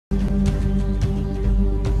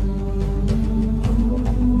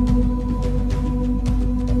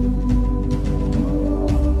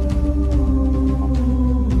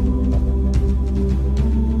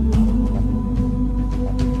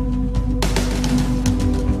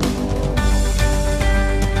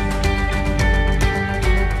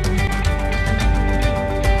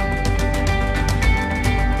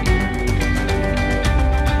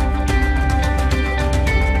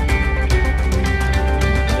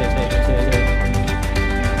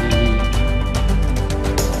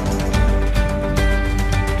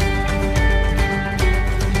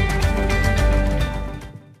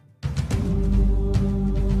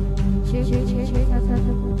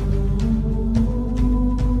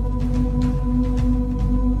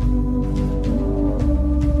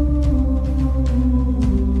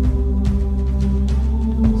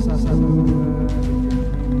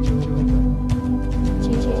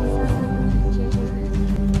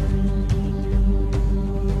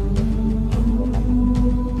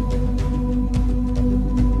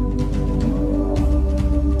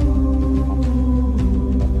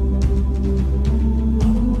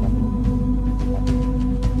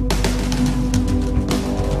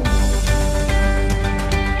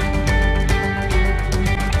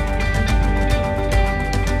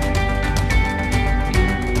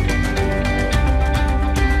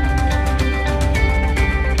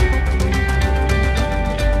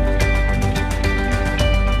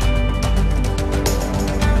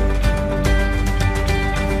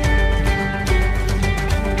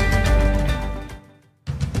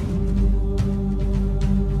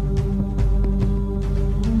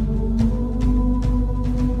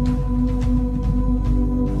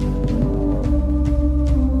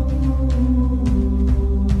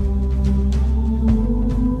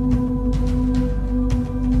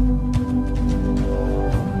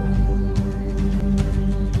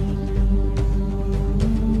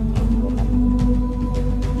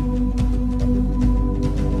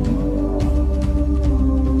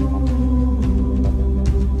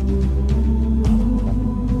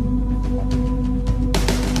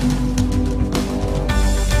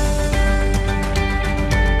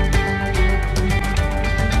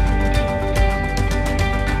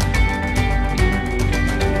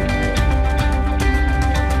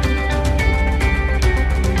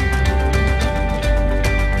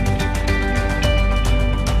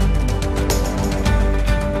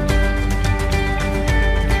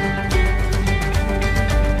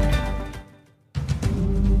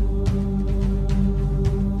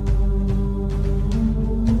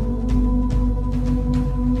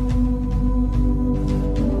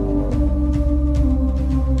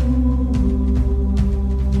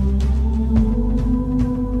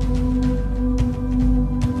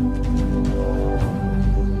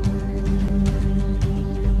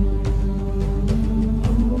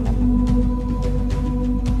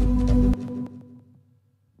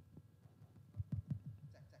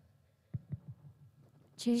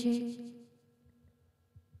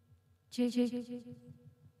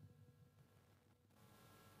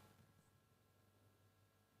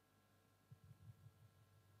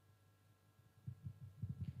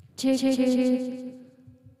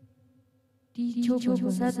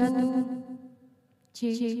Dicoba satu,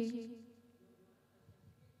 Cek.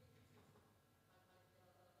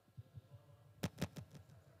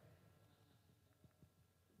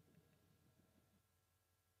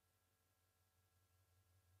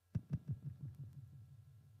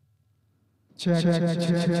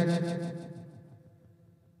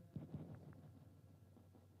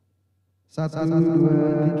 Satu,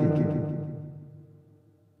 dua, tiga.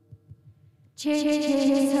 Cek,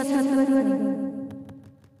 satu, dua, tiga.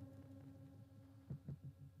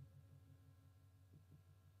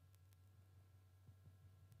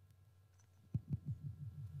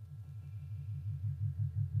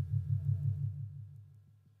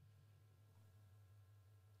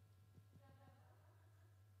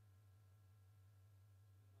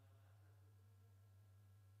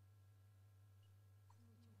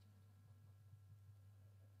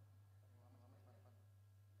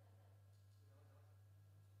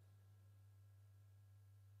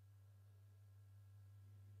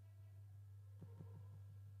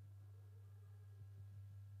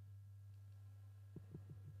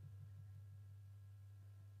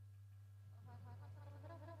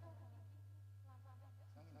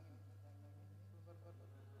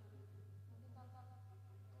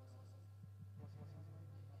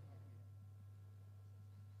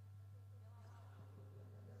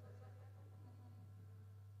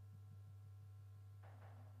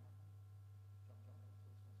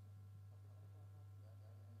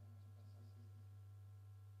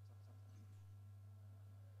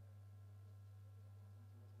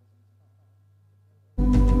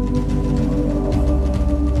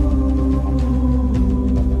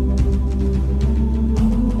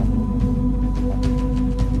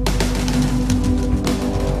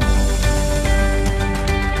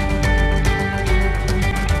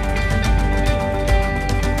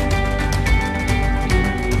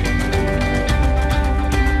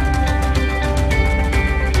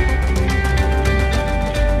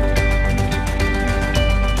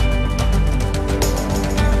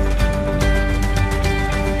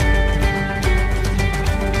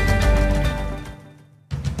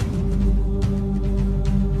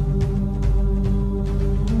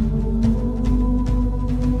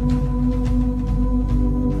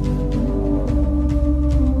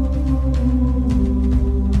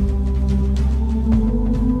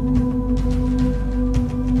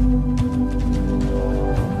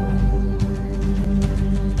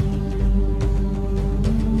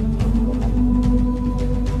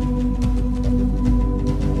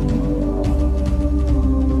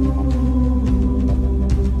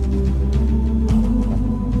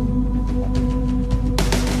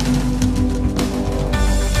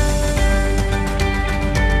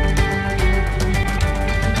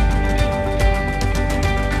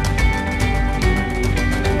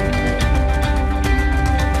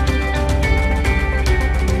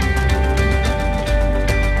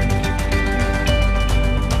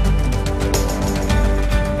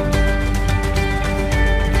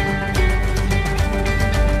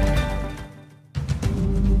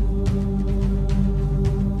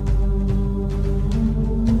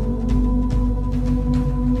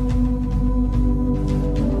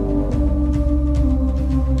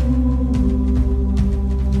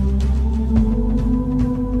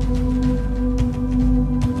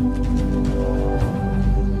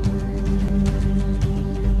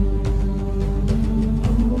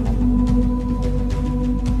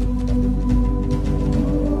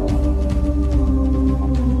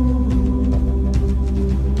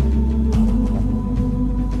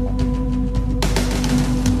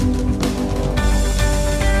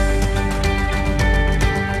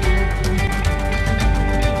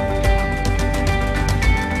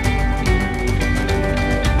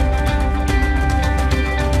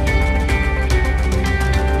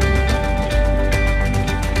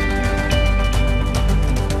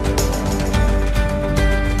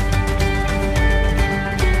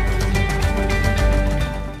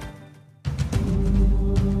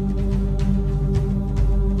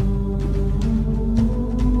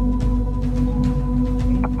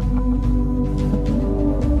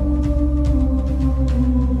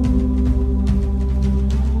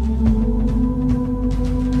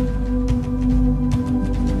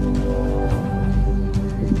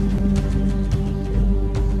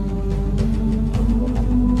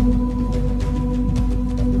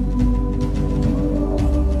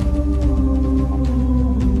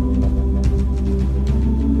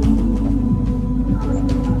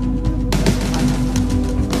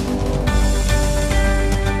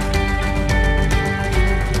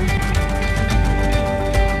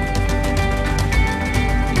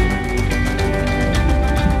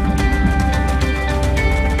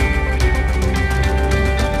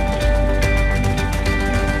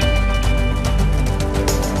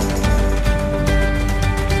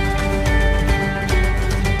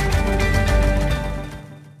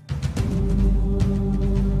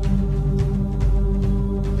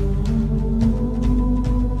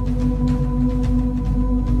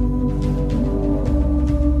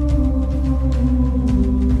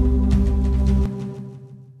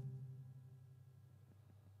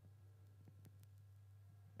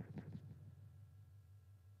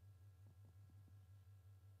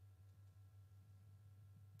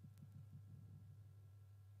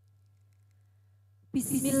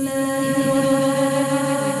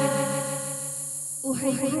 Bismillahirrahmanirrahim.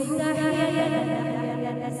 Uhibbu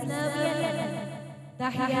tahiyatan islamiyatan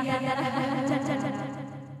tahiyatan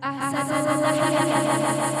ahsanu tahiyatan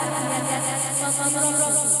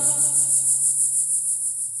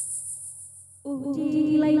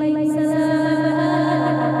uhdi ilaihi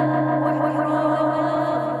salam wa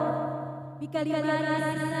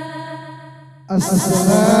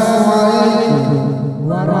Assalamualaikum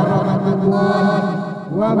warahmatullahi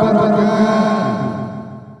wabarakatuh.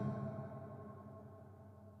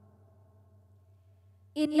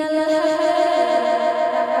 Innal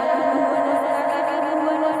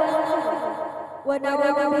wa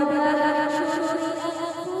na'udzu billahi min shururi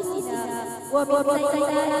anfusina wa min sayyiati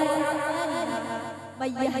a'malina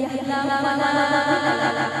may yahdihillahu fala mudilla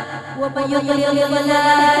lahu wa may yudlil fala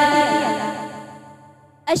hadiya lahu.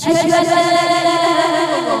 Asyhadu an la ilaha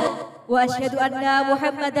illallah wa asyhadu anna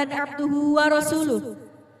Muhammadan abduhu wa rasuluh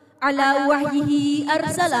ala wahyihi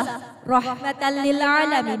arsalah rahmatan lil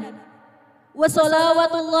alamin. Wa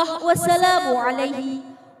salawatullah wa salamu alaihi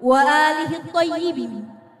wa alihi tayyibin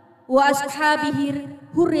wa ashabihi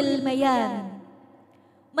huril mayan.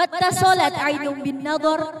 Matta salat ainun bin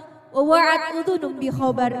nadar wa wa'at udhunun bi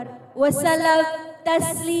khabar wa salam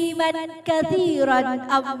tasliman kathiran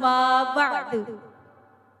amma ba'du.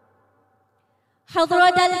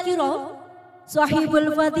 Hadratal kiram,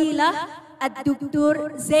 sahibul fadilah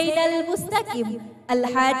ad-Duktur Zainal Mustaqim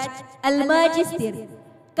Al-Hajj Al-Majistir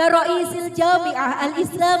Karaisil Jami'ah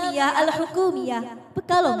Al-Islamiyah Al-Hukumiyah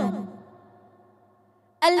Pekalongan.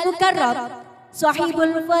 Al-Mukarram,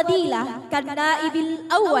 sahibul fadilah kan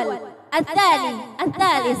naibil awal al-thani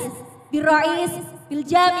al-thalis bir-rais bil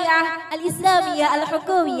Jami'ah Al-Islamiyah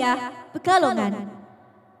Al-Hukumiyah Pekalongan.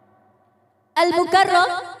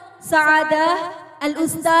 Al-Mukarram Sa'adah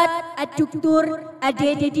Al-Ustad Ad-Duktur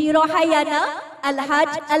Adededi Rohayana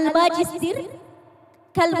Al-Hajj Al-Majistir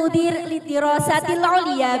Kal-Mudir Lidirasatil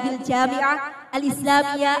Uliya Bil Jami'ah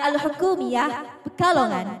Al-Islamiyah Al-Hukumiyah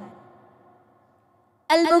Pekalongan.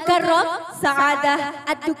 Al-Mukarram Sa'adah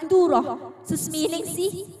Ad-Dukturah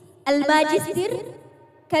Susminingsih Al-Majistir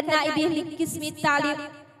Kan-Naibih Likismi Ta'lim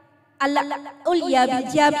Al-Uliya Bil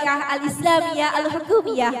Jami'ah Al-Islamiyah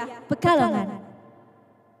Al-Hukumiyah Pekalongan.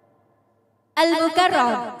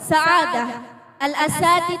 Al-Mukarram Sa'adah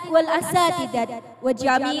Al-Asatid wal-Asatidat wa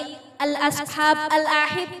jami' al-ashab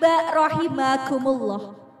al-ahibba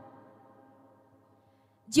rahimakumullah.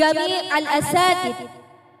 Jami' al-Asatid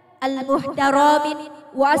al-muhtaramin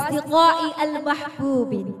wa asdiqai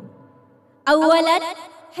al-mahbubin. Awalan,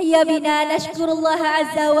 hayya bina nashkurullaha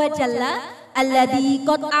azza wa jalla alladhi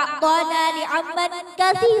qad a'tana ni'amman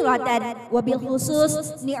kathiratan wa bil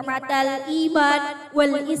khusus ni'matal iman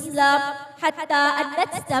wal islam hatta an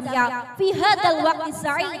nastami'a fi hadzal waqti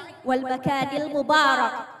sa'id wal makanil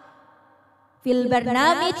mubarak fil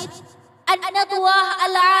barnamij an-nadwah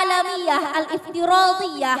al-alamiyah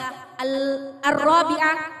al-iftiradiyah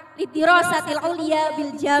al-rabi'ah lidirasatil uliya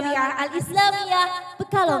bil jami'ah al-islamiyah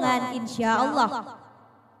Pekalongan insyaallah.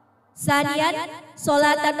 Sanian,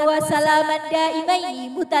 salatan wa salaman daimaini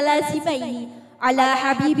mutalazimaini ala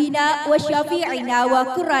habibina wa syafi'ina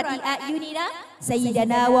wa qurrati a'yunina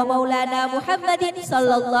sayyidina wa maulana Muhammadin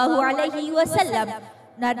sallallahu alaihi wasallam.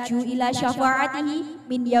 Narju ila syafa'atihi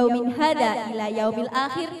min yaumin hadha ila yaumil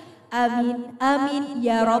akhir. Amin amin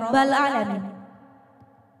ya rabbal alamin.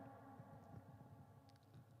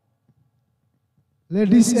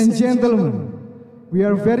 Ladies and gentlemen, we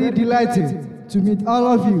are very delighted to meet all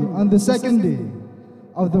of you on the second day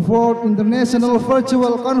of the 4th International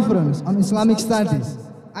Virtual Conference on Islamic Studies,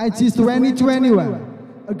 ICIS2021,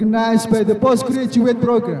 organized by the Postgraduate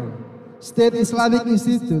Program, State Islamic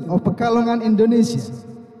Institute of Pekalongan, Indonesia.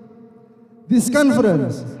 This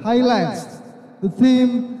conference highlights the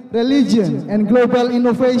theme Religion and Global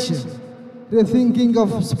Innovation, rethinking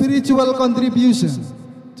of spiritual contribution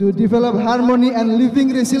to develop harmony and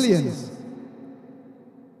living resilience.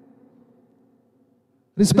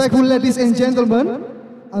 Respectful ladies and gentlemen,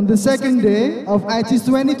 on the second day of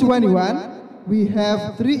ICIS2021, we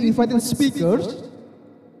have 3 invited speakers.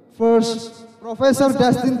 First, Professor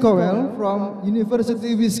Dustin Cowell from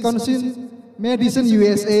University Wisconsin-Madison,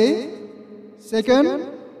 USA. Second,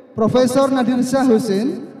 Professor Nadirsyah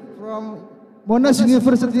Hosen from Monash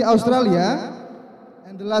University, Australia.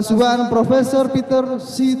 And the last one, Professor Peter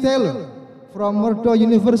C. Taylor from Murdoch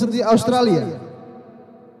University, Australia.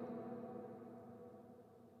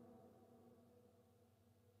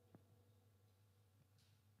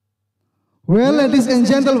 Well, ladies and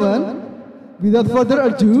gentlemen, without further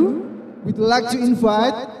ado, we'd like to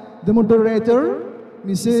invite the moderator,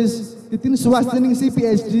 Mrs. Titin Swastiningsih,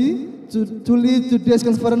 PhD, to lead today's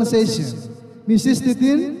conference session. Mrs.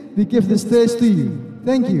 Titin, we give the stage to you.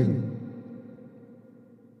 Thank you.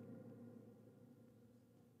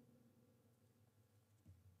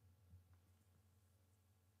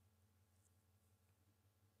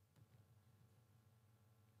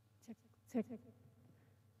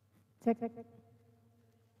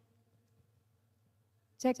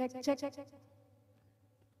 Check.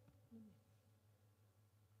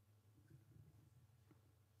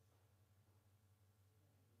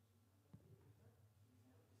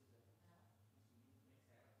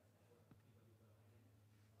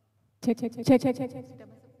 Check.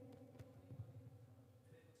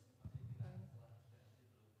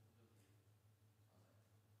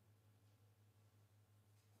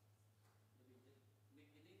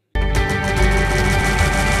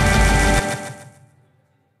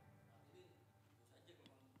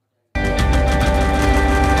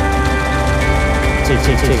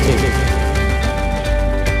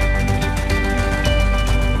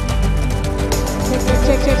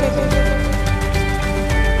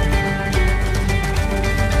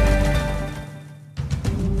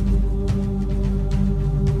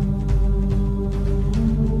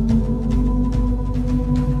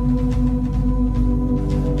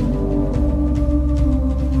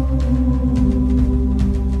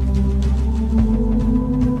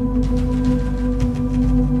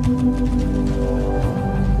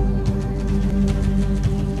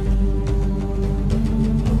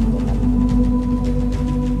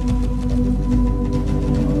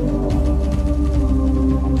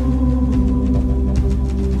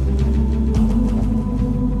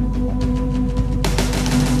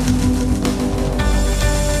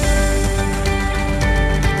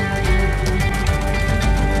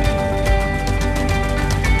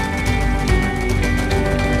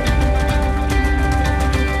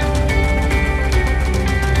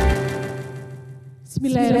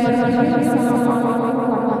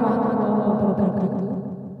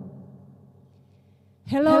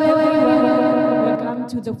 Hello everyone, welcome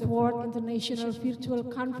to the 4th International Virtual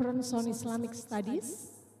Conference on Islamic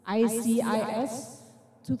Studies, ICIS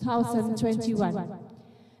 2021.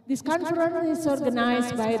 This conference is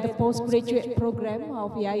organized by the postgraduate program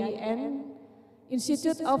of IAIN,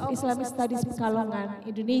 Institute of Islamic Studies Pekalongan,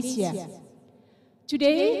 Indonesia.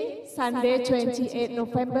 Today, Sunday, 28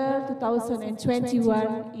 November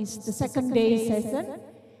 2021 is the second day session,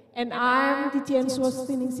 and I'm Titian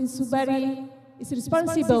Suwastiningsih Subari, is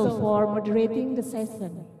responsible for moderating the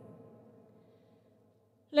session.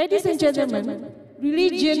 Ladies and gentlemen,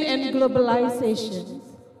 religion and globalization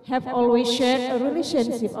have always shared a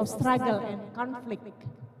relationship of struggle and conflict.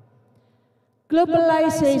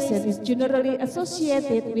 Globalization is generally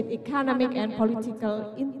associated with economic and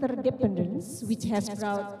political interdependence, which has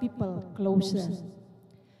brought people closer.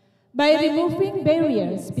 By removing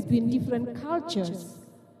barriers between different cultures,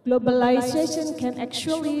 globalization can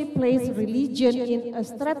actually place religion in a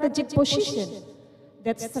strategic position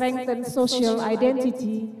that strengthens social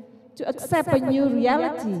identity to accept a new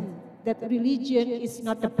reality that religion is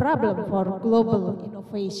not a problem for global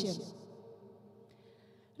innovation.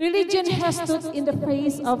 Religion has stood in the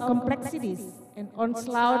face of complexities and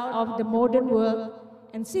onslaught of the modern world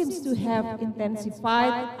and seems to have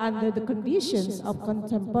intensified under the conditions of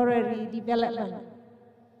contemporary development.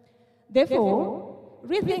 Therefore,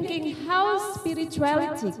 rethinking how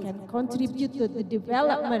spirituality can contribute to the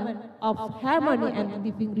development of harmony and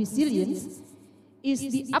living resilience is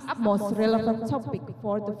the utmost relevant topic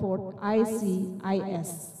for the 4th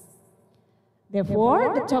ICIS.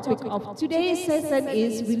 Therefore, the topic of today's session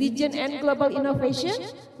is Religion and Global Innovation,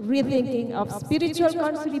 Rethinking of Spiritual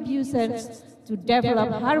Contributions to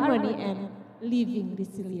Develop Harmony and Living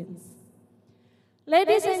Resilience.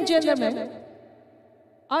 Ladies and gentlemen,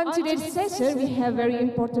 on today's session, we have very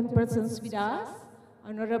important persons with us.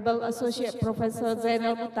 Honorable Associate Professor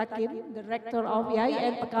Zainal Mutakin, the Rector of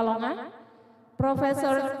IAIN Pekalongan.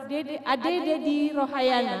 Professor Ade Dedi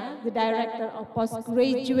Rohayana, the Director of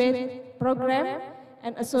Postgraduate Program.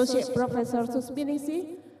 And Associate Professor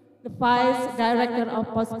Susminingsih, the Vice Director of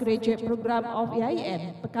Postgraduate Program of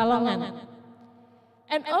IAIN Pekalongan.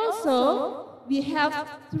 And also, we have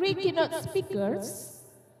 3 keynote speakers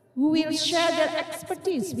who will share their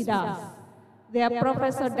expertise with us. They are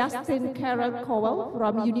Professor Dustin Cowell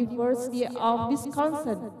from University of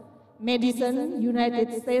Wisconsin-Madison,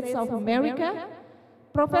 United States of America,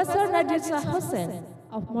 Professor Nadirsyah Hosen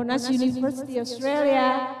of Monash University,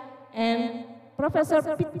 Australia, and Professor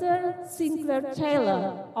Peter Sinclair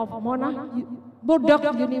Taylor of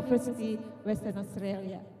Murdoch University, Western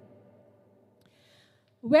Australia.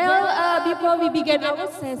 Well, before we begin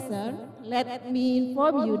our session, let me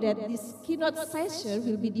inform you that this keynote session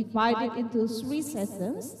will be divided into 3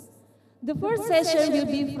 sessions. The first session will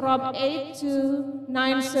be from 8 to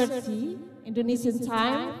 9:30 Indonesian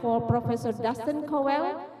time for Professor Dustin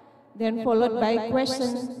Cowell, then followed by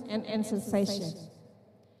question and answer session.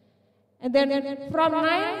 And then from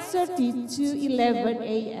 9:30 to 11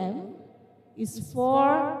 a.m. is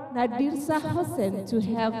for Nadirsyah Hosen to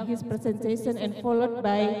have his presentation and followed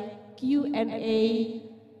by Q&A.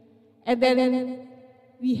 And then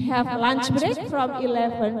we have lunch break from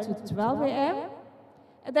 11 to 12 a.m.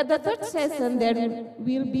 And then the third session then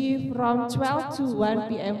will be from 12 to 1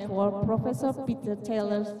 p.m. for Professor Peter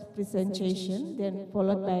Taylor's presentation, then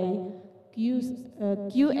followed by Q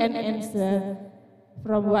and answer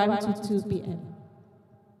from 1 to 2 p.m.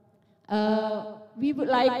 We would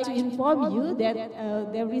like to inform you that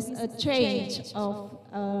there is a change of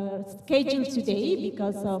schedule today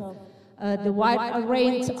because of the wide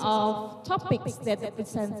range of topics that the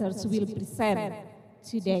presenters will present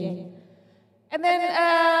today. And then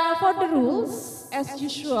for the rules, as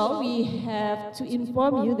usual, we have to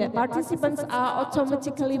inform you that participants are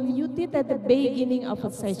automatically muted at the beginning of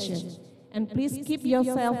a session. And please keep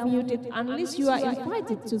yourself muted unless you are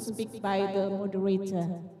invited to speak by the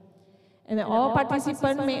moderator. And all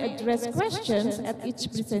participants may address questions at each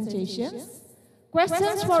presentation.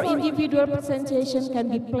 Questions for individual presentation can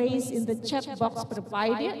be placed in the chat box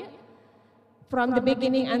provided from the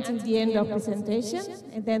beginning until the end of presentation,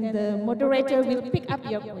 and then the moderator will pick up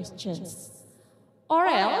your questions. Or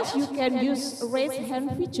else you can use raise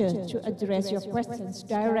hand feature to address your questions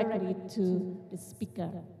directly to the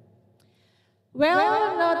speaker.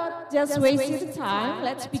 Well, not just wasting time,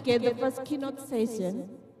 let's begin the first keynote session.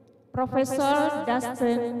 Professor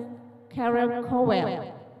Dustin Cowell.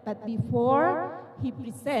 But before he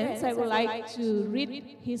presents, I would like to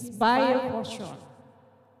read his bio for short.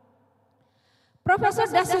 Professor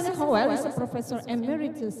Dustin Cowell is a Professor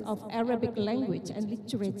Emeritus of Arabic Language and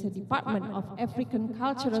Literature Department of African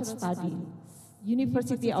Cultural Studies,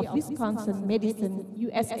 University of Wisconsin-Madison,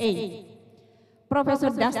 USA. Professor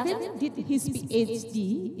Dustin did his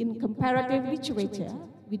PhD in Comparative Literature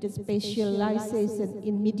with a specialization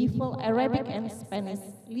in Medieval Arabic and Spanish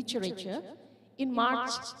literature in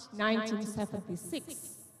March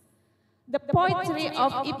 1976. The poetry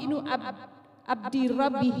of Ibnu Abdi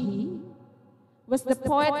Rabihi was the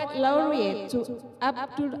poet laureate to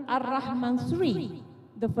Abdul Ar-Rahman III,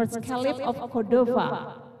 the first caliph of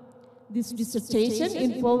Cordova. This dissertation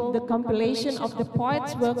involved the compilation of the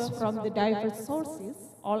poet's works from the diverse sources,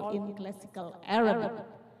 all in classical Arabic.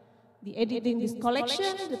 The editing this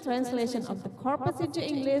collection, the translation of the corpus into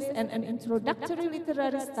English, and an introductory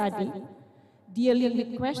literary study dealing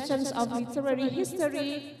with questions of literary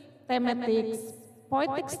history, thematics,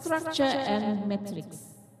 poetic structure, and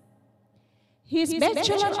metrics. His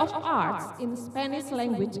Bachelor of Arts in Spanish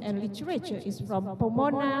Language and Literature is from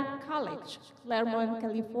Pomona College, Claremont,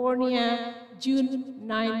 California, June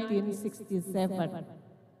 1967.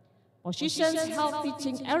 Positions held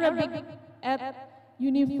teaching Arabic at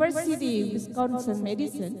University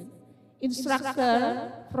Wisconsin-Madison,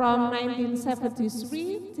 instructor from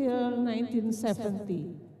 1973 till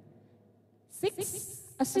 1976,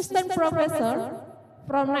 assistant professor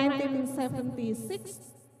from 1976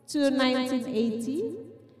 to 1980,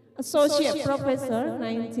 associate professor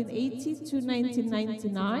 1980 to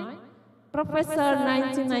 1999, professor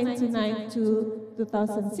 1999 to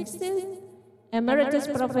 2016, emeritus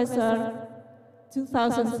professor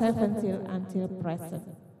 2007 until present.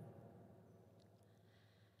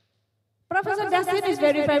 Professor Dustin is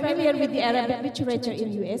very familiar with the Arabic literature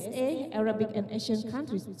in USA, Arabic and Asian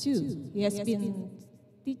countries too. He has been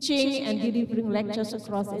teaching and delivering lectures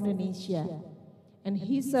across Indonesia. And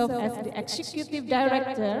he served as the executive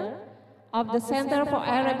director of the Center for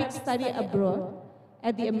Arabic Study Abroad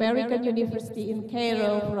at the American University in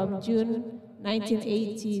Cairo from June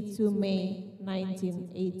 1980 to May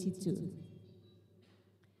 1982.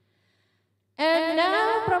 And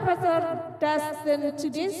now, Professor Dustin,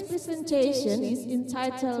 today's presentation is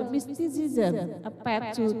entitled Mysticism, a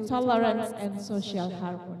Path to Tolerance and Social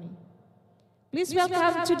Harmony. Please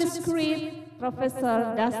welcome to the screen,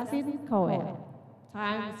 Professor Dustin Cowell.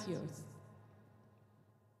 Time is yours.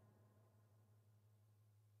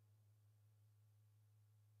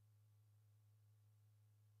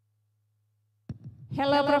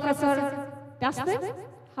 Hello, Professor Dustin.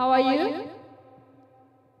 How are you?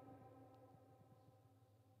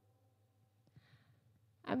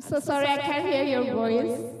 I'm so sorry I can't hear your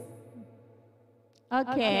voice.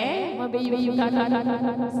 Okay, maybe you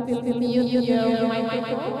can still mute your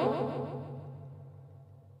microphone.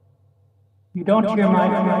 You don't hear my...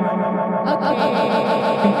 Okay.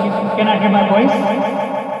 Can I hear my voice?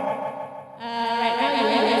 Right now,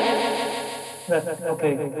 yes.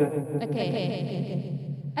 Okay.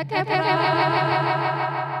 Okay.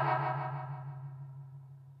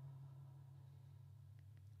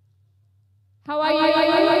 How are you?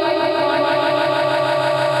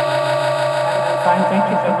 I'm fine, thank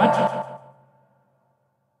you so much.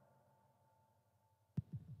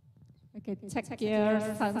 Okay, check your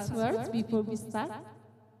sound words before we start.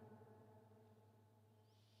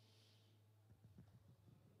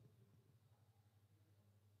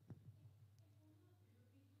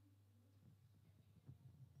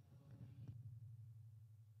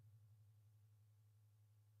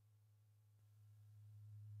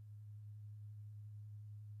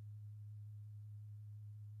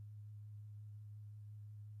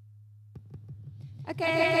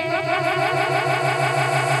 Okay.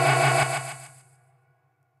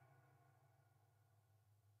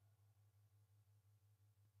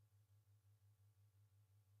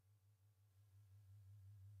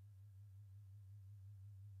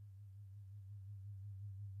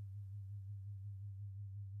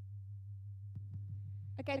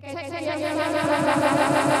 Okay, check your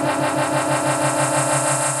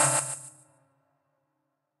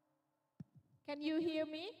Can you hear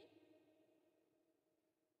me?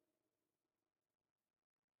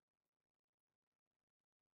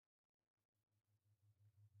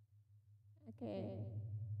 Okay.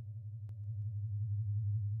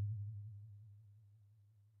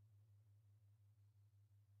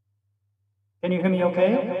 Can you hear me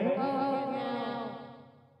okay? Oh, no.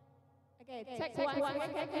 Okay, check one.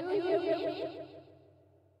 Can you hear me?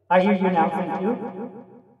 I hear you now, thank you.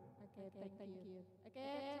 Okay, thank you.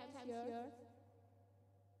 Okay, time's yours.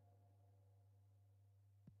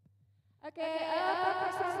 Okay,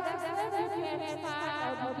 Professor Dustin, you can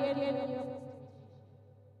start or begin your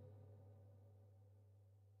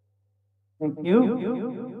Thank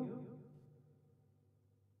you.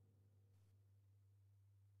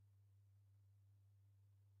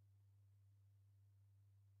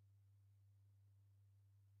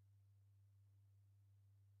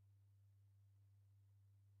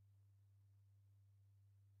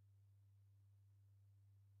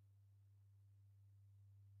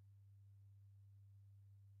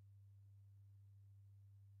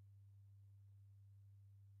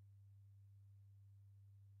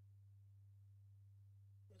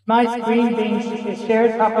 My screen being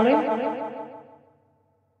shared properly?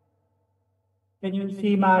 Can you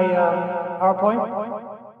see my PowerPoint?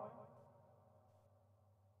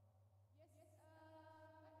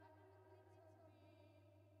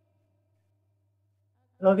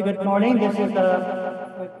 Hello, good morning. This is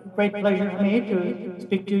a great pleasure for me to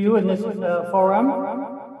speak to you in this forum.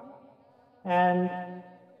 And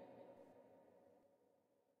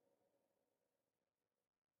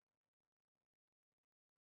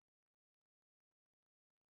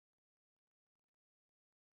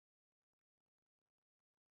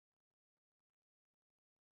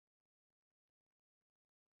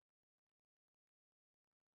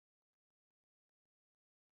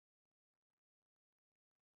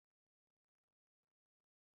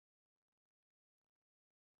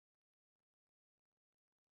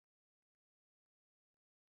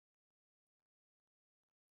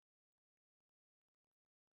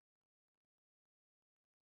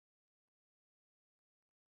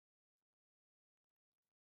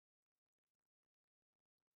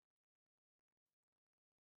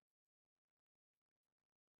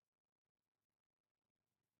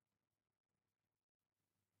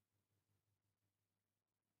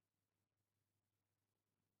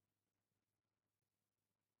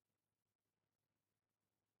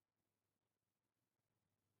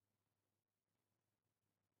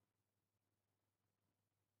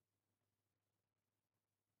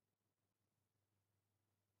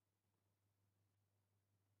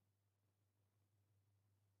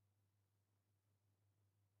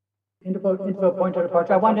into a point of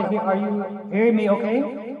departure. I wonder, are you hearing me okay?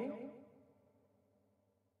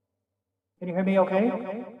 Can you hear me okay?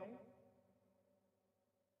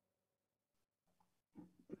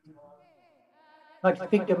 I'd like to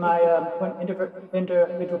speak to my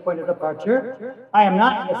individual point of departure. I am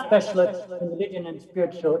not a specialist in religion and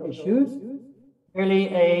spiritual issues, merely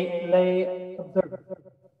a lay observer.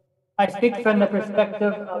 I speak from the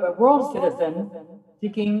perspective of a world citizen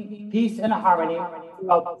seeking peace and harmony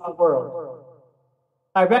throughout the world.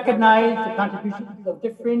 I recognize the contributions of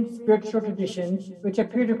different spiritual traditions which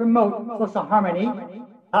appear to promote social harmony,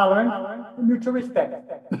 tolerance, and mutual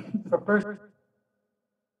respect for persons.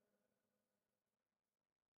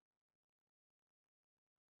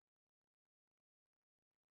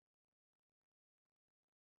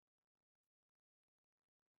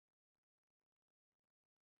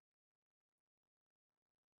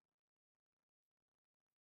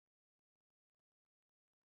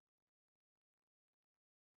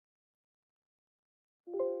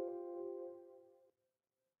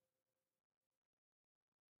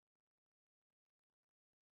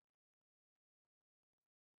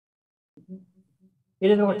 It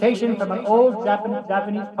is a quotation from an old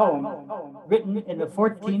Japanese poem written in the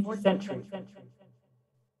 14th century.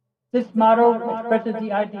 This motto expresses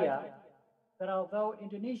the idea that although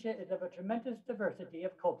Indonesia is of a tremendous diversity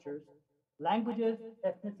of cultures, languages,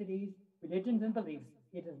 ethnicities, religions, and beliefs,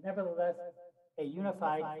 it is nevertheless a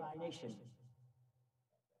unified nation.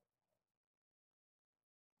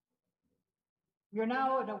 We are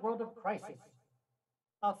now in a world of crisis.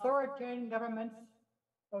 Authoritarian governments,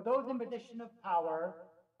 or those in position of power,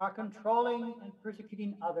 are controlling and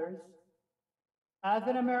persecuting others. As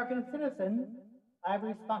an American citizen, I have a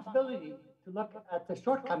responsibility to look at the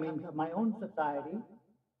shortcomings of my own society.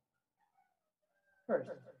 First,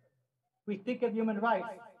 we speak of human rights,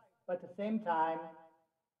 but at the same time,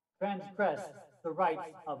 transgress the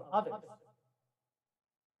rights of others.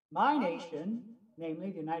 My nation,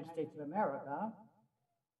 namely the United States of America,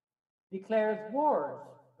 declares wars,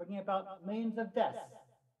 bringing about millions of deaths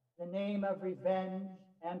in the name of revenge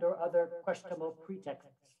and or other questionable pretexts.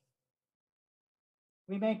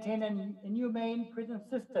 We maintain an inhumane prison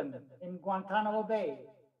system in Guantanamo Bay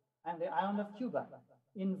and the island of Cuba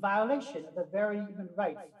in violation of the very human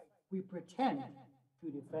rights we pretend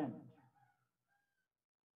to defend.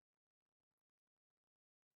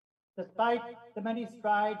 Despite the many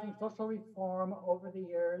strides in social reform over the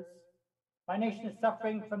years, my nation is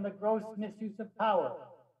suffering from the gross misuse of power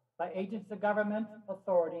by agents of government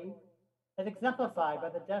authority, as exemplified by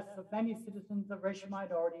the deaths of many citizens of racial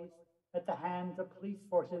minorities at the hands of police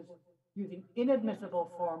forces using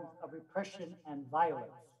inadmissible forms of repression and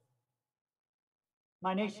violence.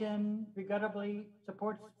 My nation regrettably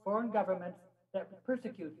supports foreign governments that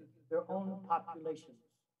persecute their own populations.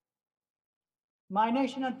 My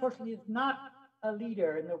nation, unfortunately, is not a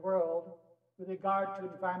leader in the world with regard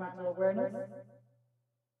to environmental awareness,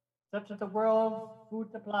 such that the world's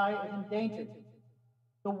food supply is endangered.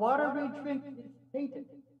 The water we drink is tainted,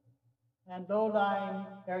 and low-lying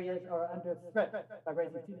areas are under threat by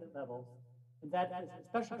rising sea levels. And that is a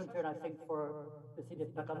special concern, I think, for the city of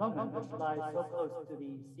Pekalongan, which lies so close to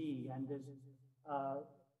the sea and is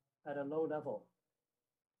at a low level.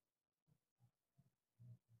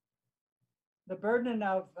 The burden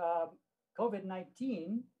of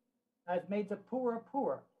COVID-19 has made the poor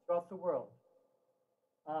poorer throughout the world,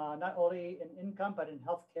 not only in income, but in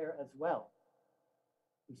healthcare as well.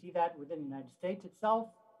 We see that within the United States itself,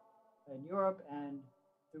 in Europe, and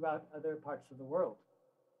throughout other parts of the world.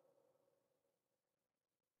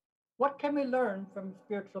 What can we learn from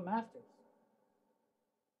spiritual masters?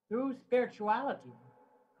 Through spirituality,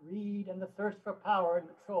 greed and the thirst for power and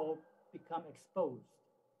control become exposed.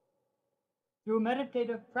 Through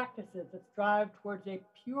meditative practices that strive towards a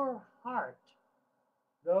pure heart,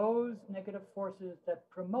 those negative forces that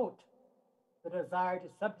promote the desire to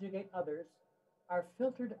subjugate others are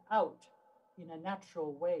filtered out in a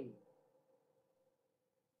natural way.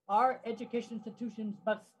 Our education institutions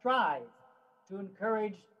must strive to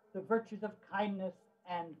encourage the virtues of kindness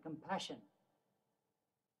and compassion.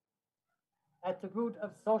 At the root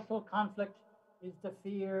of social conflict is the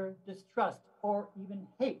fear, distrust, or even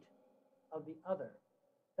hate of the other,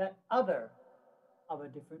 that other of a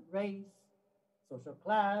different race, social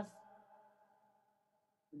class,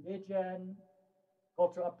 religion,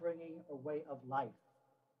 cultural upbringing, or way of life.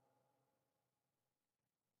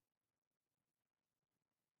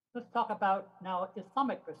 Let's talk about now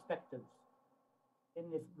Islamic perspectives in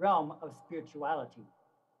this realm of spirituality.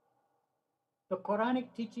 The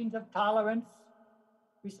Quranic teachings of tolerance,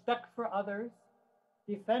 respect for others,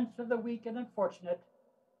 defense of the weak and unfortunate,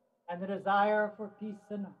 and the desire for peace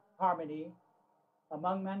and harmony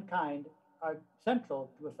among mankind are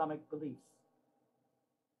central to Islamic beliefs.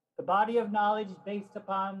 The body of knowledge based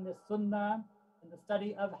upon the Sunnah and the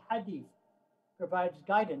study of Hadith provides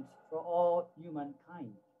guidance for all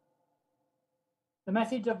humankind. The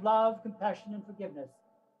message of love, compassion, and forgiveness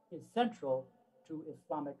is central to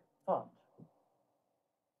Islamic thought.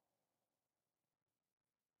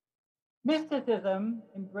 Mysticism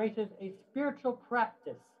embraces a spiritual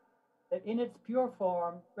practice that in its pure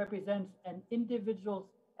form represents an individual's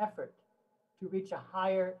effort to reach a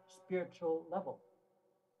higher spiritual level.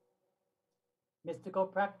 Mystical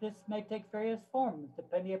practice may take various forms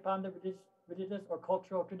depending upon the religious or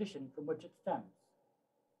cultural tradition from which it stems.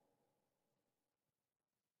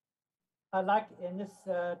 I'd like in this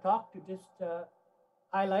talk to just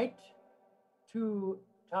highlight two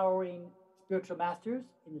towering spiritual masters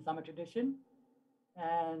in the Islamic tradition,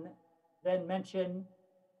 and then mention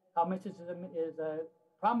how mysticism is a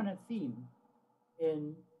prominent theme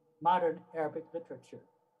in modern Arabic literature,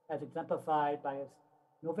 as exemplified by a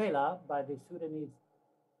novella by the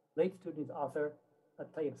late Sudanese author,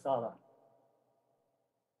 Tayyib Saleh.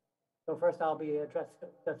 So first I'll be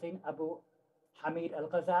discussing Abu Hamid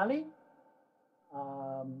al-Ghazali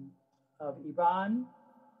of Iran,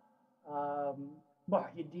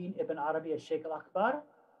 Muhyiddin ibn Arabi al-Sheikh al-Akbar,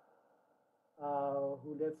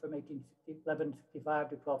 who lived from 1165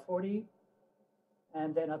 to 1240,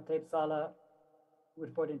 and then Al-Taib Salah, who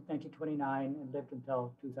was born in 1929 and lived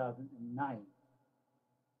until 2009.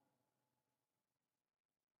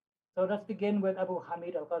 So let's begin with Abu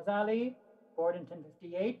Hamid al-Ghazali, born in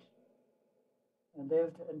 1058 and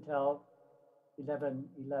lived until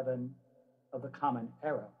 1111 of the Common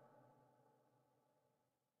Era.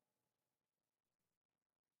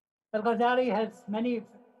 Al-Ghazali has many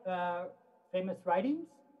famous writings.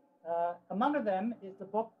 Among them is the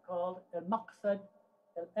book called Al-Maqsad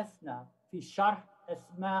al-Asna fi Sharh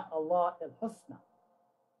Asma Allah al-Husna.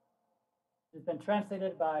 It's been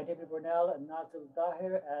translated by David Burnell and Nazil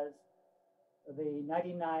Dahir as the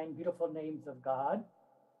 99 Beautiful Names of God.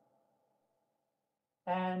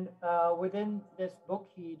 And within this book,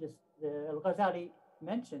 Al-Ghazali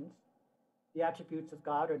mentions the attributes of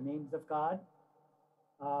God or names of God.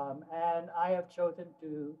 And I have chosen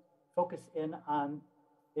to focus in on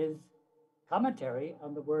his commentary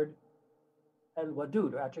on the word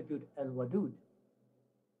Al-Wadud, or attribute Al-Wadud.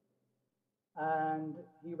 And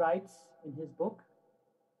he writes in his book,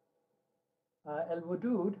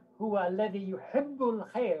 Al-Wadud huwa alladhi yuhibbu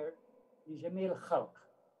al-khair li jami' al-khalq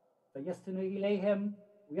fayastanu ilayhim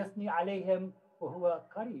wa yasni alayhim wa huwa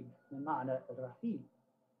qarib min ma'na al-rahim.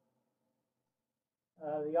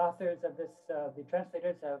 The authors of this, the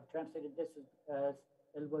translators have translated this as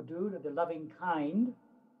Al-Wadud, the loving kind,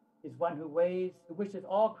 is one who wishes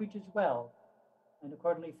all creatures well and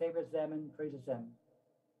accordingly favors them and praises them.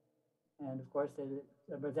 And of course,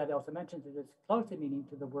 Ghazali also mentions it is closely meaning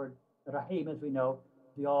to the word Rahim, as we know,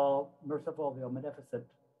 the all merciful, the all beneficent.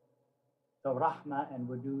 So Rahma and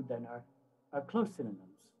Wadud then are close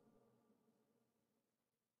synonyms.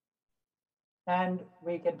 And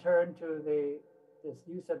we can turn to this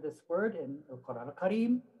use of this word in Al-Quran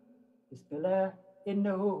al-Karim. Bismillah,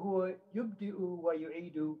 innahu huwa yubdi'u wa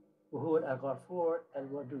yu'idu wa huwa al-Ghafur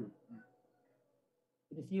al-Wadud.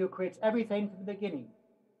 It is he who creates everything from the beginning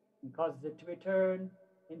and causes it to return,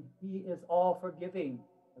 and he is all forgiving,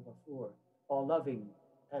 al-Ghafur, all loving,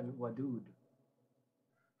 al-Wadud.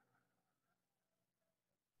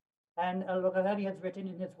 And Al-Ghazali has written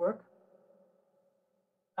in his work,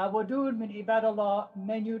 Al-Wadud min ibadallah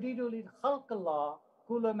man yuridu li khalqillah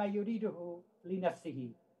kulla ma yuriduhu li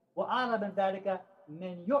nafsihi wa ala min dhalika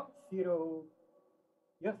man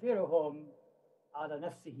yu'thiruhum ala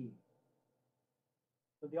nafsihi.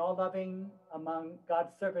 So the all-loving among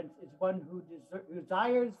God's servants is one who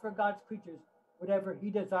desires for God's creatures whatever he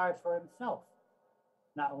desires for himself.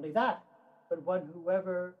 Not only that, but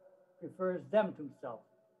whoever prefers them to himself.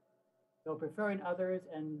 So preferring others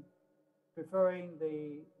and preferring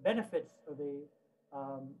the benefits of the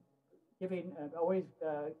giving, always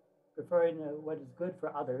preferring what is good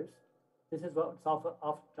for others. This is what's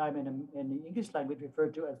oftentimes in the English language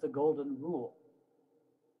referred to as the golden rule.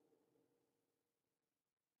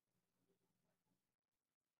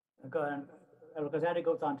 Al-Ghazali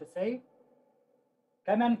goes on to say,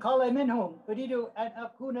 كَمَنْ قَالَ مِنْهُمْ أُرِيدُ أَنْ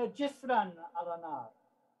أَكُونَ جِسْرًا عَلَى النَّارِ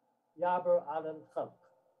يَعْبُرُ عَلَى الْخَلْقِ.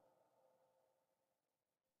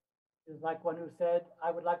 It's like one who said,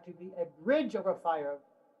 I would like to be a bridge over fire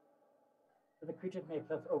so the creatures may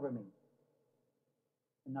pass over me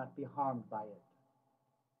and not be harmed by it.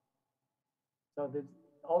 So the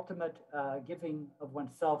ultimate giving of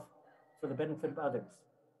oneself for the benefit of others.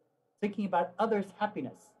 Thinking about others'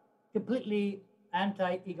 happiness, completely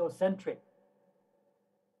anti-egocentric,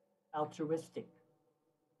 altruistic.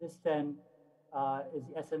 This then is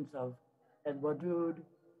the essence of Al-Wadud,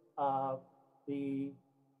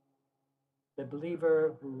 the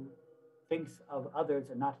believer who thinks of others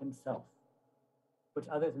and not himself, puts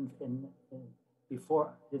others in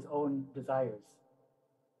before his own desires.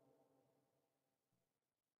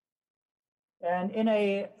 And in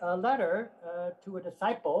a letter to a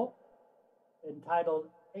disciple entitled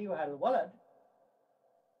Ayyuha al-Walad,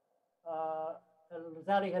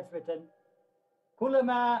 Al-Ghazali has written,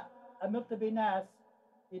 Kullama amilta binas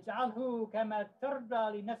ij'alhu kama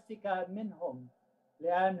tarda li nafsika minhum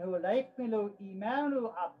لأنه لا يكمل إيمان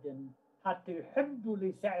عبد حتى يحب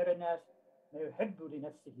لسائر الناس ما يحب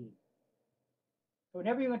لنفسه. So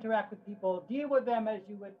whenever you interact with people, deal with them as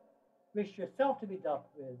you would wish yourself to be dealt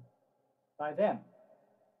with by them.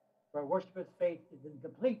 For a worshiper's faith is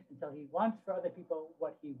incomplete until he wants for other people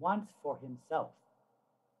what he wants for himself.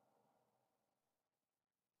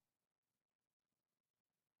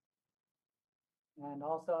 And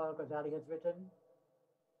also Ghazali has written,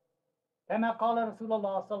 كما قال رسول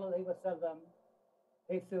الله صلى الله عليه وسلم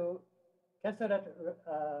حيث كسرت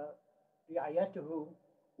رعايته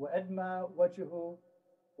وأدمى وجهه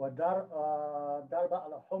وضرب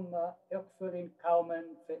على حمى اغفر قوما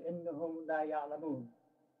فإنهم لا يعلمون.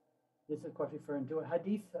 This is of course referring to a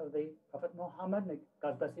hadith of the Prophet Muhammad, may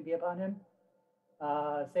God's blessing be upon him,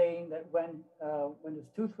 saying that when his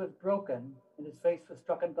tooth was broken and his face was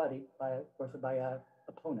struck and bloody by, of course, by an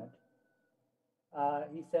opponent,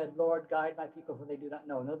 he said, "Lord, guide my people for they do not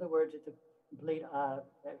know." In other words, it's a complete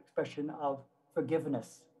expression of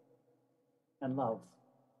forgiveness and love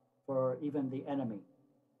for even the enemy.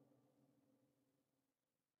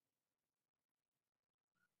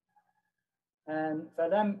 And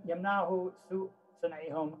فلم يمنعه سوء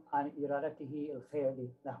صنعهم عن إرادته الخير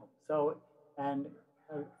لهم. So, and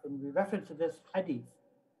in reference to this hadith,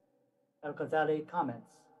 Al-Ghazali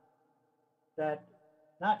comments that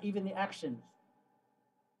not even the actions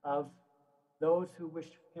of those who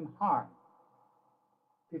wished him harm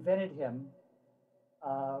prevented him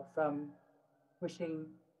from wishing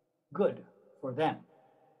good for them.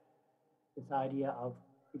 This idea of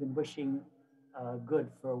even wishing good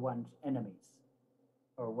for one's enemies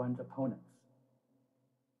or one's opponents.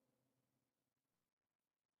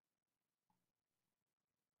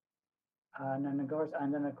 And then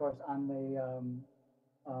of course on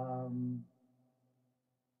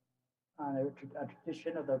a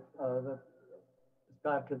tradition of the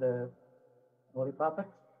ascribed to the Holy Prophet,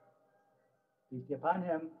 peace be upon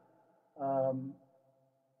him,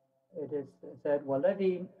 it is said,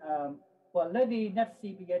 "Walladhi nafsi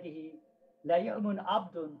biyadihi la yu'min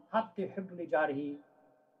abdun hatta yuhibbu li jarihi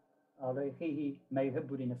alayhi ma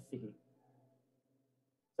yuhibbu li nafsihi."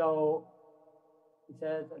 So he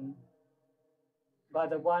says, and by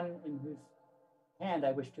the one in whose hand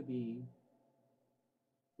I wish to be,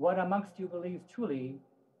 what amongst you believes truly,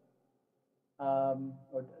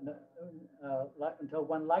 until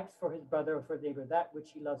one likes for his brother or for his neighbor that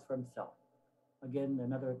which he loves for himself. Again,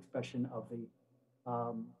 another expression of the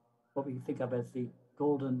what we think of as the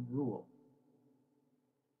golden rule.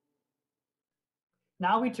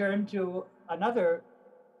 Now we turn to another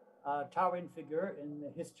towering figure in the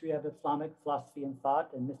history of Islamic philosophy and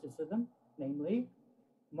thought and mysticism, namely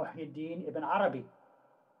Muhyiddin ibn Arabi,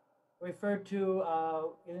 referred to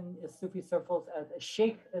in Sufi circles as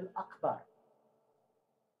Sheikh al-Akbar.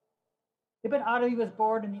 Ibn Arabi was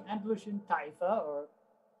born in the Andalusian Taifa, or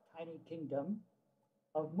tiny kingdom,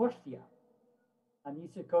 of Murcia on the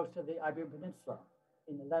eastern coast of the Iberian Peninsula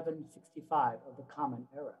in 1165 of the Common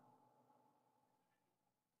Era.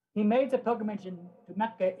 He made the pilgrimage to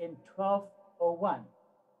Mecca in 1201,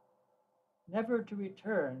 never to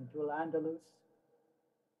return to Al-Andalus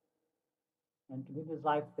and to live his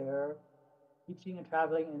life there, teaching and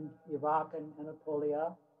traveling in Iraq and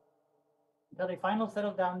Anatolia, until he finally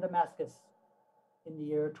settled down in Damascus in the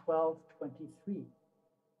year 1223,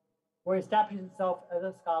 where he established himself as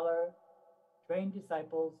a scholar, trained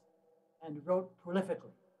disciples, and wrote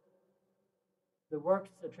prolifically. The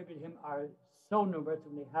works attributed to him are so numerous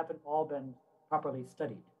and they haven't all been properly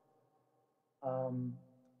studied. Then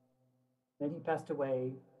he passed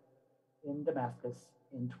away in Damascus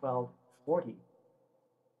in 1240.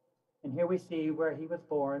 And here we see where he was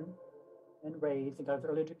born and raised and got his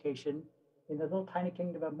early education in the little tiny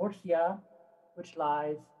kingdom of Murcia, which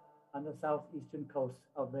lies on the southeastern coast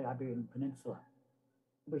of the Iberian Peninsula.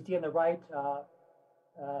 We see on the right,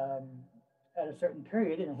 at a certain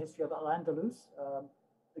period in the history of Al-Andalus,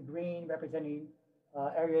 the green representing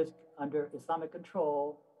areas under Islamic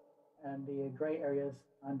control, and the gray areas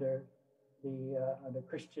under the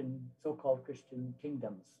Christian, so-called Christian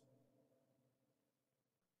kingdoms.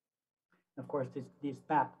 Of course, these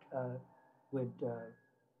maps would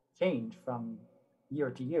change from year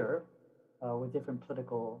to year with different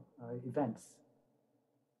political events.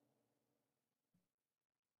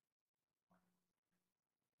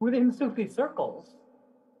 Within Sufi circles,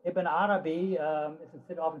 Ibn Arabi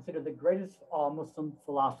is often considered the greatest of all Muslim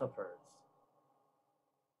philosophers.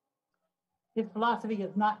 His philosophy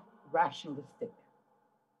is not rationalistic,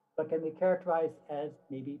 but can be characterized as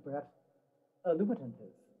maybe perhaps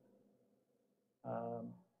illuminative.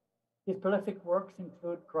 His prolific works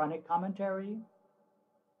include Quranic commentary,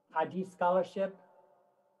 Hadith scholarship,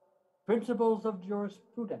 principles of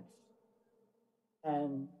jurisprudence,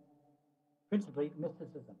 and principally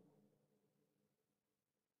mysticism.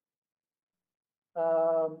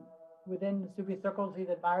 Within Sufi circles, he's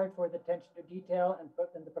admired for his attention to detail and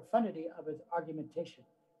the profundity of his argumentation.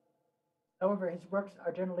 However, his works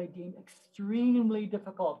are generally deemed extremely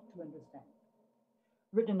difficult to understand,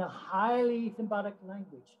 written in a highly symbolic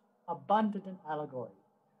language, abundant in allegory,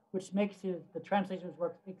 which makes the translation's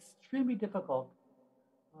work extremely difficult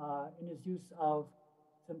in his use of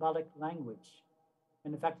symbolic language.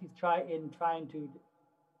 And in fact, he's trying to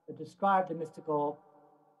describe the mystical,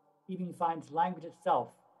 even finds language itself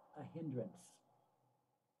a hindrance.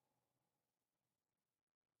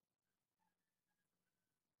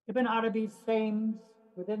 Ibn Arabi's fames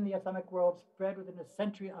within the Islamic world spread within a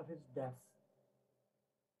century of his death.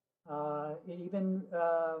 And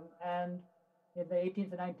in the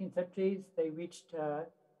 18th and 19th centuries, they reached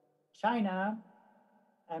China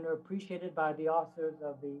and were appreciated by the authors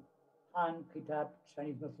of the Han Kitab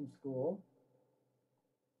Chinese Muslim School,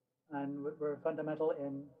 and were fundamental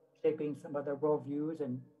in shaping some of their worldviews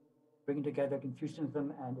and bringing together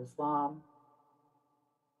Confucianism and Islam.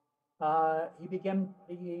 He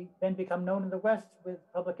then became known in the West with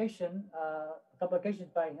publications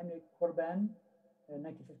by Henry Corbin in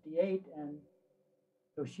 1958 and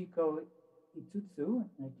Toshiko Itsutsu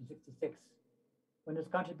in 1966, when his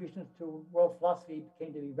contributions to world philosophy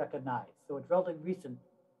came to be recognized. So it's relatively recent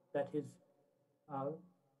that his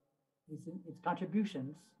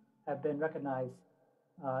contributions have been recognized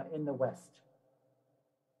in the West.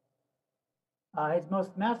 His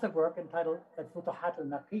most massive work, entitled Al-Futuhat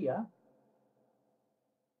al-Makkiyah,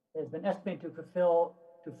 has been estimated to fill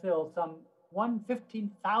some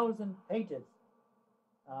 115,000 pages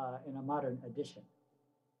in a modern edition.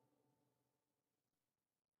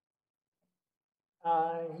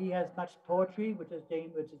 He has much poetry, which is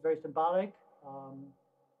very symbolic,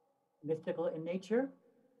 mystical in nature.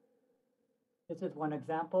 This is one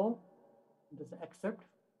example. This is an excerpt.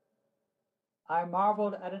 I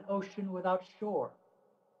marveled at an ocean without shore,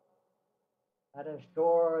 at a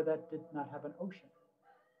shore that did not have an ocean,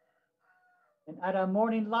 and at a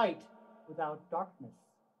morning light without darkness,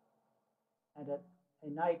 and at a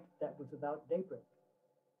night that was without daybreak,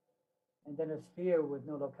 and then a sphere with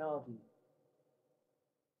no locality.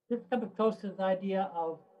 This comes close to the idea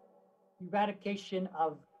of eradication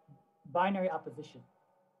of binary opposition.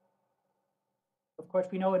 Of course,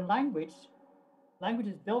 we know in language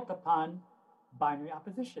is built upon binary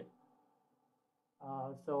opposition.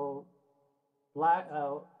 So black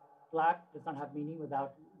does not have meaning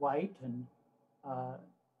without white, and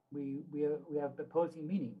we have opposing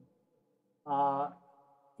meaning.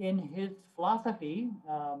 In his philosophy,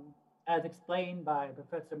 as explained by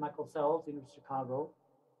Professor Michael Sells, University of Chicago,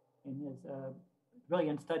 in his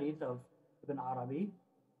brilliant studies of Ibn Arabi,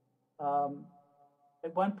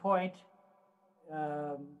 at one point,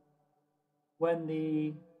 when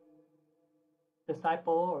the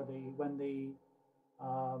disciple or when the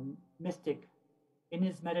mystic in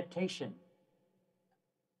his meditation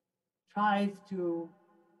tries to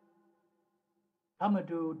come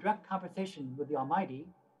into direct conversation with the Almighty,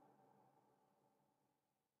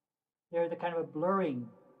 there's a kind of a blurring,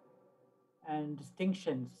 and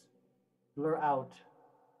distinctions blur out,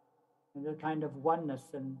 and a kind of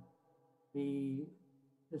oneness, and the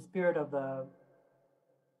spirit of the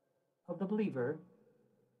believer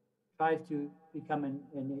tries to become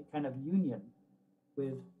in a kind of union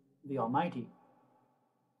with the Almighty.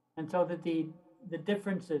 And so that the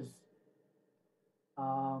differences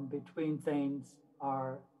between things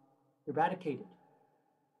are eradicated,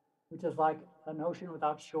 which is like an ocean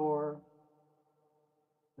without shore,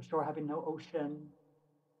 a shore having no ocean,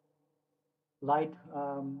 light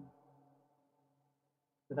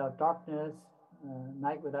without darkness,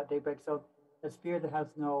 night without daybreak. So a sphere that has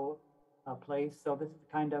no place. So this is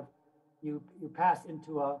kind of, you pass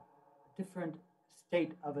into a different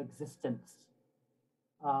state of existence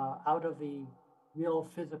out of the real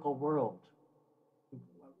physical world.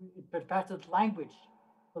 It passes language.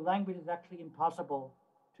 The language is actually impossible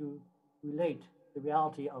to relate the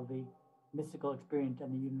reality of the mystical experience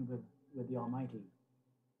and the union with the Almighty.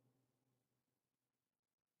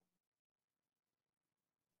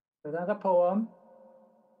 Another poem.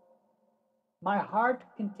 My heart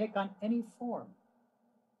can take on any form.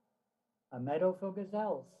 A meadow for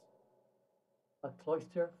gazelles, a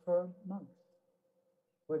cloister for monks,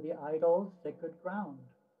 for the idol's sacred ground,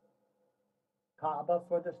 Kaaba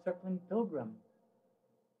for the circling pilgrim,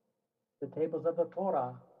 the tables of the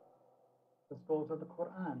Torah, the scrolls of the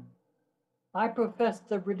Quran. I profess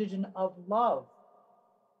the religion of love.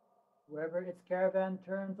 Wherever its caravan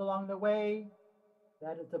turns along the way,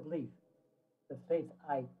 that is the belief, the faith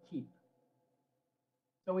I keep.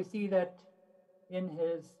 So we see that in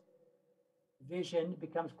his vision, it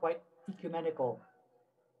becomes quite ecumenical,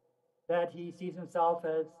 that he sees himself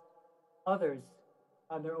as others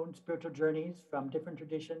on their own spiritual journeys from different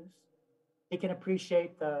traditions. He can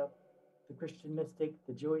appreciate the Christian mystic,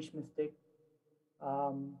 the Jewish mystic,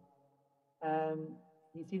 and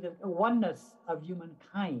you see the oneness of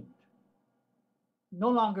humankind. No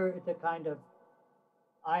longer it's a kind of,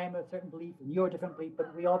 I am a certain belief and you're a different belief,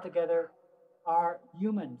 but we all together are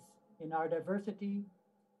humans in our diversity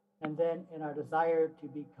and then in our desire to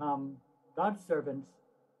become God's servants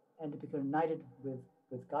and to become united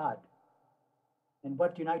with God. And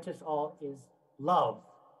what unites us all is love.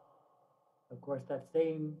 Of course, that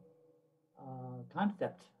same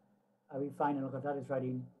concept we find in Al-Ghazali's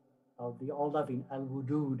writing of the all-loving,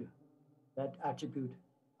 al-wudud, that attribute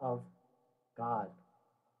of God.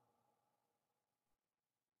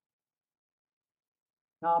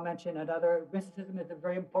 Now I'll mention another, mysticism is a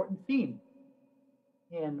very important theme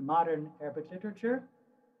in modern Arabic literature.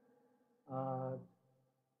 For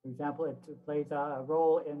example, it plays a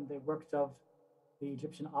role in the works of the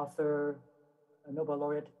Egyptian author, Nobel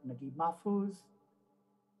laureate Naguib Mahfouz.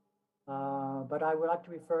 But I would like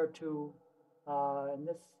to refer to, in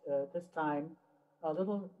this time, a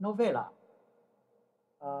little novella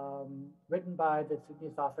written by the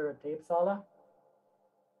Sudanese author Tayyip Saleh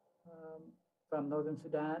from northern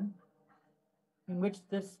Sudan, in which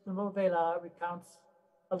this novella recounts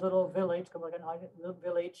a little village, a little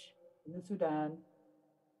village in the Sudan.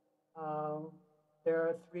 There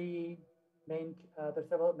are there's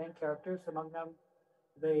several main characters, among them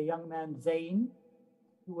the young man Zain,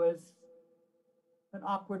 who was an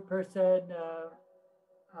awkward person,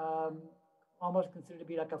 almost considered to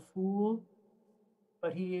be like a fool,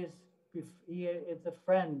 but he is a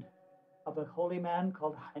friend of a holy man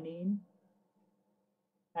called Hanin.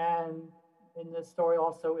 And in this story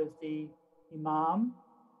also is the Imam,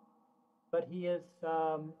 but he is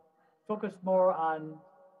focused more on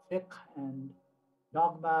fiqh and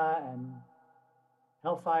dogma and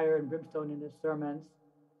hellfire and brimstone in his sermons.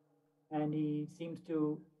 And he seems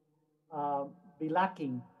to be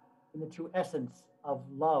lacking in the true essence of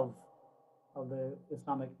love of the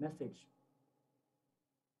Islamic message.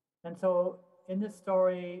 And so in this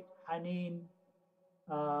story, Hanin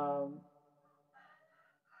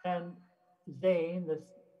and Zayn, this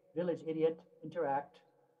village idiot, interact.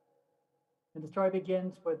 And the story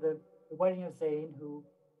begins with the wedding of Zayn, who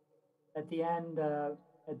at the end,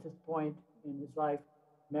 at this point in his life,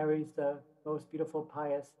 marries the most beautiful,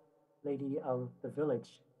 pious lady of the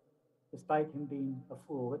village, despite him being a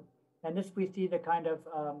fool. And this we see the kind of,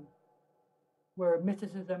 where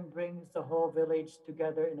mysticism brings the whole village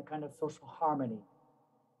together in a kind of social harmony.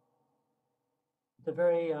 It's a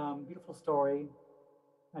very beautiful story,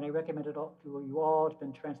 and I recommend it to you all. It's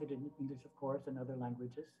been translated in English, of course, and other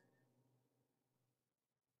languages.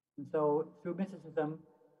 And so through mysticism,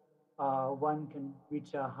 one can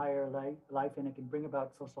reach a higher life and it can bring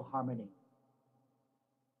about social harmony.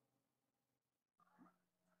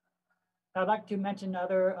 I'd like to mention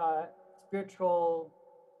other spiritual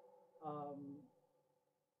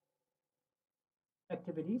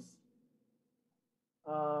activities.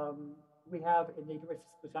 We have in the University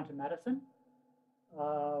of Wisconsin-Madison,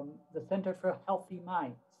 the Center for Healthy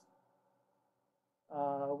Minds,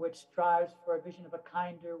 which strives for a vision of a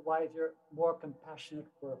kinder, wiser, more compassionate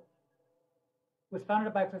world. It was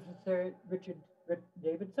founded by Professor Richard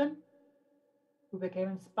Davidson, who became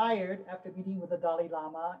inspired after meeting with the Dalai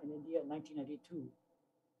Lama in India in 1992.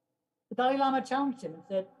 The Dalai Lama challenged him and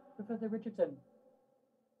said, Professor Richardson,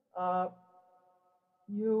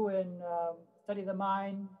 you in Study the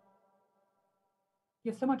Mind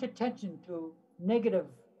give so much attention to negative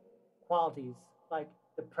qualities like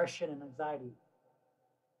depression and anxiety.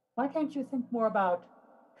 Why can't you think more about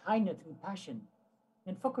kindness and compassion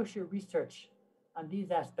and focus your research on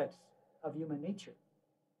these aspects of human nature?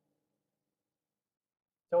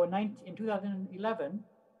 So in 2011,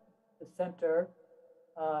 the center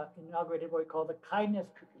inaugurated what we call the kindness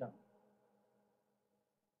curriculum.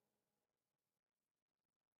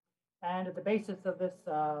 And at the basis of this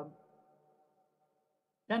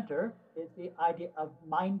center is the idea of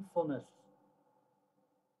mindfulness.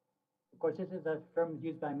 Of course, this is a term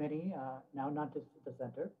used by many now, not just at the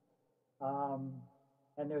center.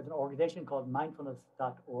 And there's an organization called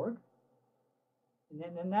mindfulness.org. And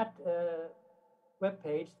then in that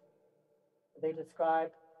webpage, they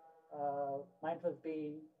describe mindfulness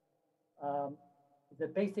being the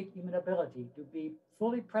basic human ability to be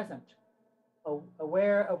fully present,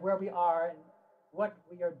 aware of where we are and what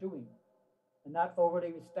we are doing, and not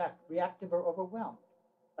overly reactive or overwhelmed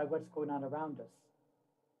by what's going on around us.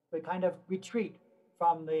 We kind of retreat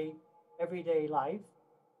from the everyday life.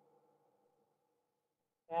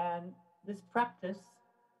 And this practice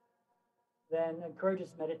then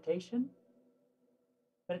encourages meditation.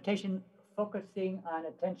 Meditation focusing on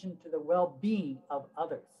attention to the well-being of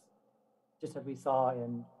others, just as we saw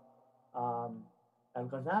in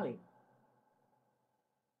al-Ghazali.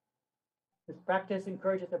 This practice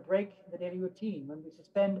encourages a break in the daily routine when we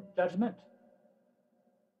suspend judgment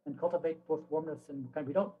and cultivate both warmness and kind.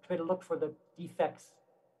 We don't try to look for the defects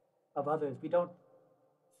of others. We don't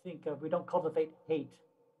cultivate hate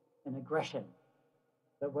and aggression,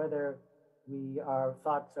 but whether our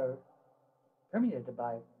thoughts are permeated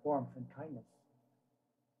by warmth and kindness.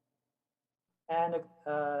 And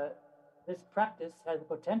this practice has the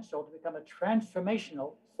potential to become a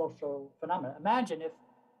transformational social phenomenon. Imagine if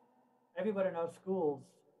everyone in our schools,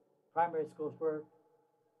 primary schools, were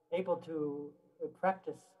able to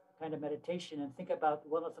practice kind of meditation and think about the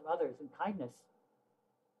wellness of others and kindness,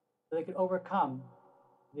 so they could overcome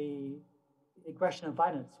the aggression and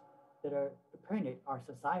violence that permeate our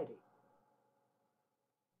society.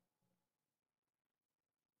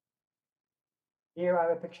 Here I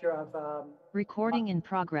have a picture of recording in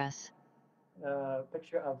progress.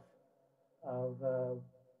 Picture of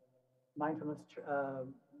mindfulness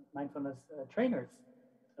trainers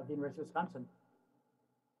of the University of Wisconsin.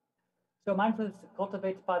 So mindfulness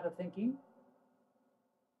cultivates positive thinking.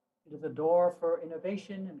 It is a door for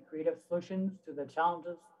innovation and creative solutions to the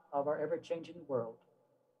challenges of our ever-changing world.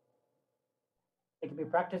 It can be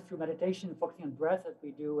practiced through meditation, focusing on breath, as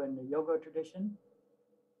we do in the yoga tradition.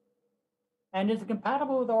 And is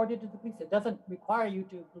compatible with our religious beliefs. It doesn't require you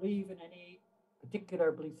to believe in any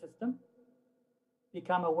particular belief system.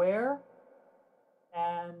 Become aware,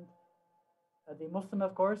 and the Muslim,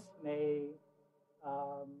 of course, may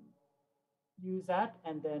use that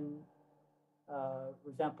and then, for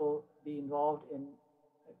example, be involved in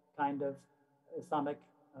a kind of Islamic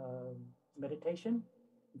meditation.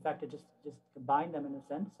 In fact, it just combine them in a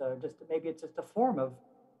sense. Maybe it's just a form of,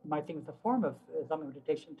 you might think it's a form of Islamic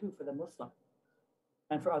meditation too for the Muslim.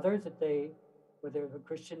 And for others, whether they're a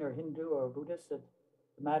Christian or Hindu or Buddhist, it's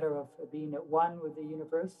a matter of being at one with the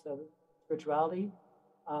universe of spirituality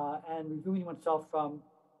and removing oneself from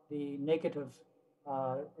the negative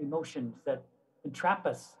emotions that entrap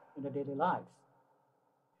us in our daily lives.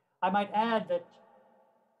 I might add that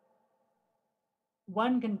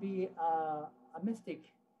one can be a mystic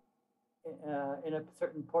in a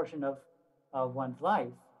certain portion of one's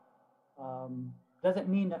life. Doesn't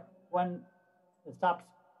mean that one stops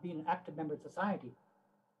being an active member of society.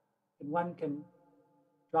 And one can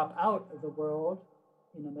drop out of the world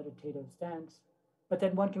in a meditative stance, but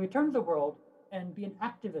then one can return to the world and be an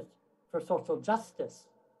activist for social justice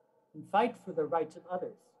and fight for the rights of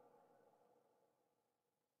others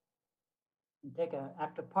and take an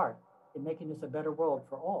active part in making this a better world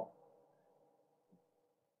for all.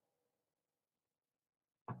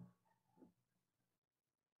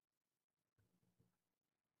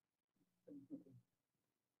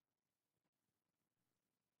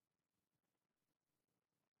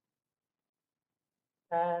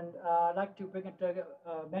 And I'd like to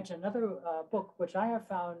mention another book which I have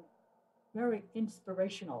found very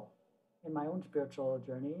inspirational in my own spiritual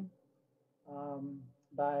journey,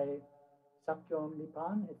 by Sakyong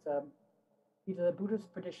Nipan. He's a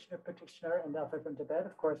Buddhist practitioner and author from Tibet.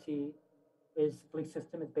 Of course, his belief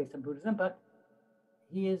system is based on Buddhism, but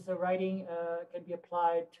his writing can be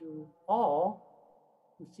applied to all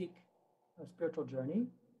who seek a spiritual journey.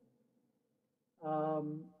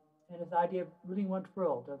 And his idea of ruling one's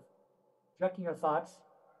world, of directing your thoughts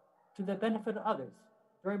to the benefit of others,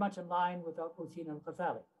 very much in line with Hosen and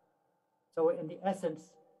Ghazali. So in the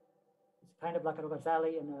essence, it's kind of like a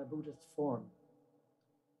Ghazali in a Buddhist form.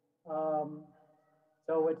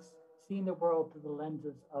 So it's seeing the world through the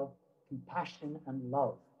lenses of compassion and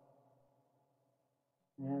love.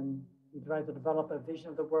 And he tries to develop a vision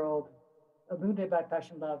of the world, illuminated by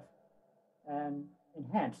passion, love, and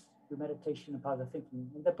enhanced through meditation and positive thinking.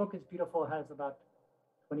 And the book is beautiful. It has about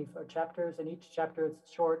 24 chapters, and each chapter is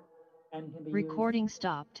short and can be recording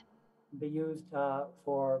stopped. Be used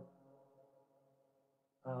for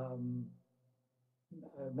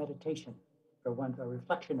meditation, for one's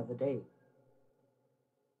reflection of the day.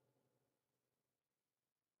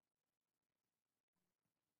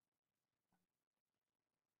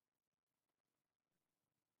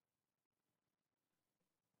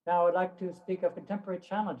 Now I'd like to speak of contemporary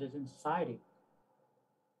challenges in society.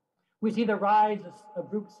 We see the rise of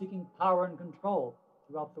groups seeking power and control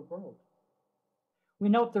throughout the world. We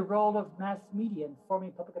note the role of mass media in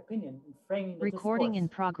forming public opinion and framing the recording discourse. in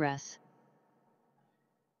progress.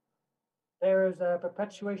 There is a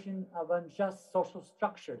perpetuation of unjust social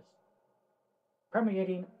structures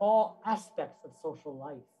permeating all aspects of social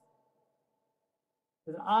life.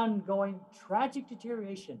 There's an ongoing tragic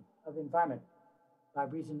deterioration of the environment by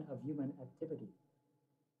reason of human activity.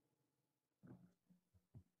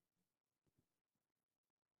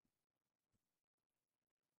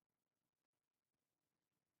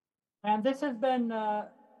 And this has been, the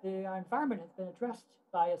environment has been addressed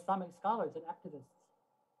by Islamic scholars and activists.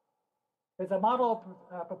 There's a model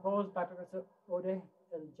proposed by Professor Odeh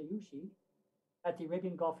El-Jayushi at the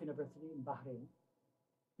Arabian Gulf University in Bahrain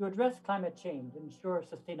to address climate change and ensure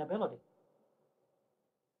sustainability.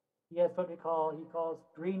 He has what he calls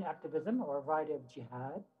green activism, or a variety of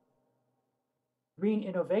jihad, green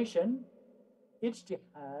innovation,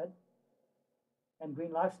 ijtihad, and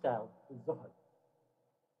green lifestyle, zuhud.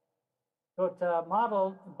 So it's a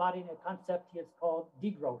model embodying a concept he has called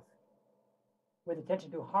degrowth, with attention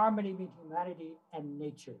to harmony between humanity and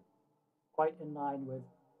nature, quite in line with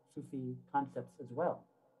Sufi concepts as well.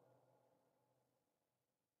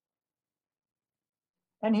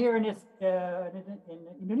 And here in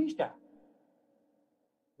Indonesia,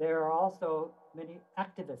 there are also many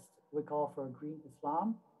activists we call for green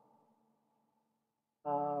Islam.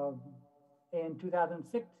 In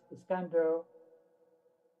 2006, Iskandar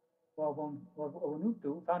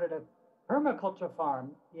Wawonutu founded a permaculture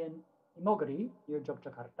farm in Imogiri, near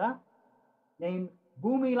Yogyakarta, named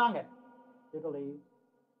Bumi Langit, literally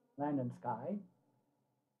land and sky,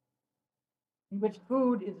 in which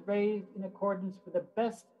food is raised in accordance with the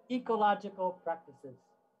best ecological practices.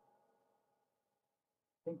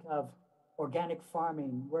 Think of organic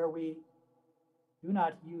farming, where we do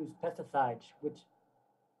not use pesticides, which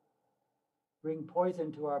bring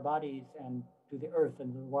poison to our bodies and to the earth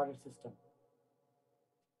and the water system.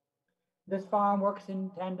 This farm works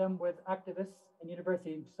in tandem with activists and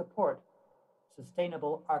universities to support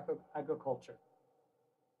sustainable agriculture.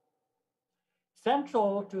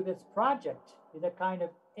 Central to this project is a kind of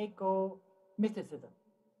eco-mysticism,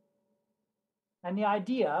 and the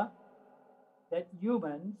idea that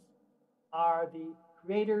humans are the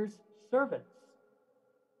creator's servants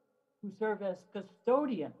who serve as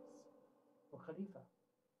custodians, or khalifa,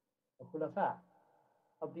 or khulafa,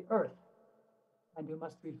 of the earth, and who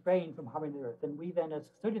must refrain from harming the earth. And we then, as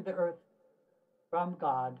custodians of the earth from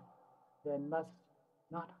God, then must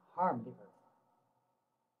not harm the earth.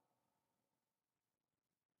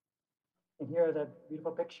 And here is a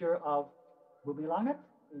beautiful picture of Bumi Langit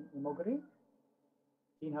in Imogiri.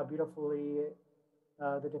 Seeing how beautifully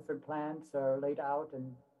the different plants are laid out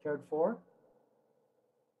and cared for.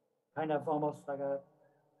 Kind of almost like a,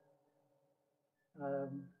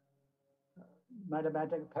 might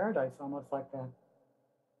imagine a paradise, almost like that.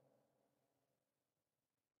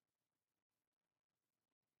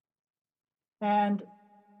 And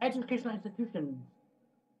educational institutions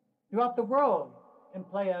throughout the world can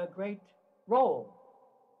play a great role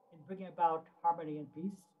in bringing about harmony and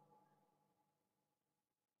peace.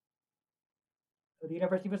 The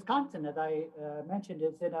University of Wisconsin, as I mentioned,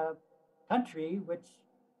 is in a country which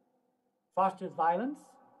fosters violence,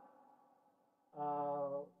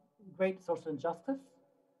 great social injustice,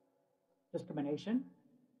 discrimination.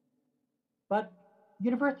 But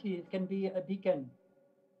universities can be a beacon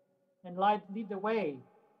and lead the way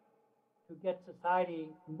to get society,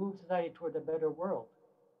 move society toward a better world.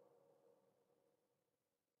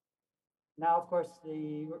 Now, of course,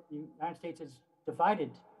 the United States is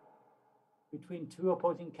divided between two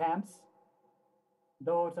opposing camps,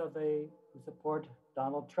 those who support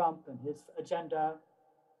Donald Trump and his agenda,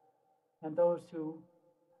 and those who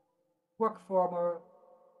work for a more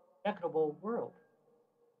equitable world.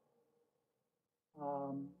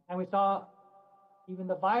 And we saw even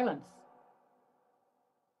the violence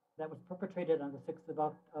that was perpetrated on the 6th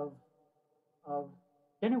of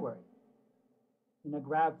January in a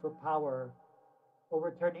grab for power,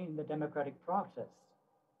 overturning the democratic process.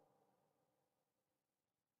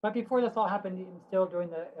 But before this all happened, even still during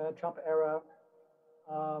the Trump era,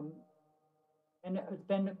 and it's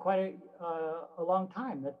been quite a long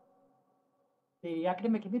time that the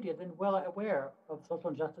academic community has been well aware of social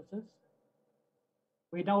injustices.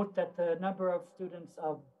 We note that the number of students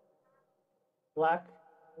of Black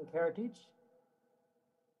heritage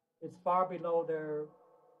is far below their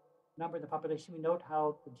number in the population. We note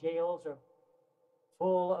how the jails are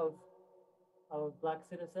full of Black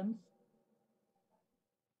citizens.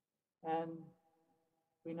 And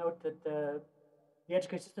we note that the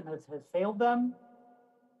education system has failed them.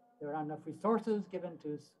 There are not enough resources given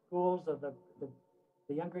to schools of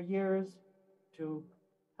the younger years to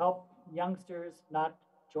help youngsters not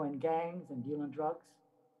join gangs and deal in drugs.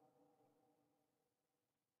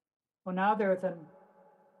 Well, now there is an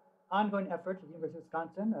ongoing effort at the University of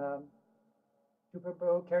Wisconsin to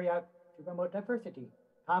promote diversity,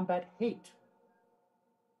 combat hate,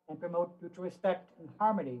 and promote mutual respect and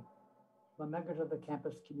harmony among members of the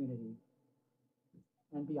campus community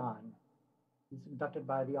and beyond. This is conducted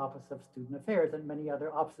by the Office of Student Affairs and many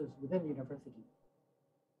other offices within the university.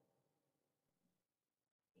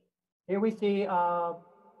 Here we see the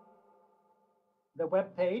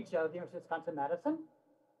web page of the University of Wisconsin-Madison.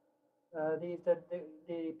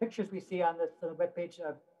 The pictures we see on this web page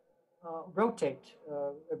rotate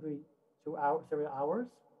every several hours.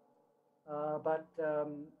 But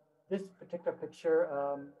this particular picture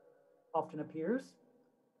often appears.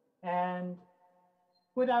 And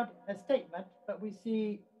without a statement, but we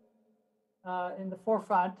see in the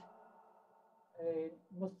forefront a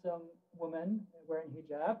Muslim woman wearing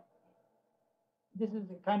hijab. This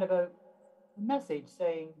is a kind of a message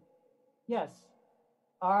saying, yes,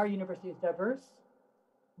 our university is diverse.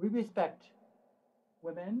 We respect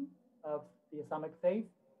women of the Islamic faith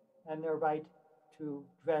and their right to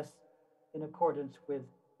dress in accordance with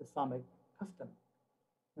Islamic custom.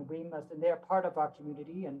 And and they're part of our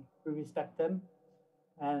community and we respect them.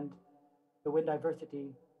 And the word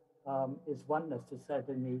diversity is oneness, is said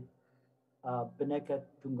in the Bhinneka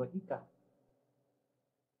Tunggal Ika.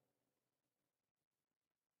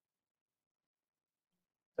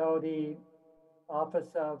 So the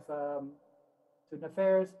Office of Student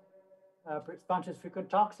Affairs sponsors frequent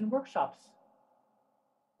talks and workshops.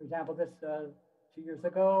 For example, this 2 years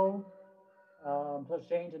ago, social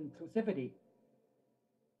change and inclusivity,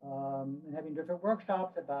 and having different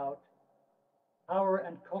workshops about power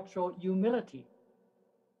and cultural humility,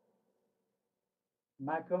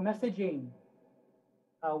 micro-messaging,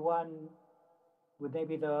 how one with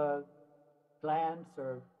maybe the glance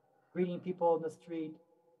or greeting people in the street,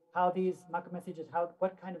 how these micro-messages,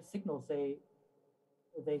 what kind of signals they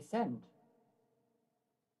send.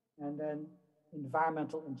 And then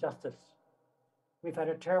environmental injustice. We've had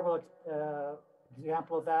a terrible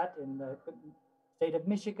example of that in the state of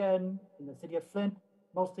Michigan, in the city of Flint,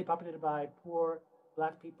 mostly populated by poor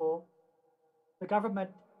Black people. The government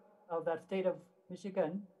of that state of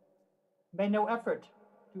Michigan made no effort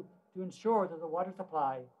to ensure that the water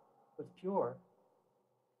supply was pure.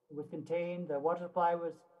 It was contained, the water supply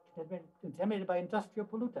was contaminated by industrial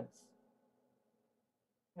pollutants.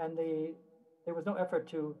 And there was no effort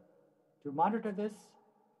to monitor this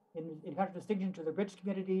in contradistinction to the rich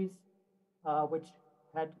communities which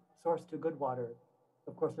had source to good water.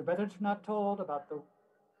 Of course, the residents were not told about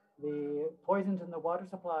the poisons in the water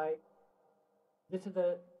supply. This is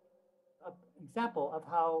an example of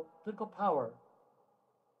how political power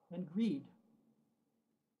and greed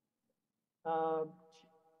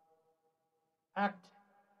act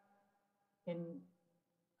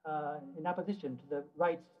in opposition to the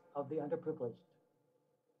rights of the underprivileged.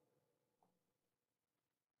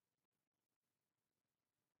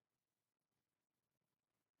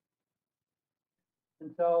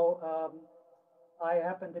 And so I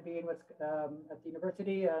happened to be at the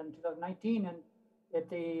university in 2019, and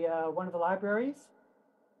at one of the libraries,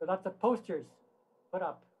 there are lots of posters put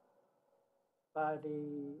up by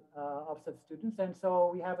the Office of Students. And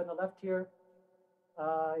so we have on the left here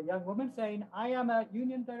a young woman saying, I am a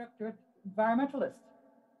Union Directorate environmentalist,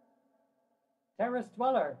 terrorist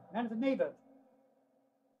dweller, man of the native.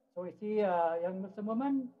 So we see a young Muslim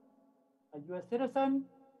woman, a US citizen,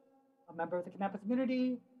 a member of the campus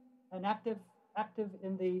community, and active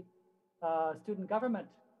in the student government.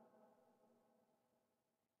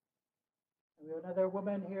 And we have another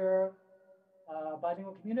woman here,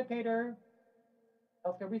 bilingual communicator,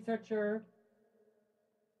 healthcare researcher,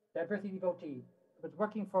 diversity devotee, who was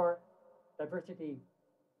working for diversity.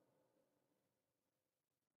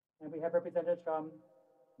 And we have representatives from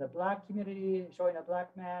the Black community, showing a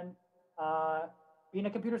Black man being a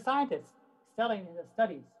computer scientist, excelling in his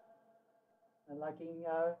studies, and liking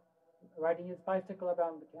riding his bicycle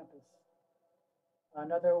around the campus.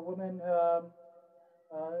 Another woman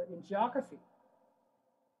in geography,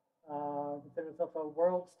 considers herself a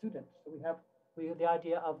world student. So we have the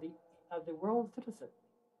idea of the world citizen.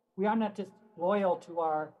 We are not just loyal to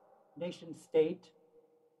our nation state,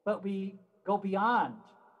 but we go beyond.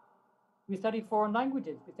 We study foreign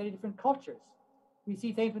languages, we study different cultures. We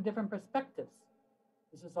see things from different perspectives.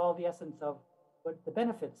 This is all the essence of what the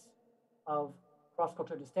benefits of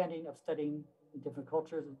cross-cultural understanding, of studying in different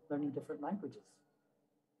cultures and learning different languages.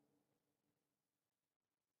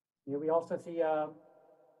 Here we also see a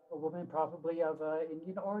woman probably of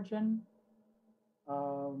Indian origin,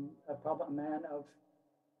 a man of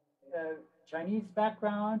Chinese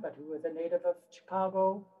background, but who was a native of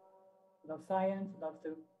Chicago, loves science, loves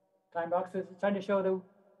to climb rocks. So it's trying to show that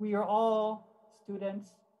we are all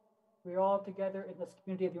students. We are all together in this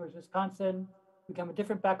community of the University of Wisconsin. We come with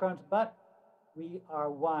different backgrounds, but we are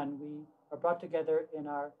one. We are brought together in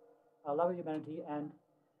our love of humanity and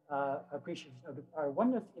appreciation of our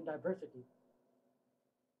oneness in diversity.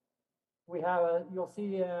 you'll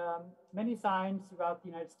see many signs throughout the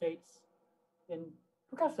United States in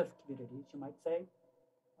progressive communities, you might say.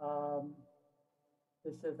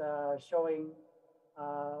 This is showing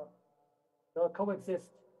they'll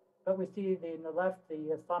coexist, but we see in the left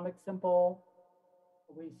the Islamic symbol,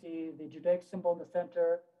 we see the Judaic symbol in the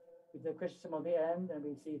center, we see the Christian symbol at the end, and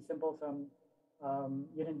we see symbols from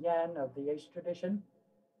yin and yang of the Asian tradition.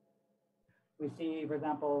 We see, for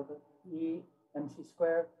example, the E, MC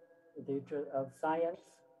square, the of science.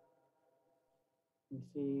 We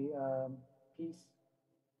see peace.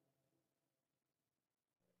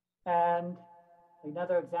 And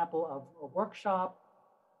another example of a workshop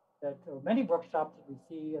or many workshops that we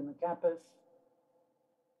see on the campus,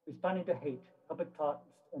 responding to hate, public talk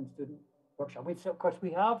and student workshop. Of course,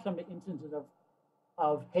 we have some instances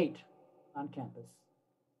of hate on campus.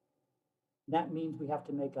 That means we have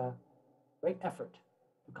to make a great effort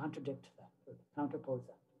to contradict that, or counterpose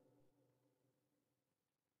that.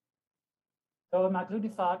 So in my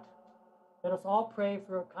concluding thought, let us all pray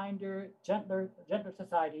for a kinder, gentler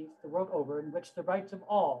society the world over, in which the rights of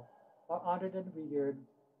all are honored and revered,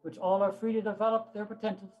 which all are free to develop their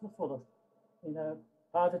potentials to the fullest in a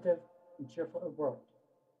positive and cheerful world.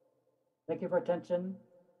 Thank you for attention.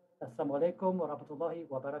 Assalamu alaikum wa rahmatullahi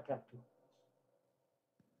wa barakatuh.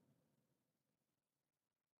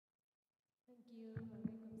 Thank you.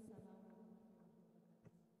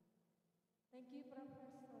 Thank you,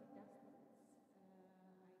 Professor Dustin. Such a conclusion that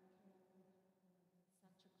actually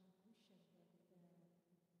spiritualities from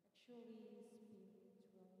religious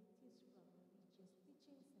teachings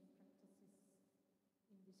and practices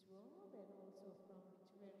in this world, and also from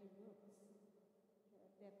literary works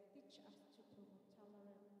that teach us to promote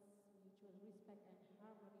tolerance, mutual respect, and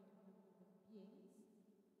harmony among human beings,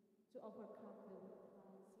 to overcome the world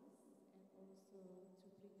crisis, and also to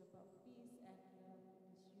bring about peace and love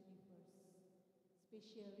in this universe.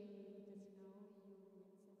 Especially just now you mentioned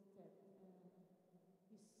that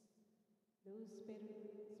those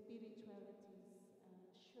spiritualities should be encouraged from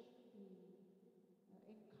education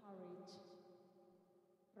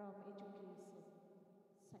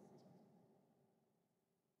sector.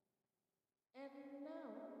 And now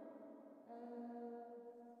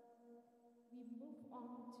we move on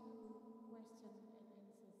to question and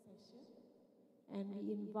answer session, and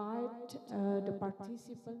we invite the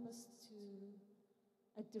participants to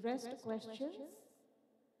address the questions.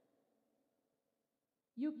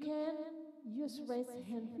 You can use raise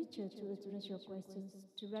hand feature to address your questions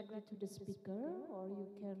directly to the speaker, or you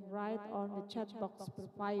can write on the chat box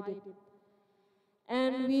provided.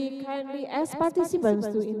 And we kindly ask participants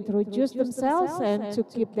to introduce themselves and to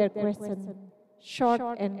keep their question short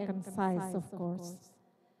and concise, of course.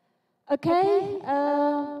 Okay,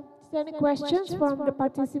 is there any questions from the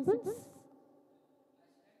participants?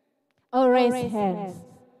 Oh, raise hands.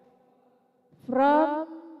 From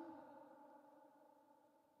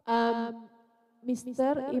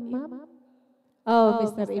Mr. Imam? Oh,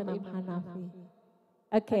 Mr. Imam Hanafi.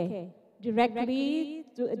 Okay, directly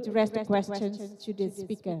to address the questions to the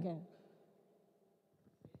speaker.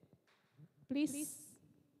 Please.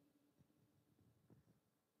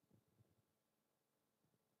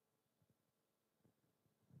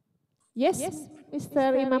 Yes,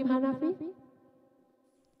 Mr. Imam Hanafi.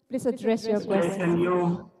 Please address your question. Thank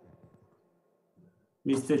you,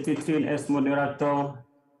 Mr. Titin as moderator.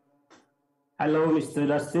 Hello, Mr.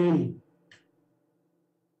 Dustin.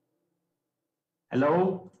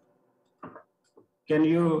 Hello? Can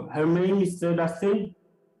you hear me, Mr. Dustin?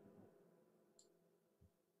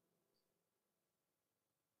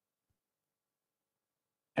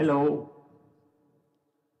 Hello?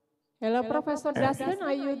 Hello, Professor Dustin,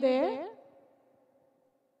 are you there?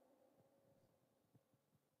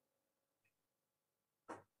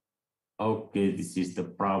 Okay, this is the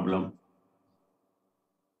problem.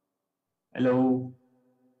 Hello?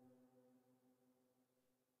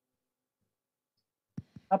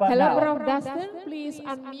 Hello, Prof. Dustin, please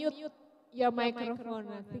unmute your microphone.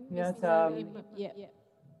 I think yes, okay,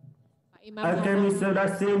 Mr.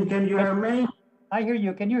 Dustin, can you hear me? I hear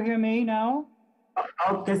you. Can you hear me now?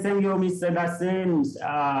 Okay, thank you, Mr. Dustin.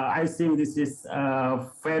 I think this is a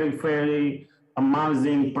very, very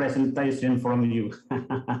amazing presentation from you.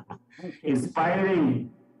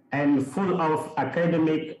 Inspiring and full of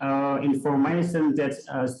academic information that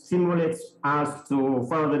stimulates us to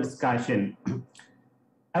further discussion.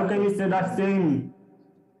 Okay, Mr. Dustin,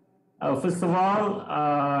 first of all,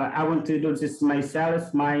 I want to introduce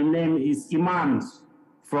myself. My name is Iman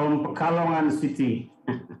from Pekalongan City.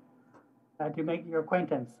 To make your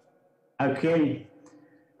acquaintance. Okay.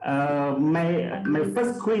 My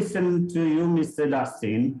first question to you, Mr.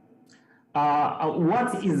 Dustin.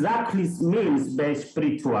 what exactly means by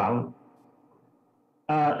spiritual.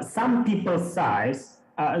 Some people say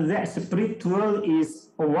that spiritual is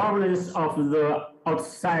awareness of the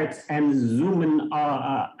outside and human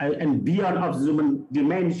and beyond of human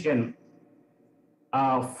dimension.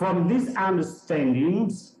 From these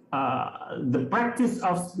understandings, the practice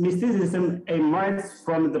of mysticism emerges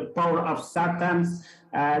from the power of Satan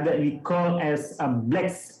that we call as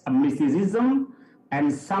black mysticism,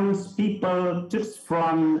 and some people took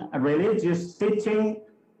from religious teaching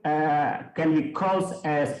can be called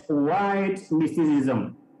as white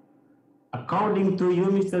mysticism. According to you,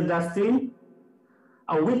 Mr. Dustin,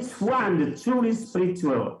 which one the truly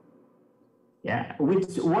spiritual? Yeah,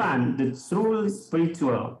 which one the truly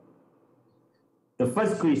spiritual? The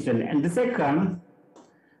first question. And the second,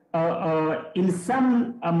 in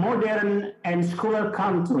some modern and secular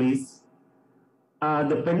countries,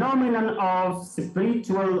 the phenomenon of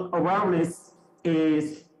spiritual awareness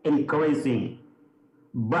is increasing,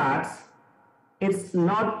 but it's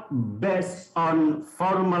not based on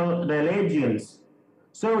formal religions.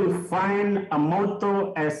 So we find a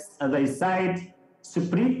motto, as they said,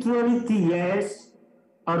 spirituality yes,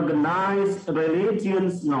 organized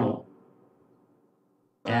religions no.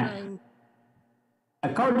 Yeah.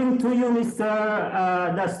 According to you,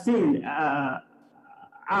 Mr. Dustin,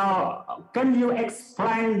 can you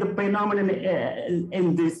explain the phenomenon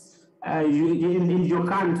in this in your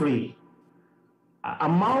country?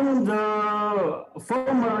 Among the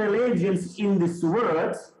former religions in this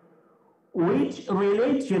world, which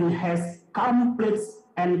religion has complete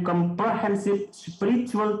and comprehensive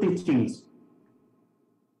spiritual teachings?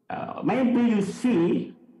 Maybe you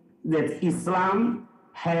see that Islam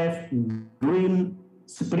have green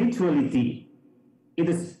spirituality. It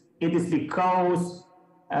is because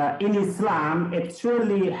in Islam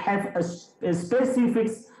actually have a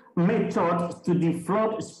specific method to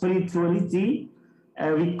develop spirituality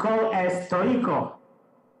we call as tariqah.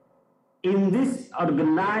 In this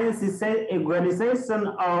organization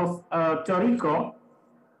of Tariqah,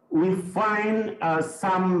 we find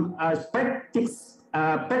some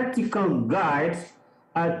practical guides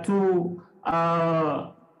to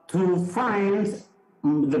find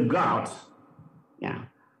the God. Yeah.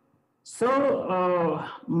 So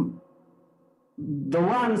the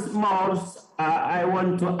ones most I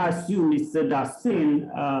want to ask you, Mr. Dustin,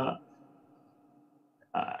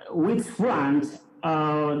 which one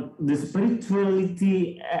the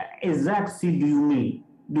spirituality exactly do you mean?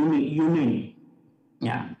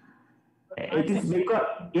 Yeah. It is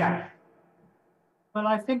because, yeah. Well,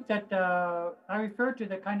 I think that I refer to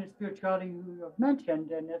the kind of spirituality you have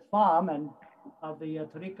mentioned in Islam and of the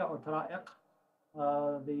tariqah or tara'iq,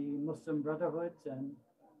 the Muslim brotherhoods, and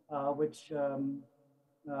which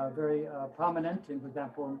very prominent in, for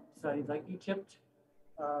example, studies like Egypt,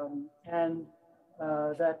 and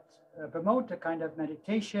that promote a kind of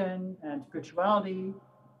meditation and spirituality,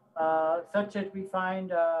 such as we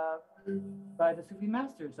find by the Sufi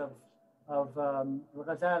masters of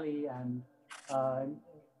Ghazali and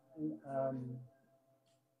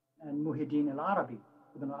Muhyiddin al-Arabi,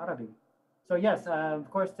 Ibn al-Arabi. So yes, of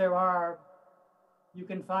course you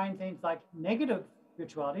can find things like negative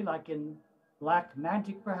spirituality, like in black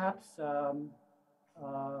magic perhaps,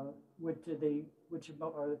 which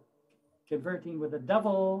are converting with the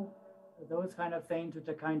devil, those kind of things, which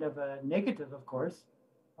are kind of negative, of course.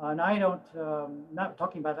 And I don't, not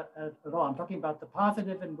talking about that at all. I'm talking about the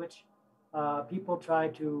positive in which people try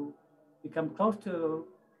to become close to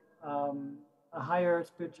a higher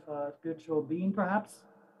spiritual being, perhaps,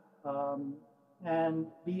 and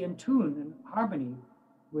be in tune and harmony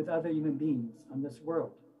with other human beings on this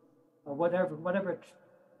world, whatever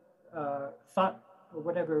thought or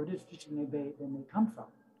whatever tradition they may come from.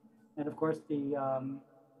 And of course, the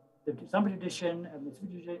Islamic tradition and the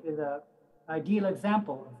Sufi tradition is an ideal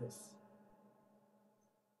example of this.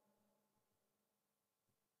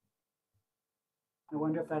 I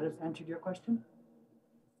wonder if that has answered your question.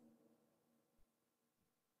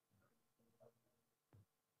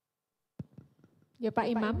 Yeah, Pak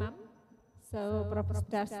Imam. So Prof.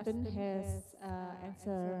 Dustin has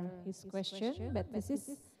answered his question, but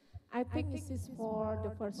I think this is for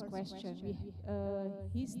the first question.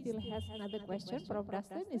 He still has another question, Prof.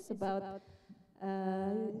 Dustin, is about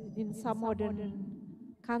in some modern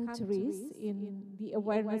countries, in the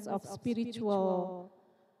awareness of spiritual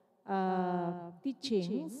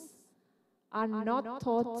teachings are not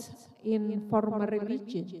taught in formal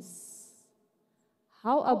religions.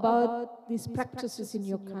 How about these practices in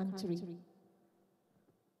your country?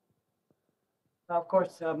 Of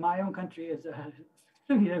course, my own country is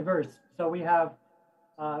extremely diverse. So we have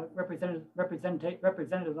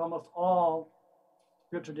represented almost all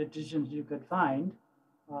spiritual traditions you could find.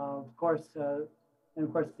 Of course, and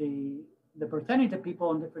of course, the percentage of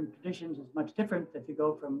people in different traditions is much different if you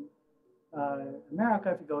go from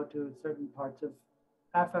America, if you go to certain parts of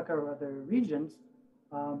Africa or other regions.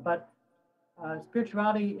 But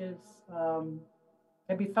spirituality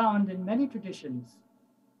can be found in many traditions.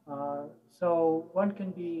 So one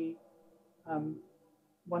can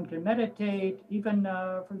meditate, even,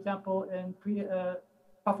 for example, in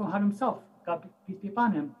Prophet Muhammad himself, God peace be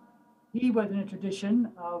upon him. He was in a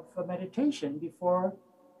tradition of meditation before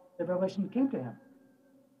the revelation came to him.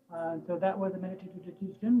 So that was a meditative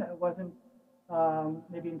tradition that wasn't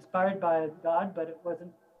maybe inspired by God, but it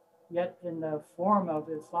wasn't yet in the form of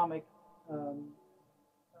Islamic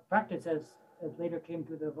practice as later came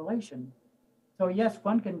to the revelation. So yes,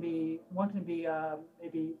 one can be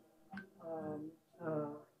maybe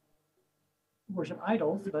worship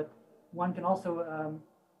idols, but one can also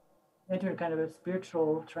enter a kind of a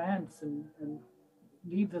spiritual trance and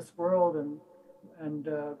leave this world and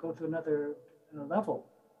go to another level.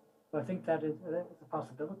 So I think that is a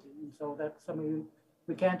possibility, and so that's something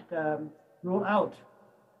we can't rule out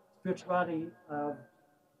spirituality of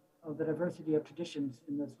the diversity of traditions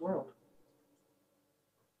in this world.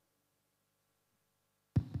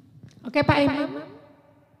 Okay, Pak Imam.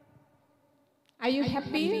 Are you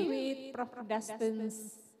happy with Prof.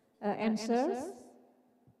 Dustin's answers?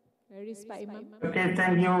 Where is Pak Imam? Okay,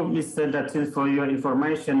 thank you, Mr. Dustin, for your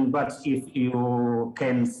information. But if you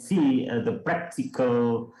can see the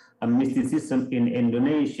practical mysticism in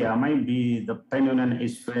Indonesia, maybe the phenomenon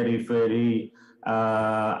is very, very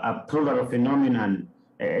a plural phenomenon.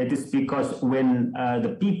 It is because when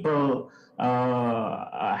the people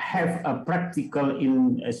have a practical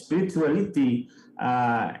in spirituality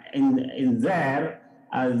in there,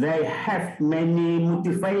 they have many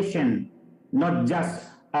motivation, not just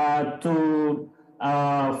to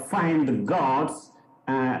find the gods,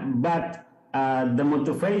 but the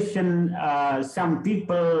motivation, some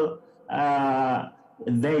people,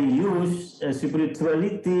 they use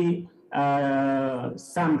spirituality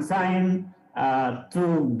sometimes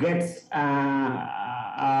to get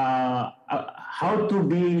how to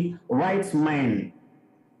be right man.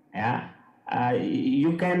 Yeah.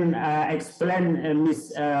 You can explain,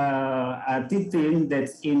 Ms. Titin, that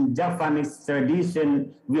in Japanese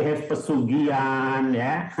tradition we have pesugihan,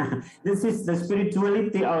 yeah. This is the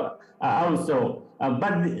spirituality also,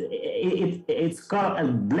 but it's called a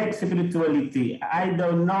black spirituality. I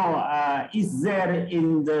don't know, is there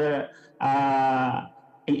in the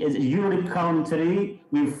your country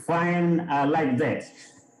we find like that?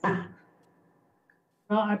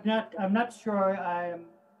 Well, I'm not sure.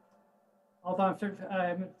 Although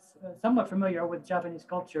I'm somewhat familiar with Japanese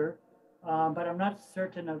culture, but I'm not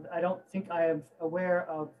certain of, I don't think I am aware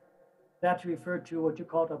of that to refer to what you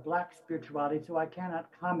called a black spirituality, so I cannot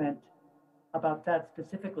comment about that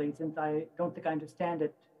specifically since I don't think I understand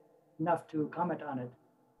it enough to comment on it.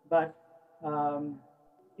 But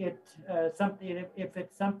if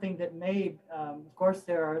it's something that may, of course,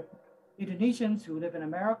 there are Indonesians who live in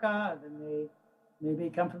America, and they may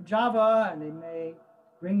come from Java, and they may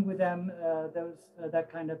bring with them that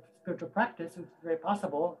kind of spiritual practice, which is very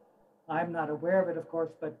possible. I'm not aware of it, of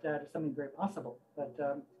course, but it's something very possible. But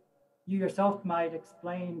you yourself might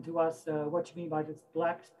explain to us what you mean by this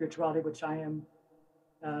black spirituality, which I am.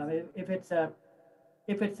 If it's a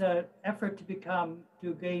effort to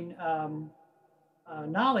gain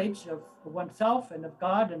knowledge of oneself and of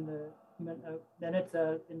God, and then it's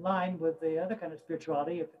in line with the other kind of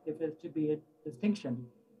spirituality. If it's to be a distinction,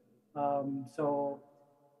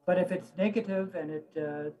 but if it's negative and it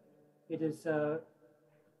is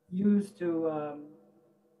used to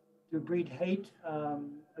breed hate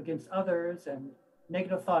against others and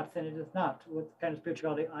negative thoughts, then it is not what kind of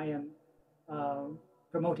spirituality I am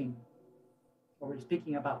promoting or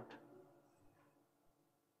speaking about.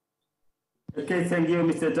 Okay, thank you,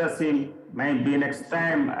 Mr. Dustin. Maybe next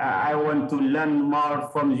time I want to learn more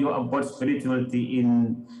from you about spirituality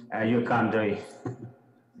in your country.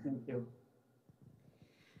 Thank you.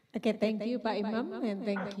 Okay, thank you, Pak Imam, and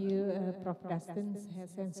thank you, Prof. Dustin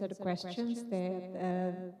has answered the questions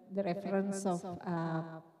that the reference of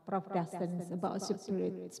Prof. Dustin about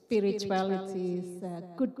spiritualities,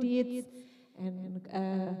 good deeds, and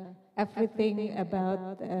everything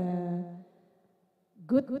about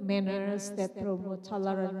good manners that promote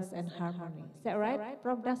tolerance and harmony. Is that right,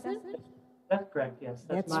 Prof. Dustin? That's correct, yes.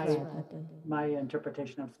 That's my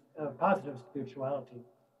interpretation of positive spirituality.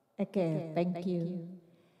 Okay, thank you.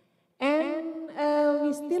 And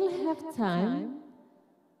we still have time,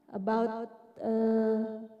 about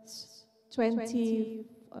 15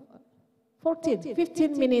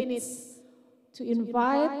 minutes to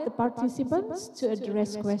invite the participants to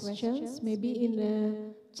address questions, maybe in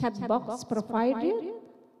the chat box provided,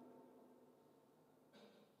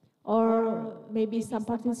 or maybe some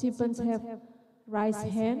participants have raised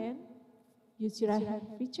hand, use your hand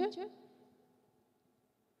feature.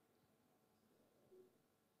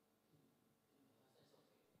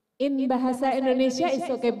 In Bahasa Indonesia, it's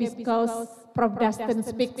okay because Prof. Dustin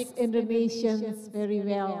speaks Indonesian very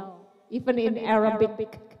well, even in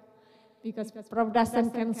Arabic, because Prof.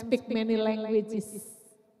 Dustin can speak many languages.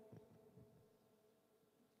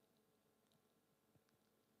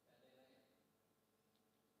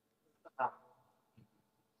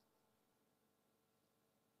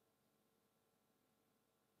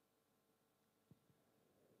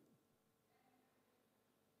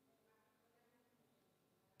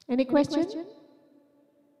 Any question?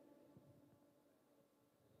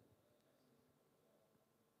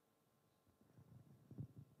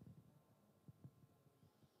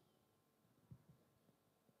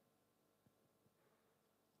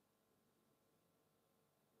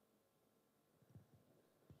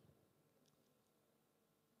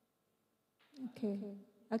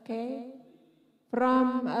 Okay.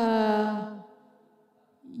 From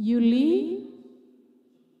Yuli,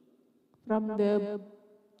 from the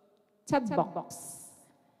chat box.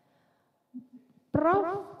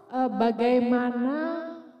 Prof,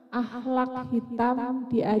 bagaimana akhlak hitam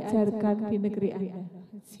diajarkan di negeri Anda?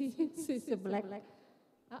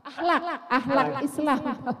 Akhlak Islam,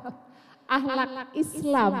 akhlak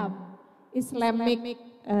Islam, Islamic.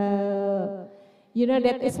 You know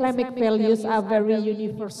that Islamic values are very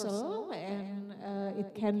universal and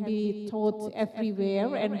it can be taught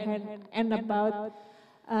everywhere. And about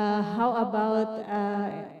how about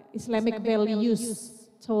Islamic values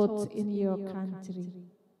taught in your country?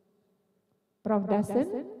 Prof.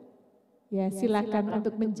 Dustin, ya silakan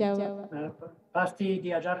untuk menjawab. Pasti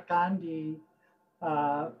diajarkan di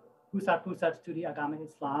pusat-pusat studi agama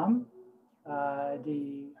Islam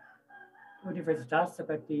di universitas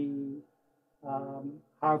seperti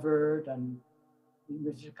Harvard dan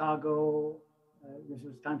University of Chicago, University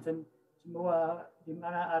of Wisconsin, semua di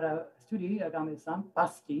mana ada studi agama Islam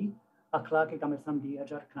pasti akhlak agama Islam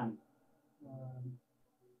diajarkan.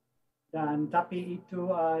 Dan tapi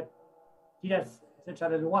itu tidak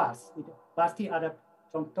secara luas. Pasti ada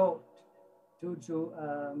contoh 7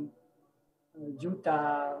 juta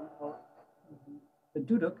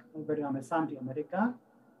penduduk beragama Islam di Amerika,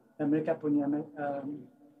 dan mereka punya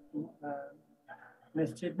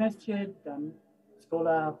masjid-masjid dan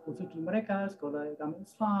sekolah khusus mereka, sekolah agama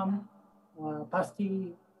Islam,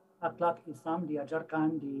 pasti akhlak Islam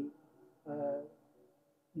diajarkan di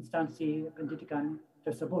instansi pendidikan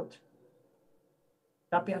tersebut.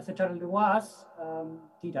 Tapi secara luas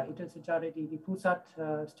tidak, itu secara di pusat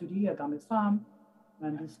studi agama Islam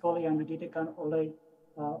dan di sekolah yang didirikan oleh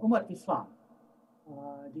umat Islam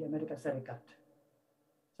di Amerika Serikat.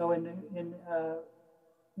 So you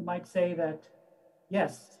might say that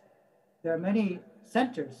yes, there are many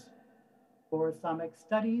centers for Islamic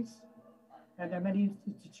studies, and there are many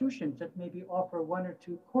institutions that maybe offer 1 or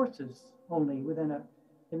 2 courses only within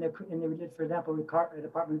for example, the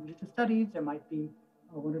Department of Religious Studies, there might be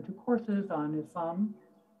 1 or 2 courses on Islam,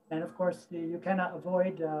 and of course you cannot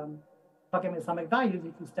avoid talking about Islamic values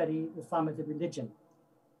if you study Islam as a religion.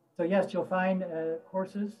 So yes, you'll find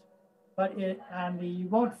courses, but you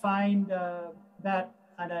won't find that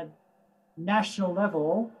at a national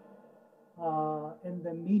level in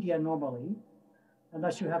the media normally,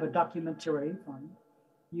 unless you have a documentary fund.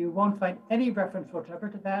 You won't find any reference whatsoever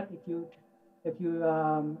to that if you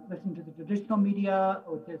listen to the traditional media,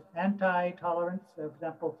 which is anti-tolerance. For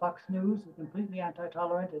example, Fox News is completely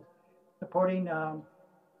anti-tolerant. It's supporting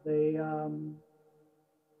the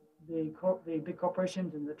big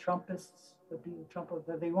corporations and the Trumpists.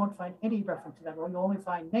 They won't find any reference to that. Or you'll only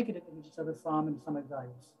find negative images of Islam and Islamic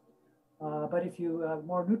values. But if you have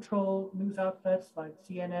more neutral news outlets like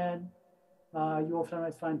CNN, you will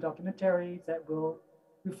sometimes find documentaries that will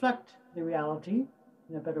reflect the reality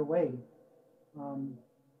in a better way.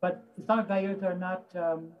 But Islamic values are not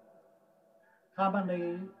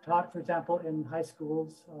commonly taught, for example, in high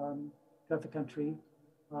schools throughout the country,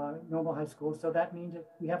 normal high schools. So that means that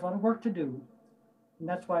we have a lot of work to do. And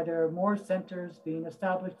that's why there are more centers being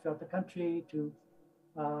established throughout the country to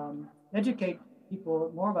educate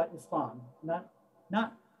people more about Islam,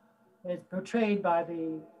 not as portrayed by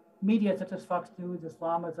the media such as Fox News.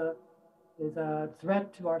 Islam is a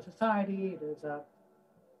threat to our society. It is a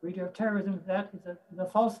breeder of terrorism. That is a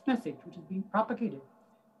false message which is being propagated,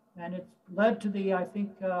 and it's led to the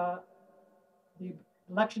the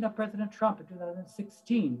election of President Trump in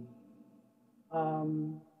 2016,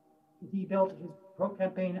 he built his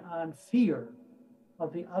campaign on fear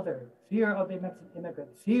of the other, fear of the Mexican immigrant,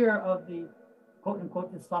 fear of the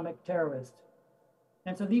quote-unquote Islamic terrorist.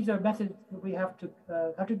 And so these are messages that we have to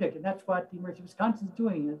contradict, and that's what the University of Wisconsin is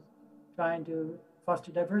doing, is trying to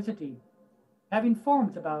foster diversity, having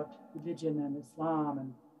forums about religion and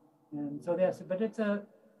Islam, and so yes, but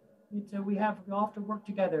we all have to work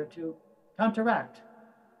together to counteract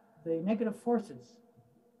the negative forces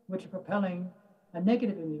which are propelling a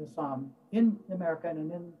negative image of Islam in America and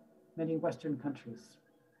in many Western countries.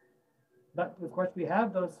 But of course, we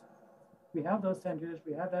have those centers.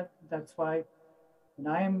 We have that. That's why,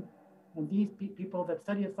 and these people that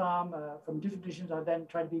study Islam from different traditions are then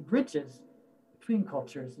trying to be bridges between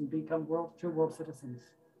cultures and become true world citizens.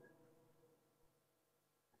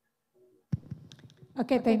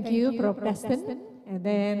 Okay, thank you, Prof. Dustin. And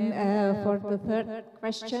then for the third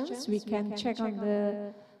questions, we can check on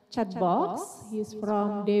the chat box. He's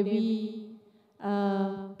from Devi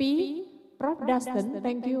P. Prof. Dustin,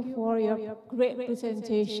 thank you for your great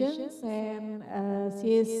presentations. And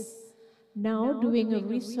she's now doing a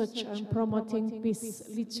research on promoting peace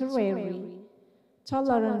literary,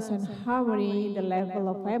 tolerance and harmony, the level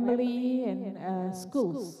of family and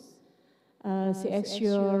schools. She asks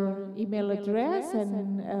your email address,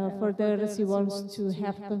 and further she wants to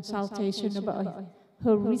have consultation about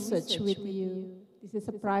her research with you. This is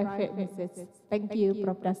a private message. Thank you,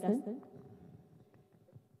 Prof. Dustin.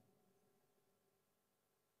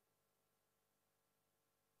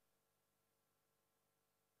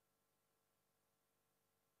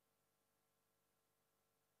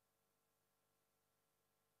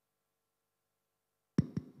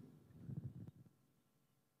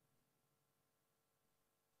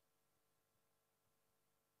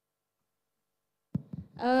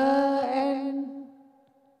 And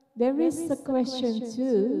there is a question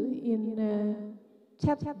too in the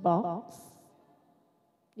chat box.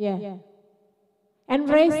 Yeah. And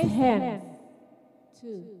raise hand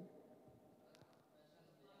too.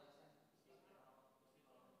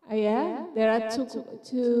 Yeah, there are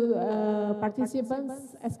two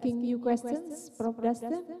participants asking you questions, Prof.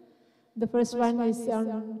 Dustin. The first one is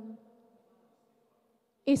on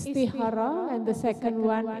istihara, and the second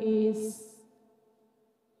one is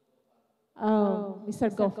Mr.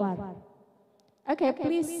 Gofar. Okay,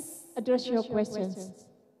 please address your questions.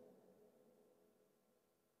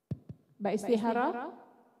 Mbak Istihara.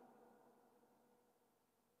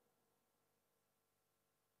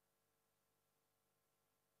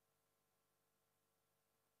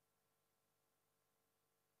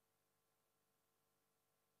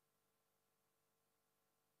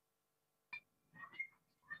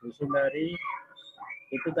 Bu Sundari,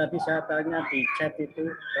 itu tadi saya tanya di chat itu,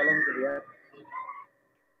 tolong dilihat.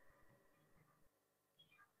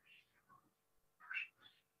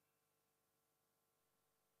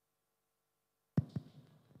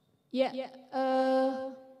 Yeah,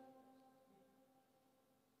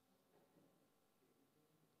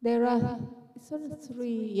 there are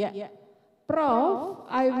three. Yeah, Prof,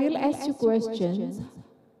 I will ask you questions.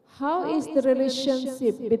 How is the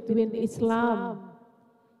relationship between Islam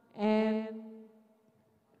and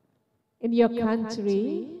in your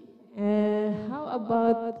country? How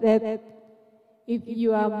about that? If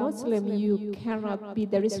you are Muslim, you cannot be,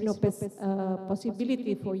 there is no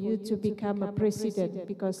possibility for you to become a president,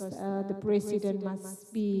 because the president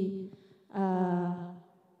must be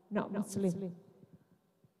not Muslim.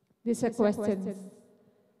 This is a question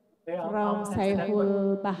from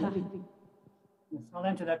Saiful Bahari. Yes, I'll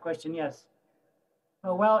answer that question, yes.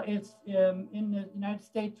 Well, it's in the United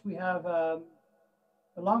States, we have a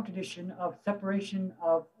long tradition of separation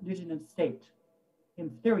of religion and state, in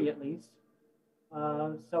theory at least.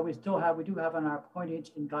 So we do have on our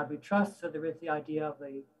coinage, "In God We Trust." So there is the idea of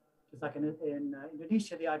just like in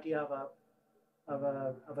Indonesia, the idea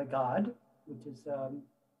of a God, which is on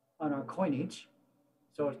our coinage.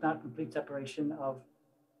 So it's not complete separation of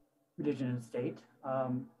religion and state.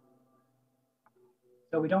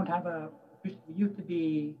 So we don't have we used to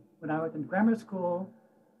be, when I was in grammar school,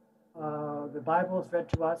 the Bible was read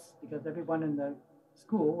to us because everyone in the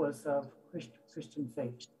school was of Christian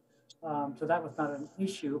faith. So that was not an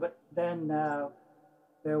issue, but then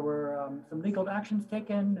there were some legal actions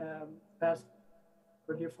taken past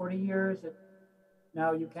 30 or 40 years that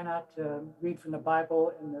now you cannot read from the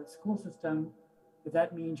Bible in the school system, but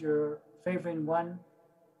that means you're favoring one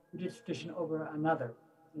religious tradition over another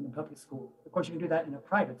in the public school. Of course, you can do that in a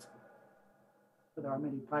private school. So there are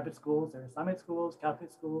many private schools, there are Islamic schools,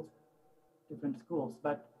 Catholic schools, different schools,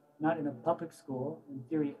 but not in a public school, in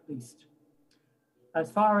theory at least. As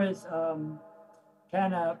far as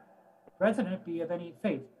can a president be of any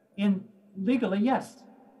faith? Legally, yes.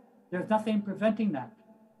 There's nothing preventing that.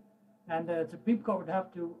 And the Supreme Court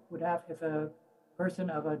would have if a person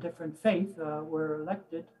of a different faith were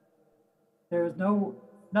elected, there is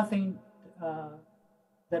nothing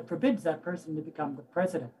that forbids that person to become the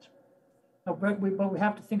president. But we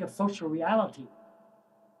have to think of social reality.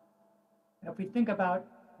 If we think about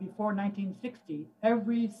before 1960,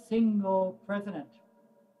 every single president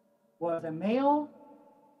was a male,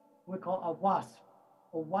 we call a WASP,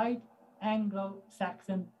 a white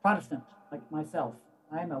Anglo-Saxon Protestant, like myself.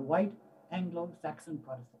 I'm a white Anglo-Saxon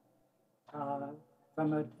Protestant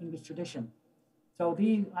from an English tradition. So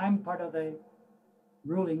I'm part of the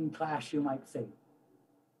ruling class, you might say.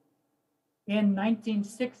 In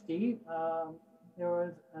 1960, there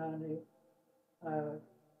was a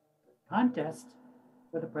contest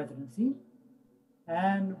for the presidency,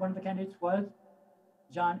 and one of the candidates was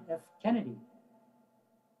John F. Kennedy.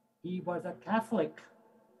 He was a Catholic,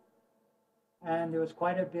 and there was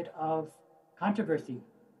quite a bit of controversy.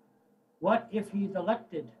 What if he's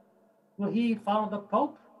elected? Will he follow the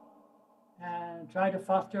Pope and try to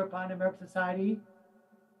foster upon American society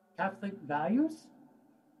Catholic values?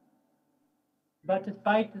 But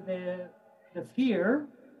despite the fear,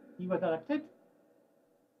 he was elected,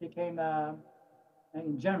 became,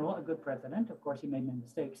 in general, a good president. Of course, he made many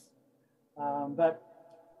mistakes. And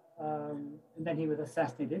then he was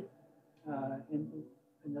assassinated in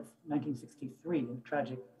 1963, in a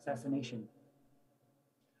tragic assassination.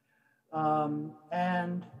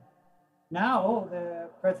 And now the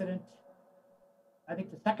president, I think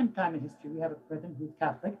the second time in history we have a president who's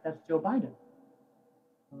Catholic, that's Joe Biden.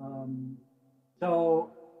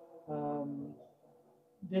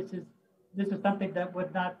 This is something that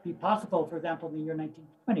would not be possible, for example, in the year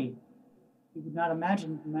 1920. You would not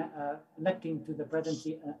imagine electing to the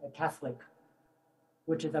presidency a Catholic,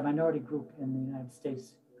 which is a minority group in the United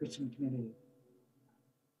States Christian community,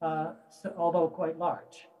 although quite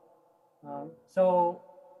large.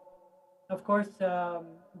 Of course,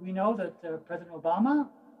 we know that President Obama,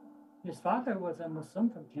 his father was a Muslim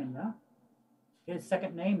from Kenya. His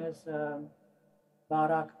second name is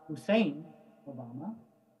Barack Hussein Obama.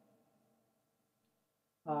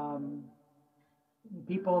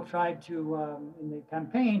 People tried to, in the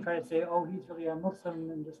campaign, try to say, oh, he's really a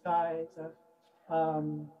Muslim in disguise.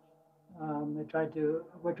 They tried to,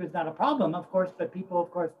 which was not a problem, of course, but people, of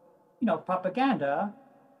course, propaganda.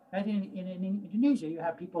 As in Indonesia, you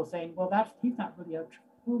have people saying, well, he's not really a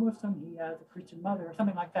true Muslim, he has a Christian mother, or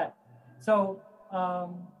something like that. So,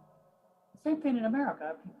 same thing in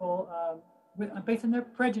America. People, based on their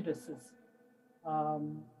prejudices,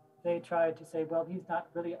 they try to say, well, he's not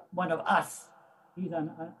really one of us, he's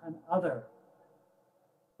an other.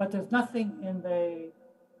 But there's nothing in the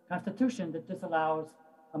Constitution that disallows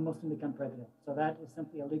a Muslim to become president. So that is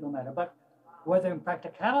simply a legal matter. But whether in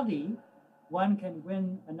practicality, one can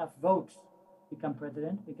win enough votes to become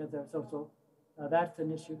president, because there's also, that's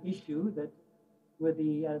an issue that with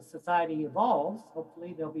the society evolves,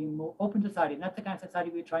 hopefully there'll be more open society. And that's the kind of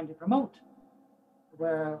society we're trying to promote,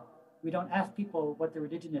 where we don't ask people what their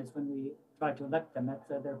religion is when we try to elect them. That's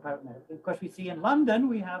their private matter. Of course, we see in London,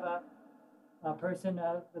 we have a person,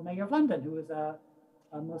 the mayor of London, who is a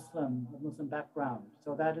Muslim background.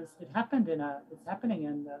 So that is, it's happening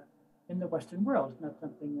in the Western world. It's not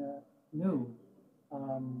something new,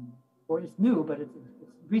 or it's new, but it's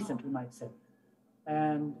recent, we might say.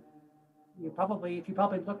 And if you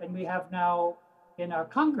probably look, and we have now in our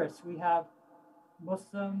Congress, we have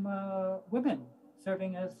Muslim women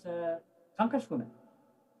serving as congresswomen.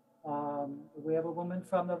 We have a woman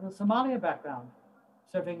from the Somalia background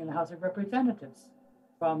serving in the House of Representatives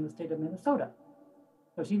from the state of Minnesota.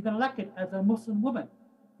 So she's been elected as a Muslim woman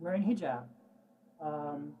wearing hijab.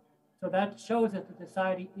 So that shows that the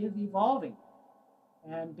society is evolving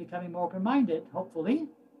and becoming more open-minded, hopefully.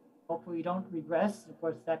 Hopefully we don't regress. Of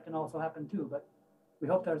course, that can also happen too, but we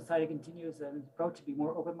hope that our society continues an approach to be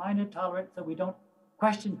more open-minded, tolerant, so we don't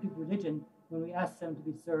question people's religion when we ask them to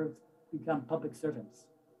be served, become public servants.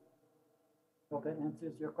 Hope that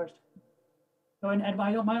answers your question. So, and I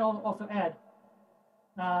might also add,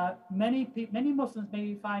 many Muslims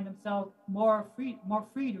maybe find themselves more free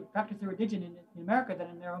to practice their religion in America than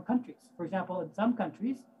in their own countries. For example, in some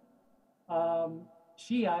countries,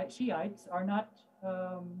 Shiites are not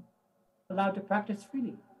allowed to practice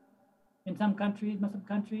freely. In some countries, Muslim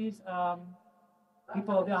countries,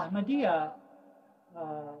 people of the Ahmadiyya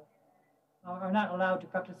are not allowed to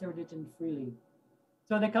practice their religion freely.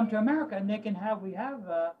 So they come to America and we have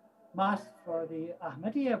mosques for the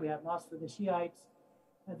Ahmadiyya, we have mosques for the Shiites,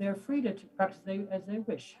 they're free to practice as they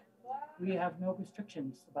wish. We have no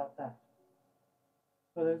restrictions about that.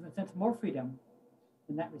 So there's, in a sense, more freedom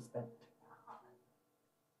in that respect.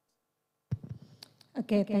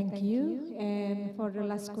 Okay, thank you. And for the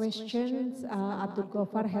last questions, Abdul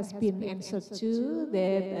Ghaffar has been answered too,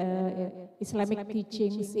 that Islamic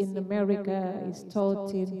teachings in America is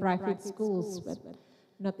taught in private schools, but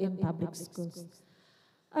not in public schools.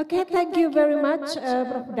 Okay, thank you very much,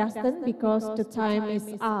 Prof. Dustin, because the time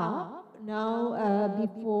is up. Now,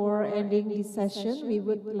 before ending this session, we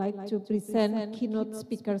would like to present keynote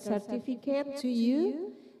speaker certificate to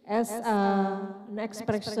you as an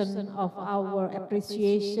expression of our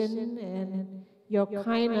appreciation and your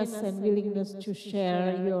kindness and willingness to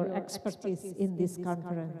share your expertise in this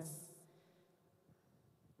conference.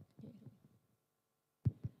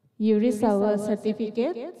 Here is our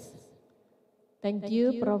certificate. Thank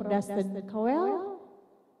you, Prof. Dustin Cowell,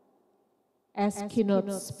 as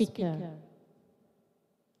keynote speaker.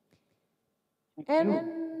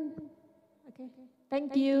 And okay,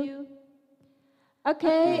 thank you.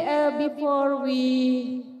 Okay, before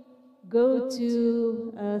we go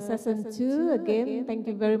to session 2, again, thank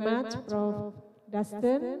you very much, Prof.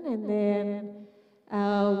 Dustin, and then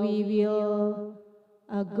we will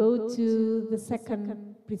go to the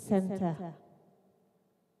second presenter.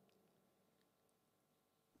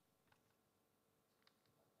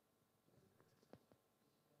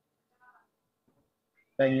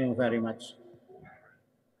 Thank you very much.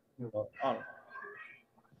 For all.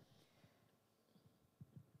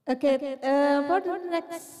 Okay, for the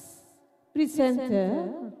next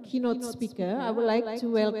presenter, keynote speaker, I would like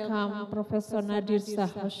to welcome Professor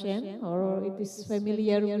Nadirsyah Hosen, or it is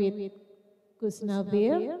familiar with Gus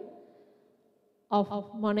Nadir, of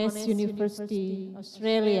Monash University,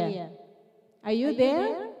 Australia. Are you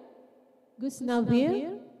there, Gus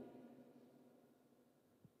Nadir?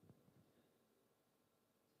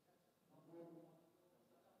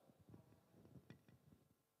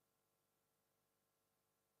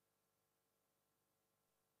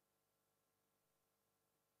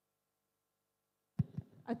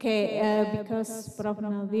 Okay, because Prof.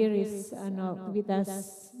 Nadir is not with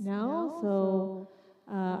us now, so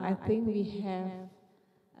I think we have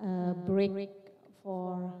a break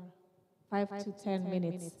for 5 to 10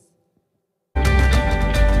 minutes.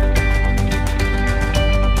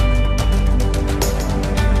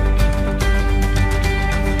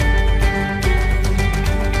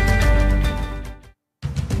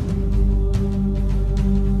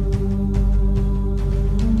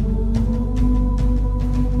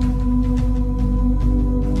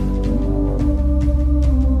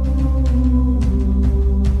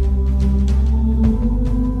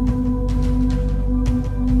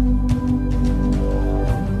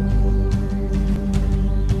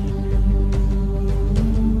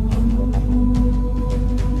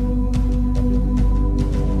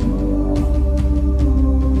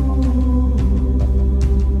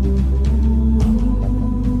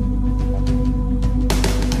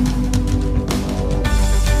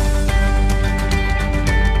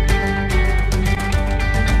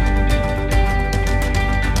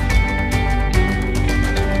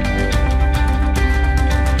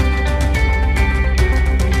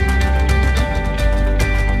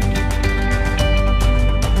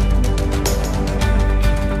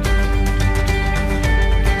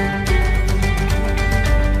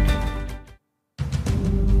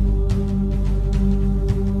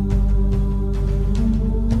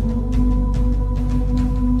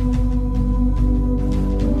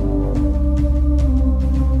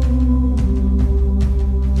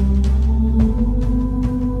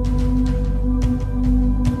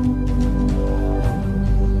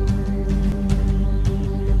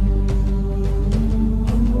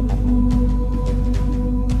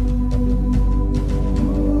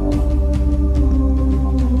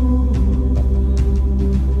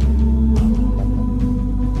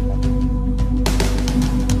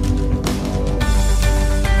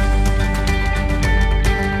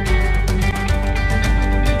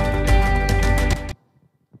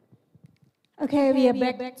 Okay, we are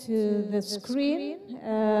back to the screen.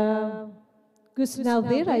 Gus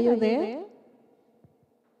Nadir, are you there?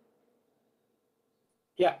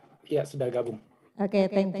 Ya, sudah gabung. Okay,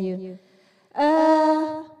 thank you.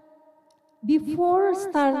 Before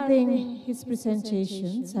starting his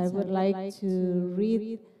presentations, I would like to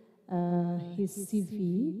read his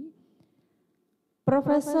CV.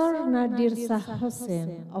 Professor Nadirsyah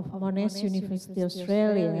Hosen of Monash University,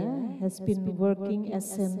 Australia, has been working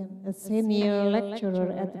as a senior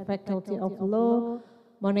lecturer at the Faculty of Law,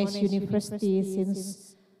 Monash University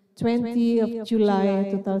since 20th of July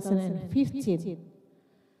 2015.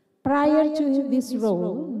 Prior to this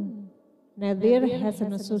role, Nadir has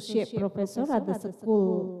an associate professor at the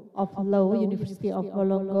School of Law, University of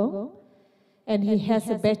Wollongong, and he has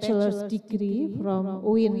a bachelor's degree from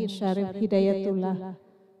UIN Syarif Hidayatullah,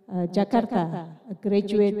 Jakarta, a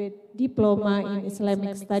graduate diploma in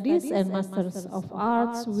Islamic Studies and Masters of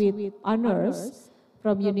Arts with honors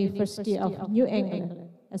from University of New England,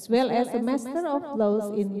 as well as a Master of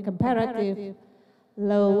Laws in Comparative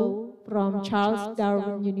Law from Charles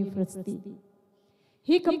Darwin University.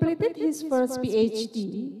 He completed his first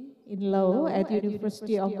PhD in law at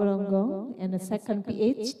University of Wollongong and a second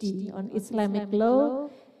PhD on Islamic law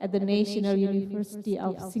at the National University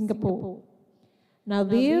of Singapore.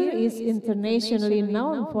 Nadir is internationally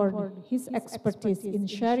known for his expertise in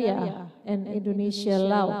Sharia and Indonesian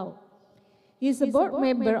law. He is a board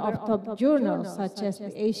member of top journals such as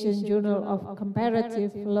the Asian Journal of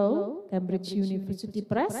Comparative Law, Cambridge University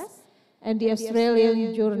Press, and the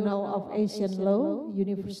Australian Journal of Asian Law,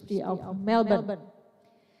 University of Melbourne.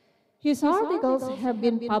 His articles have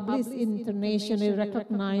been published in internationally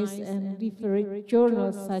recognized and referred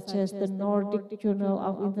journals such as the Nordic Journal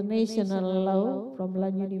of International Law from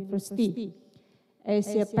Lund University,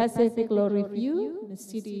 Asia Pacific Law Review, the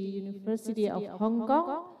City University of Hong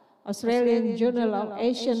Kong, Australian Journal of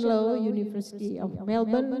Asian Law, University of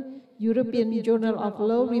Melbourne, European Journal of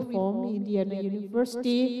Law Reform, Indiana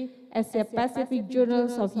University, Asia Pacific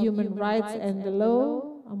Journals of Human Rights and the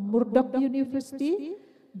Law, Murdoch University,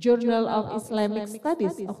 Journal of Islamic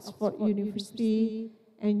Studies, Oxford University,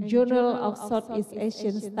 and Journal of Southeast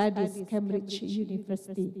Asian Studies, Cambridge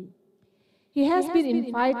University. He has been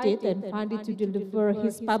invited and funded to deliver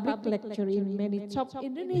his public lecture in many top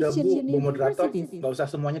Indonesian universities. Nggak usah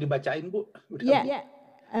semuanya dibacain, Bu. Yeah.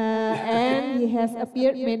 And he has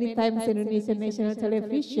appeared many times in Indonesian national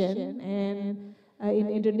television and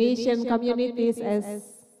in Indonesian communities as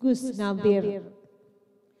Gus Nadir.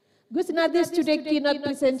 Gus Nadir's today keynote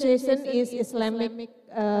presentation is Islamic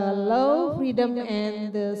law, freedom,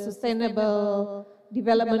 and the sustainable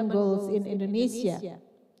development goals in Indonesia.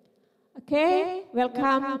 Okay,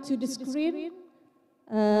 welcome to the screen,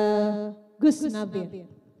 Gus Nadir.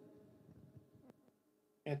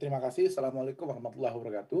 Terima kasih. Assalamualaikum warahmatullahi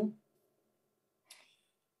wabarakatuh.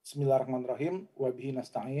 Bismillahirrahmanirrahim. Wabihi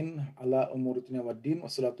nasta'in ala umuri dunya waddin.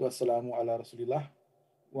 Wassalatu wassalamu ala rasulillah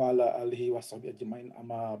wa ala alihi washabihi ajmain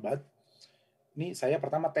amma ba'd. Ini saya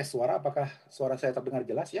pertama tes suara, apakah suara saya terdengar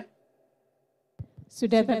jelas ya?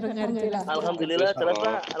 Sudah terdengar jelas. Alhamdulillah, jelas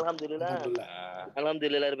Pak. Alhamdulillah.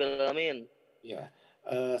 Alhamdulillah. Alamin. Ya,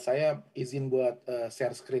 saya izin buat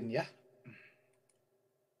share screen ya.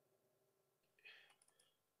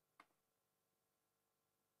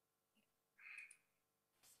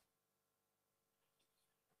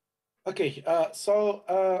 Okay,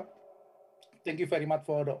 thank you very much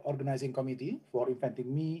for the organizing committee for inviting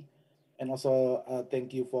me, and also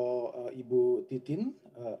thank you for Ibu Titin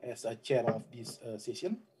as a chair of this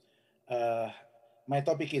session. My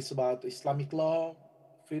topic is about Islamic law,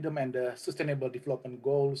 freedom, and the sustainable development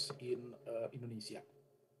goals in Indonesia.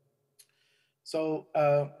 So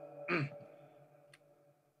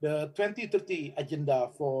the 2030 agenda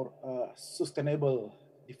for sustainable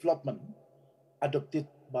development adopted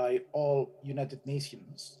by all United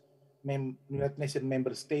Nations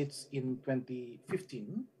member states in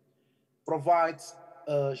 2015 provides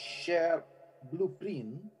a shared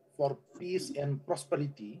blueprint for peace and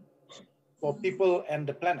prosperity for people and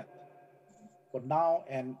the planet for now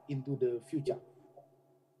and into the future.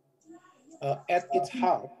 At its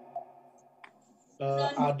heart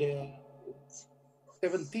are the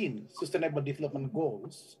 17 Sustainable Development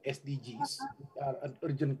Goals, SDGs, which are an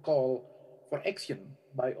urgent call for action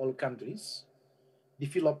by all countries,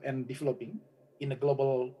 developed and developing in a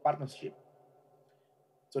global partnership.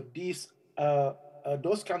 So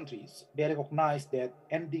those countries, they recognize that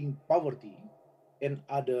ending poverty and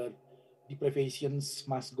other deprivations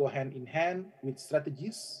must go hand in hand with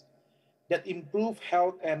strategies that improve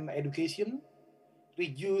health and education,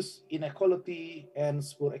 reduce inequality, and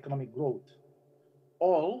spur economic growth,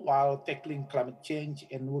 all while tackling climate change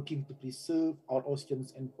and working to preserve our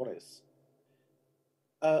oceans and forests.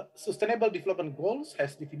 Sustainable Development Goals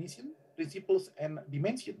has definition, principles, and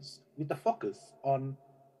dimensions with a focus on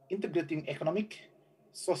integrating economic,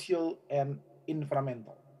 social, and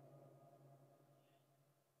environmental.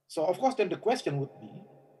 So, of course, then the question would be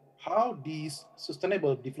how these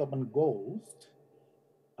Sustainable Development Goals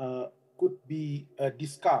could be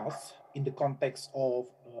discussed in the context of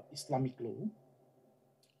Islamic law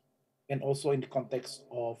and also in the context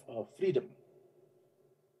of freedom.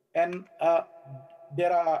 And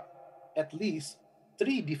there are at least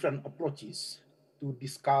 3 different approaches to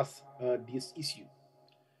discuss this issue.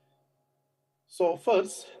 So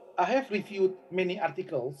first, I have reviewed many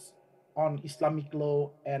articles on Islamic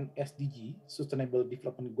law and SDG, Sustainable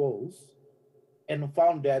Development Goals, and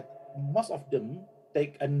found that most of them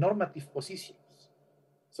take a normative positions.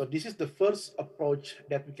 So this is the first approach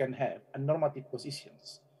that we can have, a normative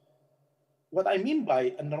positions. What I mean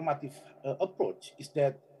by a normative approach is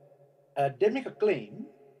that they make a claim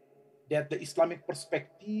that the Islamic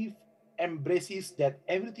perspective embraces that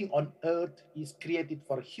everything on earth is created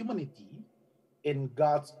for humanity and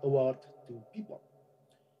God's award to people.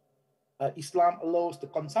 Islam allows the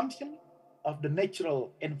consumption of the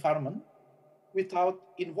natural environment without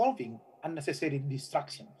involving unnecessary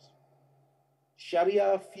distractions.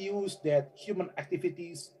 Sharia views that human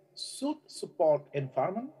activities should support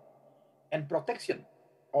environment and protection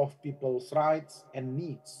of people's rights and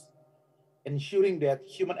needs, ensuring that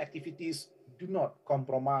human activities do not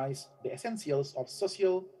compromise the essentials of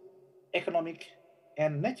social, economic,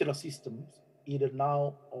 and natural systems, either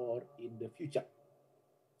now or in the future.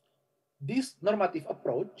 This normative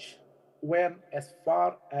approach went as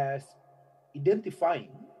far as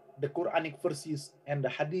identifying the Quranic verses and the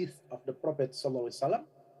hadith of the Prophet ﷺ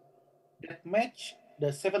that match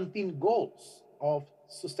the 17 goals of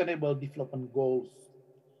Sustainable Development Goals.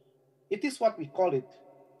 It is what we call it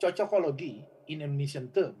cocokology in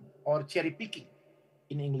Indonesian term, or cherry picking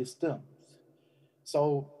in English terms.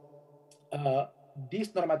 So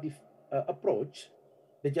this normative approach,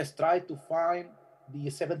 they just try to find the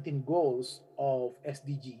 17 goals of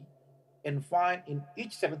SDG and find in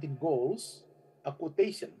each 17 goals a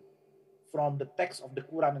quotation from the text of the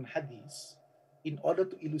Quran and Hadith in order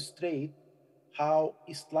to illustrate how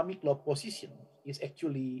Islamic law position is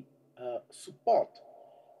actually support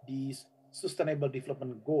these sustainable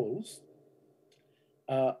development goals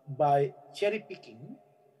by cherry picking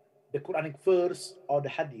the Quranic verse or the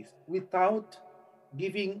Hadith without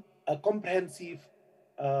giving a comprehensive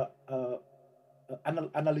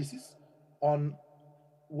analysis on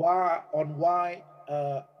why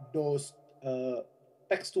those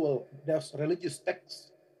those religious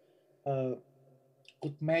texts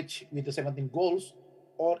could match with the 17 goals,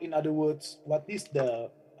 or in other words, what is the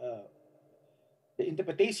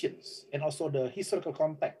interpretations and also the historical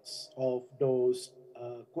context of those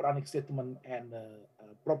Quranic statement and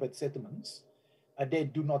prophet statements. They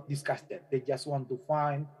do not discuss that. They just want to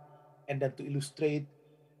find and then to illustrate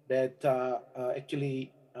that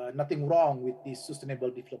actually nothing wrong with these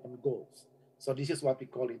sustainable development goals. So this is what we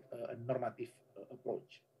call it a normative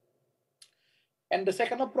approach. And the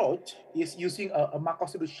second approach is using a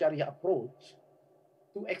Maqasid Sharia approach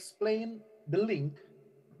to explain the link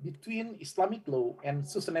between Islamic law and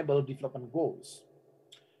sustainable development goals.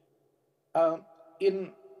 So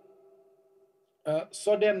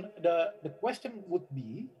then the question would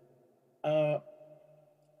be,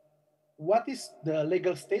 what is the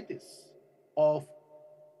legal status of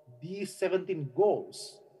these 17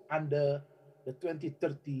 goals under the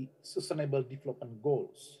 2030 Sustainable Development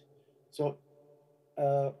Goals? So,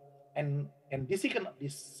 and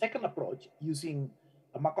this second approach using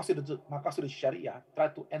a Maqasid Sharia try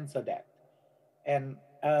to answer that. And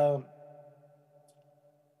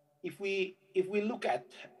if we look at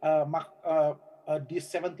these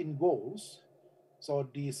 17 goals, so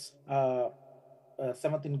these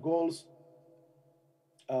 17 goals,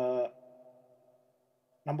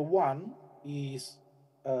 number one is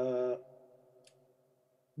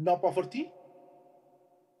no poverty.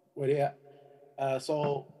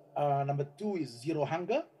 Number two is zero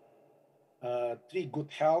hunger. 3, good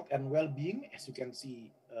health and well-being, as you can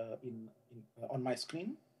see on my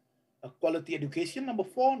screen. Quality education, number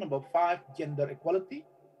 4. Number 5, gender equality.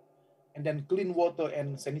 And then clean water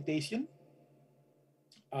and sanitation.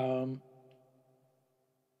 Number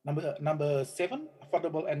 7,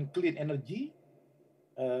 affordable and clean energy.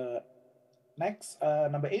 Next,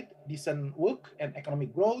 number 8, decent work and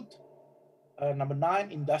economic growth. Number 9,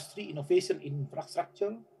 industry, innovation,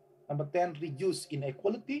 infrastructure. Number 10, reduce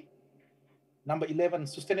inequality. Number 11,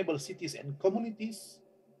 sustainable cities and communities.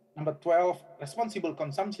 Number 12, responsible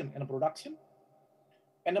consumption and production.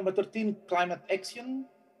 And number 13, climate action.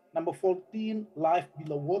 Number 14, life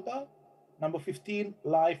below water. Number 15,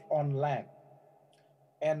 life on land.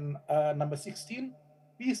 And number 16,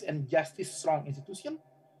 peace and justice strong institution.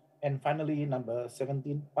 And finally, number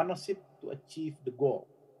 17, partnership to achieve the goal.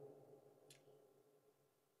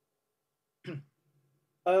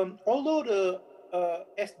 Although the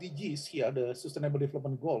SDGs here, the Sustainable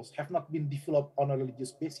Development Goals, have not been developed on a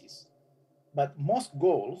religious basis, but most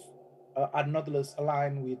goals are nonetheless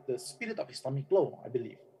aligned with the spirit of Islamic law, I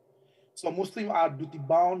believe. So Muslims are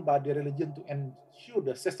duty-bound by their religion to ensure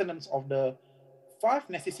the sustenance of the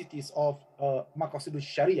 5 necessities of Maqasidus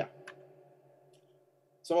Sharia.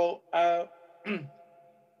 So,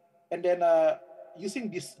 and then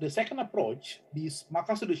using the second approach, this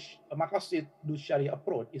Maqasidus Sharia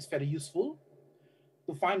approach is very useful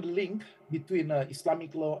to find the link between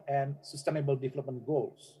Islamic law and sustainable development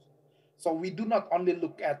goals. So we do not only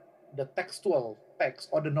look at the textual text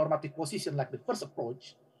or the normative position like the first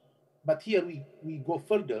approach, but here we go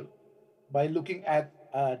further by looking at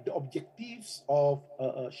the objectives of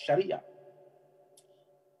Sharia.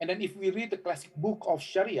 And then if we read the classic book of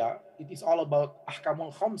Sharia, it is all about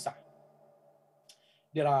Ahkamul Khamsah.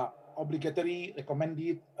 There are obligatory,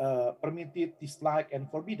 recommended, permitted, disliked, and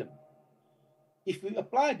forbidden. If we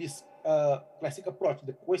apply this classic approach,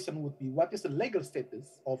 the question would be, what is the legal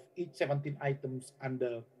status of each 17 items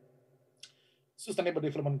under Sustainable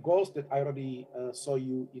Development Goals that I already saw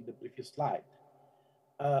you in the previous slide?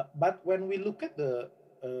 But when we look at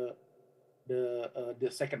the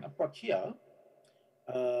second approach here,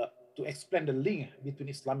 to explain the link between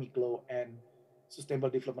Islamic law and Sustainable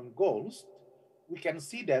Development Goals, we can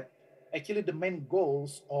see that actually the main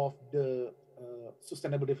goals of the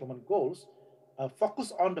Sustainable Development Goals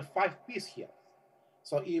focus on the 5 P's here.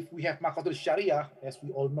 So if we have Maqasidus Sharia, as we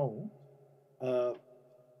all know,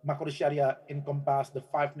 Maqasidus Sharia encompass the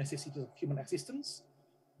 5 necessities of human existence: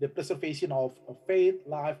 the preservation of faith,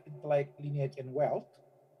 life, intellect, lineage, and wealth,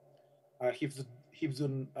 Hifzul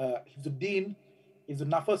Din, Hifzul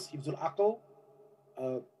Nafas, Hifzul Akal,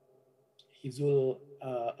 Hifzul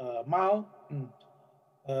Mal.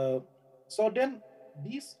 So then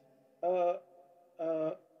these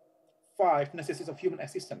 5 necessities of human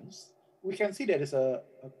existence, we can see there is a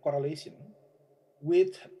correlation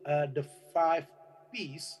with the 5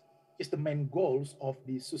 P's is the main goals of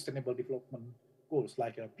the Sustainable Development Goals,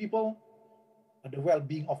 like people, the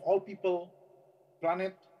well-being of all people,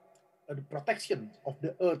 planet, the protection of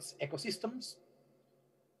the Earth's ecosystems,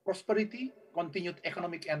 prosperity, continued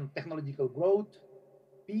economic and technological growth,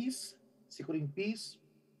 peace, securing peace,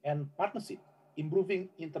 and partnership, improving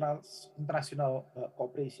international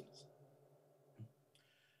cooperations.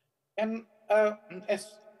 And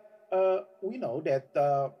as we know that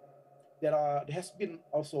there has been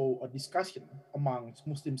also a discussion among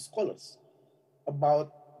Muslim scholars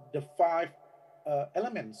about the 5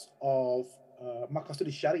 elements of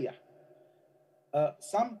Maqasidus Sharia.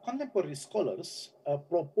 Some contemporary scholars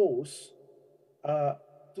propose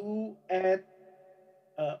to add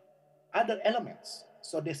other elements.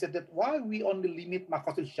 So they said that why we only limit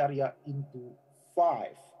Maqasidus Sharia into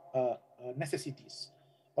 5 necessities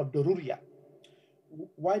or daruriyat?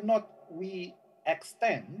 Why not we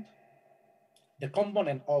extend the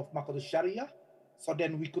component of Maqasidus Sharia, so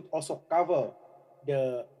then we could also cover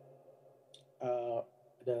the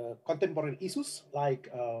contemporary issues like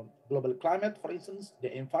global climate, for instance, the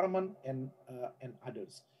environment, and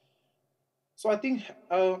others. So I think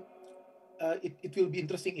it will be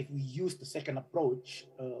interesting if we use the second approach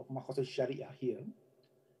of Maqasidus Sharia here.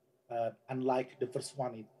 Unlike the first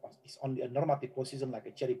one, it is only a normative position like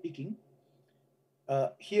a cherry picking.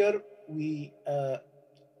 Here we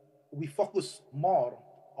focus more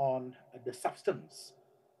on the substance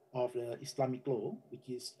of the Islamic law, which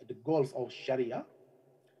is the goals of Sharia.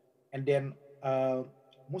 And then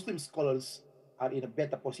Muslim scholars are in a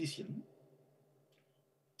better position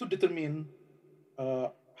to determine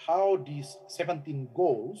how these 17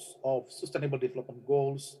 goals of Sustainable Development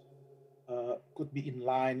Goals could be in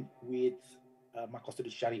line with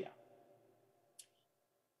Maqasidus Sharia.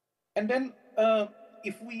 And then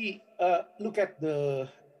if we look at the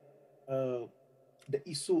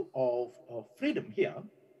issue of freedom here,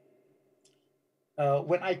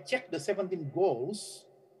 when I check the 17 goals,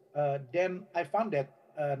 then I found that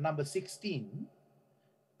number 16,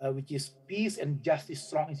 which is peace and justice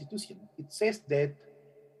strong institution, it says that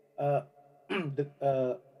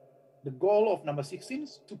the goal of number 16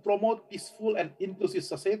 is to promote peaceful and inclusive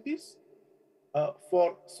societies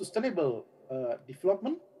for sustainable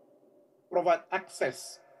development, provide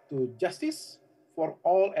access to justice for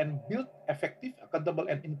all, and build effective, accountable,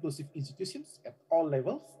 and inclusive institutions at all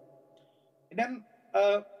levels. And then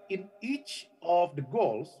in each of the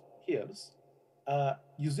goals here,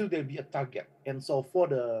 usually there'll be a target. And so for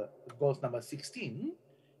the goals number 16,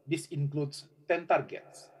 this includes 10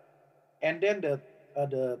 targets. And then the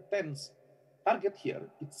 10th target here,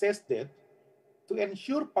 it says that to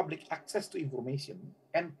ensure public access to information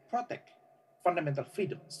and protect fundamental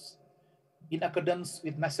freedoms in accordance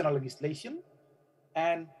with national legislation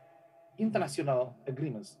and international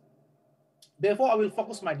agreements. Therefore, I will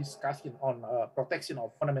focus my discussion on protection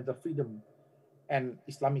of fundamental freedom and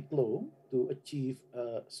Islamic law to achieve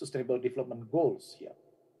sustainable development goals here.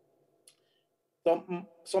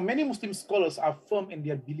 So many Muslim scholars are firm in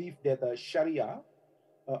their belief that Sharia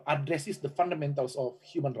addresses the fundamentals of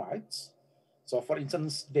human rights. So for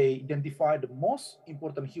instance, they identify the most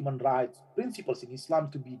important human rights principles in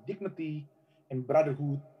Islam to be dignity and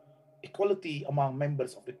brotherhood, equality among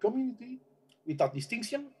members of the community without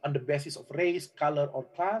distinction on the basis of race, color, or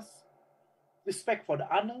class, respect for the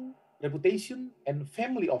honor, reputation, and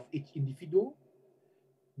family of each individual,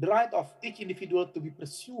 the right of each individual to be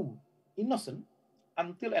presumed innocent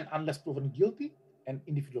until and unless proven guilty, and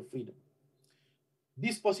individual freedom.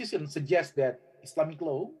 This position suggests that Islamic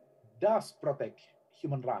law does protect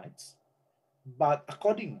human rights, but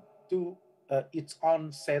according to its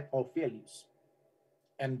own set of values.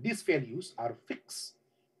 And these values are fixed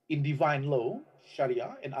in divine law,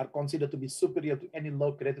 Sharia, and are considered to be superior to any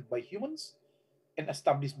law created by humans and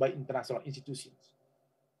established by international institutions.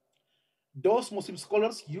 Those Muslim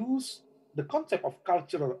scholars use the concept of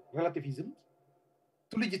cultural relativism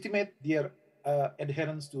to legitimate their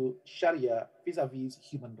adherence to Sharia vis-a-vis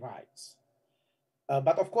human rights.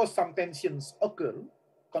 But of course, some tensions occur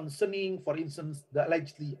concerning, for instance, the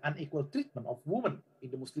allegedly unequal treatment of women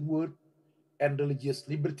in the Muslim world and religious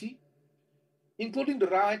liberty, including the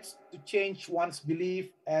rights to change one's belief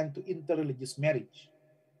and to interreligious marriage.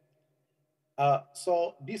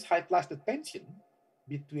 So this highlights the tension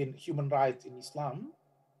between human rights in Islam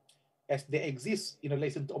as they exist in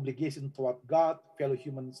relation to obligation toward God, fellow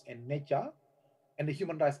humans, and nature, and the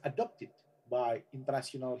human rights adopted by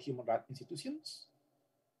international human rights institutions.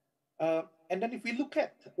 And then if we look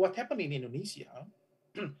at what happened in Indonesia,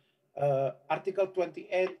 Article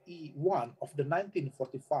 28E1 of the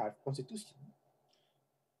 1945 Constitution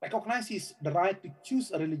recognizes the right to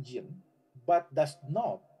choose a religion, but does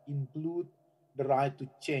not include the right to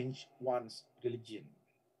change one's religion.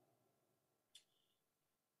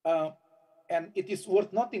 And it is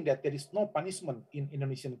worth noting that there is no punishment in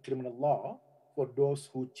Indonesian criminal law for those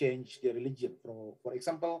who change their religion. For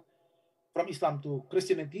example, from Islam to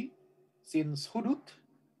Christianity, since hudud,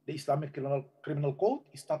 the Islamic criminal code,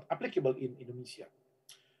 is not applicable in Indonesia.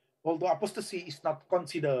 Although apostasy is not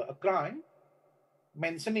considered a crime,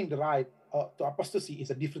 mentioning the right to apostasy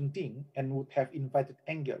is a different thing and would have invited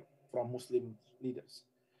anger from Muslim leaders.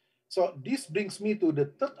 So this brings me to the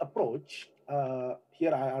third approach.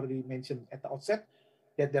 Here I already mentioned at the outset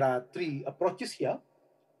that there are three approaches here: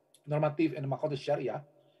 normative and Makhodah Sharia.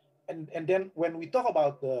 And then when we talk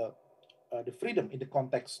about the freedom in the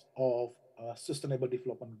context of sustainable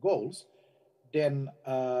development goals, then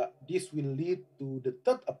this will lead to the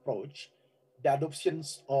third approach, the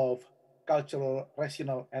adoptions of cultural,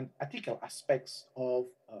 rational, and ethical aspects of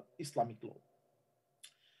Islamic law.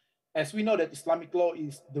 As we know that Islamic law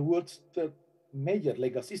is the world's third major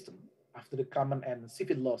legal system after the common and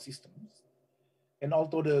civil law systems. And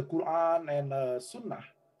although the Quran and Sunnah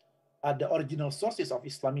are the original sources of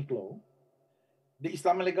Islamic law, the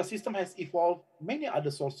Islamic legal system has evolved many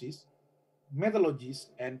other sources, methodologies,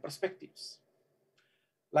 and perspectives.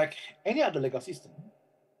 Like any other legal system,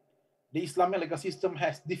 the Islamic legal system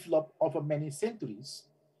has developed over many centuries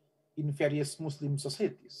in various Muslim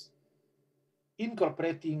societies,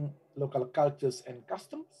 incorporating local cultures and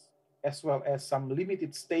customs, as well as some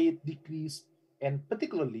limited state decrees, and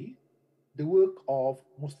particularly the work of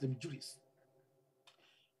Muslim jurists.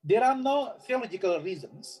 There are no theological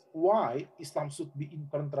reasons why Islam should be in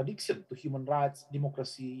contradiction to human rights,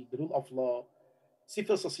 democracy, the rule of law,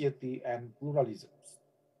 civil society, and pluralism.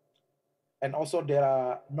 And also there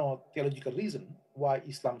are no theological reasons why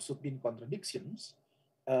Islam should be in contradictions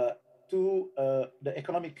to the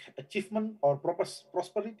economic achievement or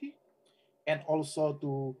prosperity, and also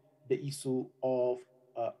to the issue of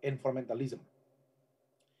environmentalism.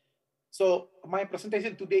 So my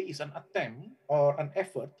presentation today is an attempt or an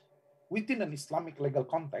effort within an Islamic legal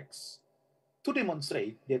context to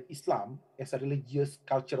demonstrate that Islam as a religious,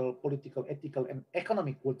 cultural, political, ethical, and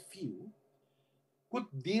economic worldview could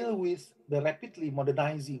deal with the rapidly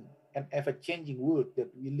modernizing and ever-changing world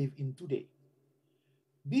that we live in today.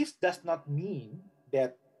 This does not mean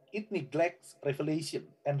that it neglects revelation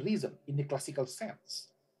and reason in the classical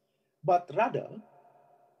sense, but rather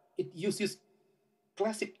it uses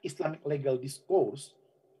classic Islamic legal discourse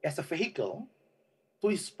as a vehicle to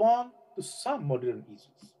respond to some modern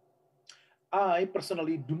issues. I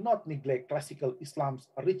personally do not neglect classical Islam's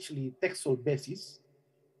richly textual basis,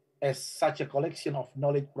 as such a collection of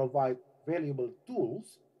knowledge provides valuable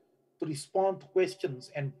tools to respond to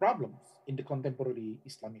questions and problems in the contemporary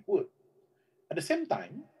Islamic world. At the same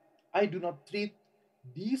time, I do not treat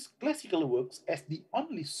these classical works as the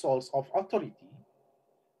only source of authority,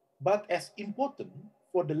 but as important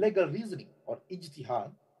for the legal reasoning or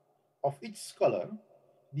ijtihad of each scholar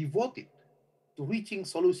devoted to reaching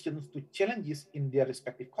solutions to challenges in their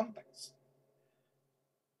respective contexts.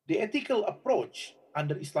 The ethical approach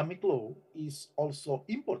under Islamic law is also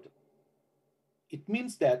important. It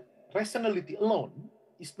means that rationality alone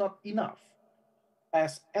is not enough,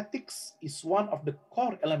 as ethics is one of the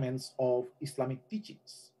core elements of Islamic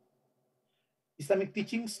teachings. Islamic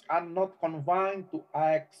teachings are not confined to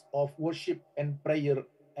acts of worship and prayer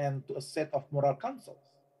and to a set of moral counsels.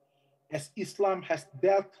 As Islam has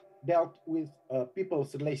dealt with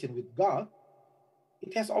people's relation with God,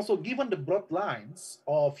 it has also given the broad lines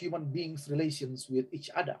of human beings' relations with each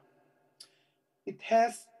other. It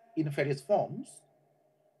has, in various forms,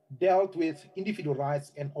 dealt with individual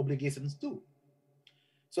rights and obligations too.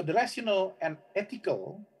 So the rational and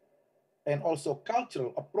ethical and also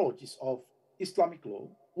cultural approaches of Islamic law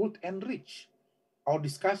would enrich our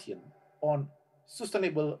discussion on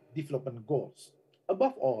sustainable development goals.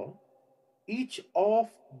 Above all, each of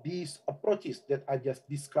these approaches that I just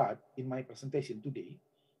described in my presentation today,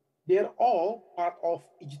 they're all part of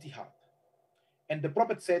ijtihad. And the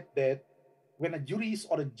Prophet said that when a jurist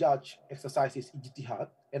or a judge exercises ijtihad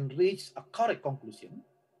and reaches a correct conclusion,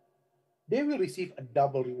 they will receive a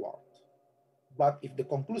double reward. But if the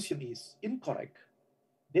conclusion is incorrect,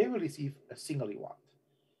 they will receive a single reward.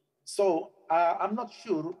 So I'm not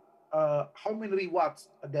sure how many rewards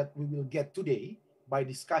that we will get today by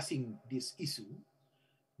discussing this issue,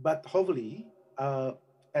 but hopefully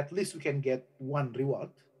at least we can get one reward,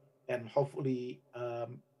 and hopefully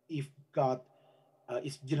if God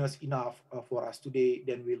is generous enough for us today,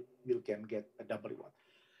 then we'll can get a double reward.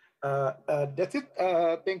 That's it.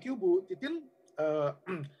 Thank you Bu Titin.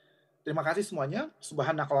 Terima kasih semuanya.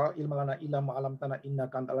 Subhanaka ilma lana illa ma 'allamtana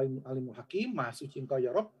innaka antal alimul hakim. Maha suci Engkau ya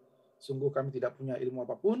Rabb. Sungguh kami tidak punya ilmu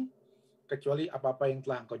apapun kecuali apa-apa yang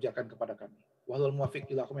telah Engkau ajarkan kepada kami. Wahlul muwaffiq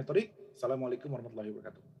ila aqwamit thoriq. Assalamualaikum warahmatullahi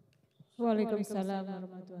wabarakatuh. Waalaikumsalam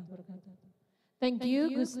warahmatullahi wabarakatuh. Thank you,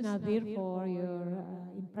 Gus Nadir, for your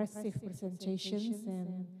impressive presentations,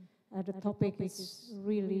 and the topic is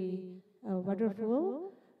really wonderful.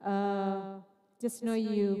 Just know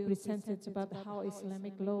you presented about how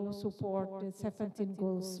Islamic law support the 17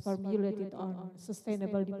 goals formulated on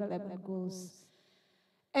sustainable development goals.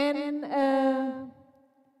 And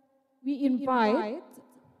we invite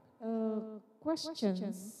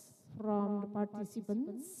questions from the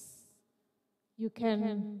participants. You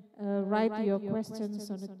can write your questions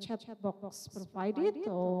on the chat box provided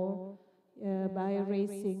or by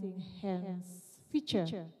raising hands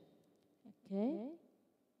feature. Okay.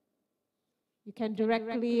 You can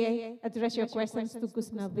directly address your questions to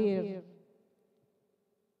Gus Nadir.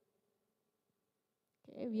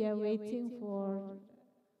 Okay, we are waiting for.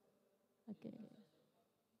 Okay.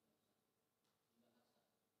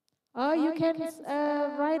 Oh, you can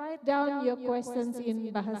write down your questions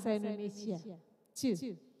in Bahasa Indonesia too.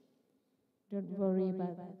 Don't worry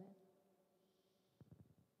about that.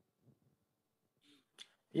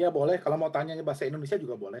 Iya boleh, kalau mau tanyanya bahasa Indonesia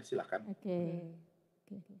juga boleh, silakan. Oke.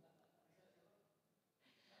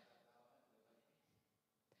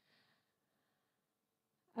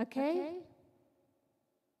 Okay.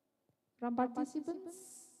 From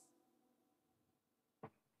participants.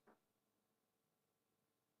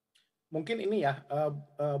 Mungkin ini ya,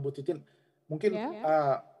 Bu Titin, mungkin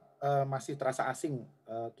masih terasa asing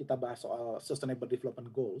kita bahas soal Sustainable Development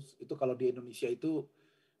Goals. Itu kalau di Indonesia itu,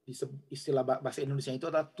 istilah bahasa Indonesia itu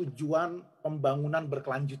adalah tujuan pembangunan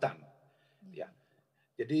berkelanjutan. Ya.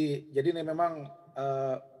 Jadi ini memang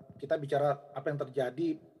kita bicara apa yang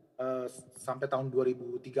terjadi sampai tahun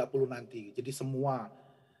 2030 nanti. Jadi semua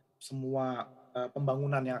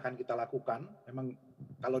pembangunan yang akan kita lakukan, memang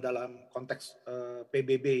kalau dalam konteks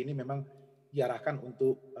PBB ini memang diarahkan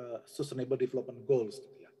untuk Sustainable Development Goals.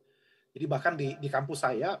 Gitu ya. Jadi bahkan di kampus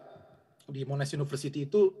saya, di Monash University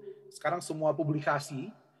itu, sekarang semua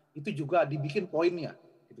publikasi itu juga dibikin poinnya.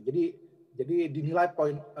 Gitu. Jadi dinilai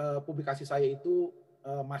poin publikasi saya itu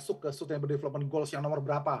masuk ke Sustainable Development Goals yang nomor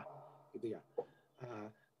berapa. Gitu ya.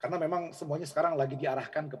 Karena memang semuanya sekarang lagi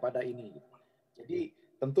diarahkan kepada ini. Jadi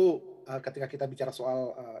tentu ketika kita bicara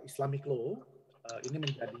soal Islamic law, ini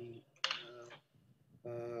menjadi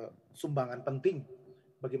sumbangan penting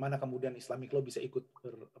bagaimana kemudian Islamic law bisa ikut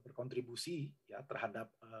berkontribusi ya terhadap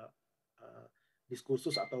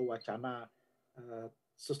diskursus atau wacana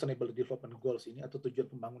Sustainable Development Goals ini atau tujuan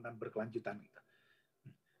pembangunan berkelanjutan. Gitu.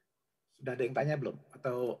 Sudah ada yang tanya belum?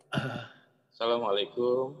 Atau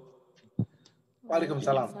Assalamualaikum.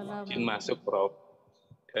 Waalaikumsalam. Izin masuk, Prof.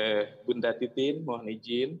 Bunda Titin, mohon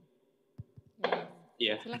izin.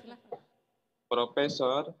 Ya,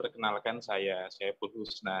 Profesor, perkenalkan saya Saiful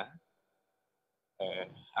Husna,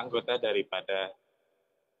 anggota daripada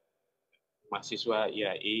mahasiswa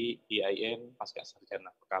IAIN Pasca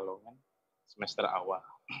Sarjana Pekalongan semester awal.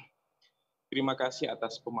 Terima kasih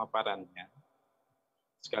atas pemaparannya.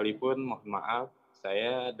 Sekalipun mohon maaf,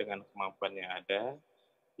 saya dengan kemampuan yang ada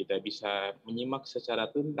tidak bisa menyimak secara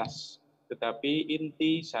tuntas. Tetapi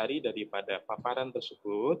inti sari daripada paparan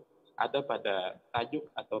tersebut ada pada tajuk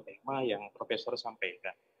atau tema yang Profesor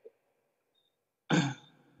sampaikan.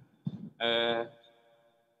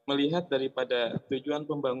 Melihat daripada tujuan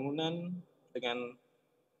pembangunan dengan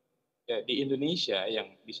di Indonesia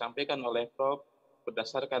yang disampaikan oleh Prof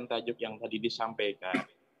berdasarkan tajuk yang tadi disampaikan,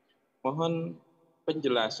 mohon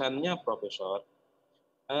penjelasannya Profesor,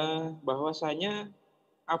 bahwasanya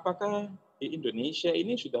apakah di Indonesia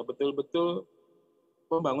ini sudah betul-betul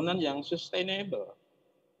pembangunan yang sustainable?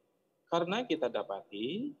 Karena kita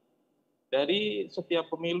dapati dari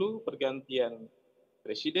setiap pemilu pergantian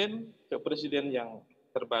presiden ke presiden yang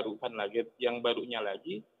terbarukan lagi, yang barunya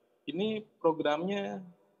lagi, ini programnya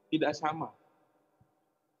tidak sama.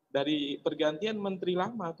 Dari pergantian menteri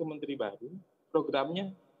lama ke menteri baru,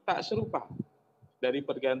 programnya tak serupa. Dari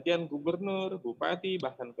pergantian gubernur, bupati,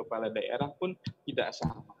 bahkan kepala daerah pun tidak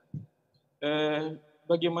sama.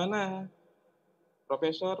 Bagaimana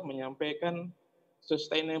Profesor menyampaikan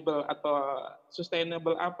sustainable atau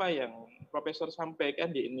sustainable apa yang Profesor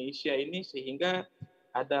sampaikan di Indonesia ini sehingga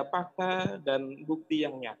ada fakta dan bukti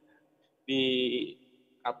yang nyata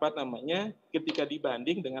ketika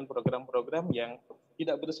dibanding dengan program-program yang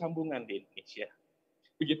tidak bersambungan di Indonesia.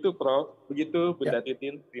 Begitu Prof, begitu Bunda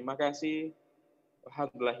Titin. Terima kasih.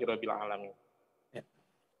 Alhamdulillahirabbil alamin.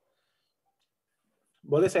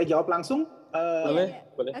 Boleh saya jawab langsung? Boleh.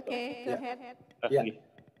 Oke, go ahead.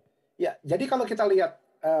 Ya, jadi kalau kita lihat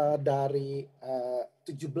dari 17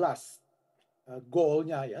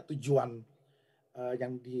 goalnya ya, tujuan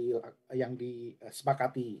yang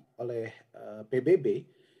disepakati oleh PBB,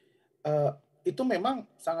 itu memang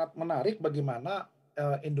sangat menarik bagaimana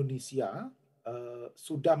Indonesia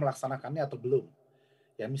sudah melaksanakannya atau belum.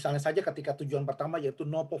 Ya, misalnya saja ketika tujuan pertama yaitu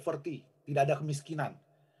no poverty, tidak ada kemiskinan.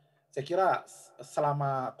 Saya kira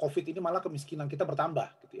selama COVID ini malah kemiskinan kita bertambah,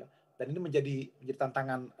 gitu ya. Dan ini menjadi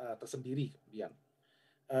tantangan tersendiri kemudian.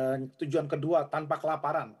 Tujuan kedua, tanpa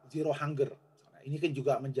kelaparan, zero hunger. Ini kan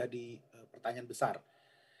juga menjadi pertanyaan besar.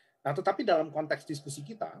 Nah, tetapi dalam konteks diskusi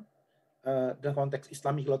kita, dalam konteks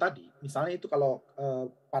Islamic law tadi, misalnya itu kalau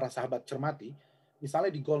para sahabat cermati,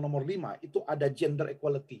 misalnya di goal nomor 5, itu ada gender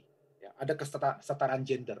equality, ya, ada kesetaraan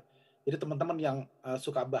gender. Jadi teman-teman yang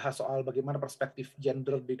suka bahas soal bagaimana perspektif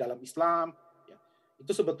gender di dalam Islam, ya, itu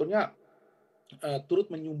sebetulnya turut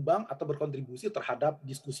menyumbang atau berkontribusi terhadap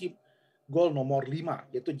diskusi goal nomor 5,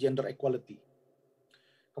 yaitu gender equality.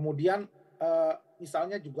 Kemudian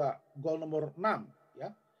misalnya juga goal nomor 6, ya,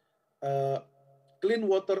 clean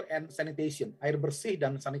water and sanitation, air bersih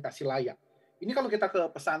dan sanitasi layak. Ini kalau kita ke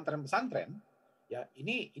pesantren-pesantren, ya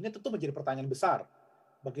ini tentu menjadi pertanyaan besar.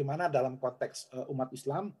 Bagaimana dalam konteks umat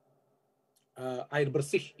Islam air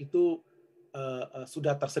bersih itu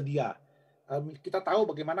sudah tersedia. Kita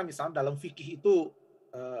tahu bagaimana misalnya dalam fikih itu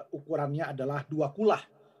ukurannya adalah 2 kulah.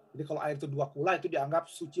 Jadi kalau air itu 2 kulah itu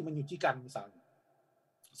dianggap suci menyucikan misalnya.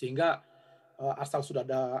 Sehingga asal sudah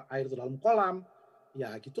ada air itu dalam kolam,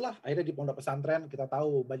 ya gitulah akhirnya di pondok pesantren kita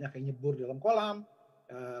tahu banyak yang nyebur di dalam kolam,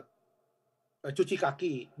 cuci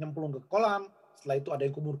kaki nyemplung ke kolam, setelah itu ada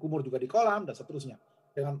yang kumur-kumur juga di kolam dan seterusnya.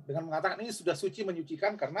 Dengan mengatakan ini sudah suci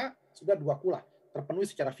menyucikan karena sudah 2 kulah, terpenuhi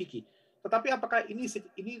secara fikih. Tetapi apakah ini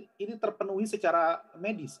terpenuhi secara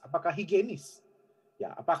medis? Apakah higienis?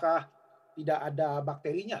 Ya, apakah tidak ada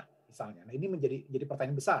bakterinya misalnya? Nah, ini menjadi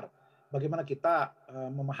pertanyaan besar. Bagaimana kita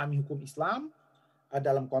memahami hukum Islam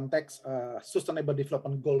dalam konteks Sustainable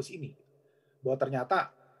Development Goals ini? Bahwa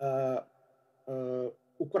ternyata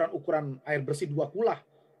ukuran-ukuran air bersih 2 kulah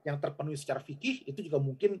yang terpenuhi secara fikih itu juga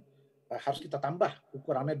mungkin harus kita tambah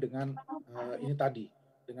ukurannya dengan ini tadi,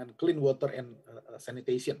 dengan clean water and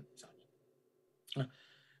sanitation misalnya. Nah,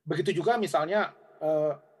 begitu juga misalnya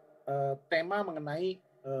tema mengenai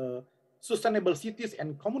sustainable cities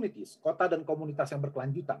and communities, kota dan komunitas yang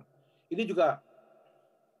berkelanjutan. Ini juga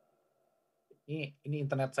ini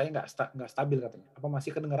internet saya nggak stabil katanya. Apa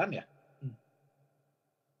masih kedengaran ya?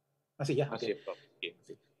 Masih ya? Masih, Prof.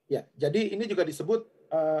 Masih. Ya, jadi ini juga disebut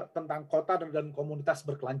tentang kota dan komunitas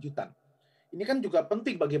berkelanjutan. Ini kan juga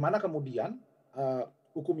penting bagaimana kemudian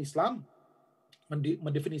hukum Islam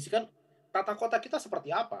mendefinisikan tata kota kita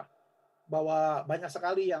seperti apa. bahwa banyak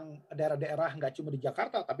sekali yang daerah-daerah nggak cuma di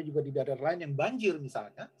Jakarta, tapi juga di daerah lain yang banjir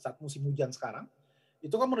misalnya, saat musim hujan sekarang,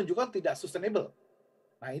 itu kan menunjukkan tidak sustainable.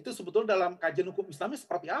 Nah, itu sebetulnya dalam kajian hukum Islami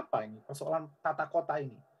seperti apa ini, persoalan tata kota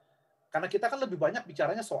ini. Karena kita kan lebih banyak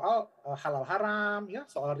bicaranya soal halal haram, ya,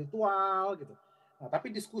 soal ritual, gitu. Nah,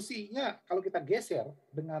 tapi diskusinya kalau kita geser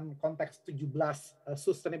dengan konteks 17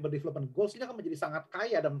 Sustainable Development Goals, ini akan menjadi sangat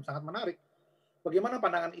kaya dan sangat menarik. Bagaimana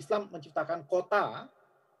pandangan Islam menciptakan kota,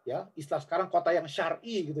 ya, istilah sekarang kota yang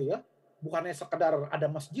syar'i gitu ya, bukannya sekedar ada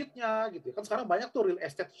masjidnya gitu. Kan sekarang banyak tuh real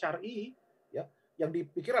estate syar'i, ya, yang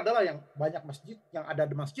dipikir adalah yang banyak masjid, yang ada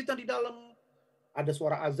masjidnya di dalam, ada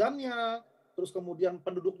suara azannya, terus kemudian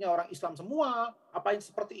penduduknya orang Islam semua, apa yang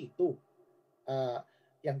seperti itu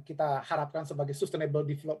yang kita harapkan sebagai sustainable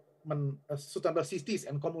development, sustainable cities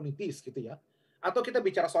and communities gitu ya. Atau kita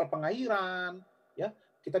bicara soal pengairan, ya,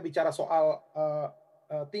 kita bicara soal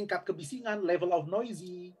tingkat kebisingan, level of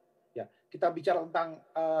noisy, ya, kita bicara tentang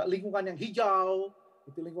lingkungan yang hijau,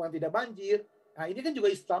 itu lingkungan tidak banjir. Nah, ini kan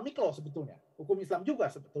juga Islamic law sebetulnya, hukum Islam juga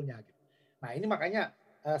sebetulnya. Gitu. Nah, ini makanya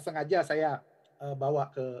sengaja saya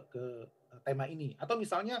bawa ke tema ini. Atau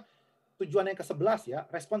misalnya tujuan yang ke-11 ya,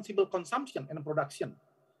 responsible consumption and production.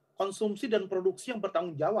 Konsumsi dan produksi yang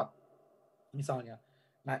bertanggung jawab, misalnya.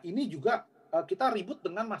 Nah, ini juga kita ribut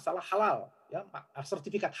dengan masalah halal, ya,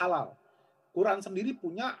 sertifikat halal. Quran sendiri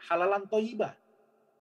punya halalan thayyibah,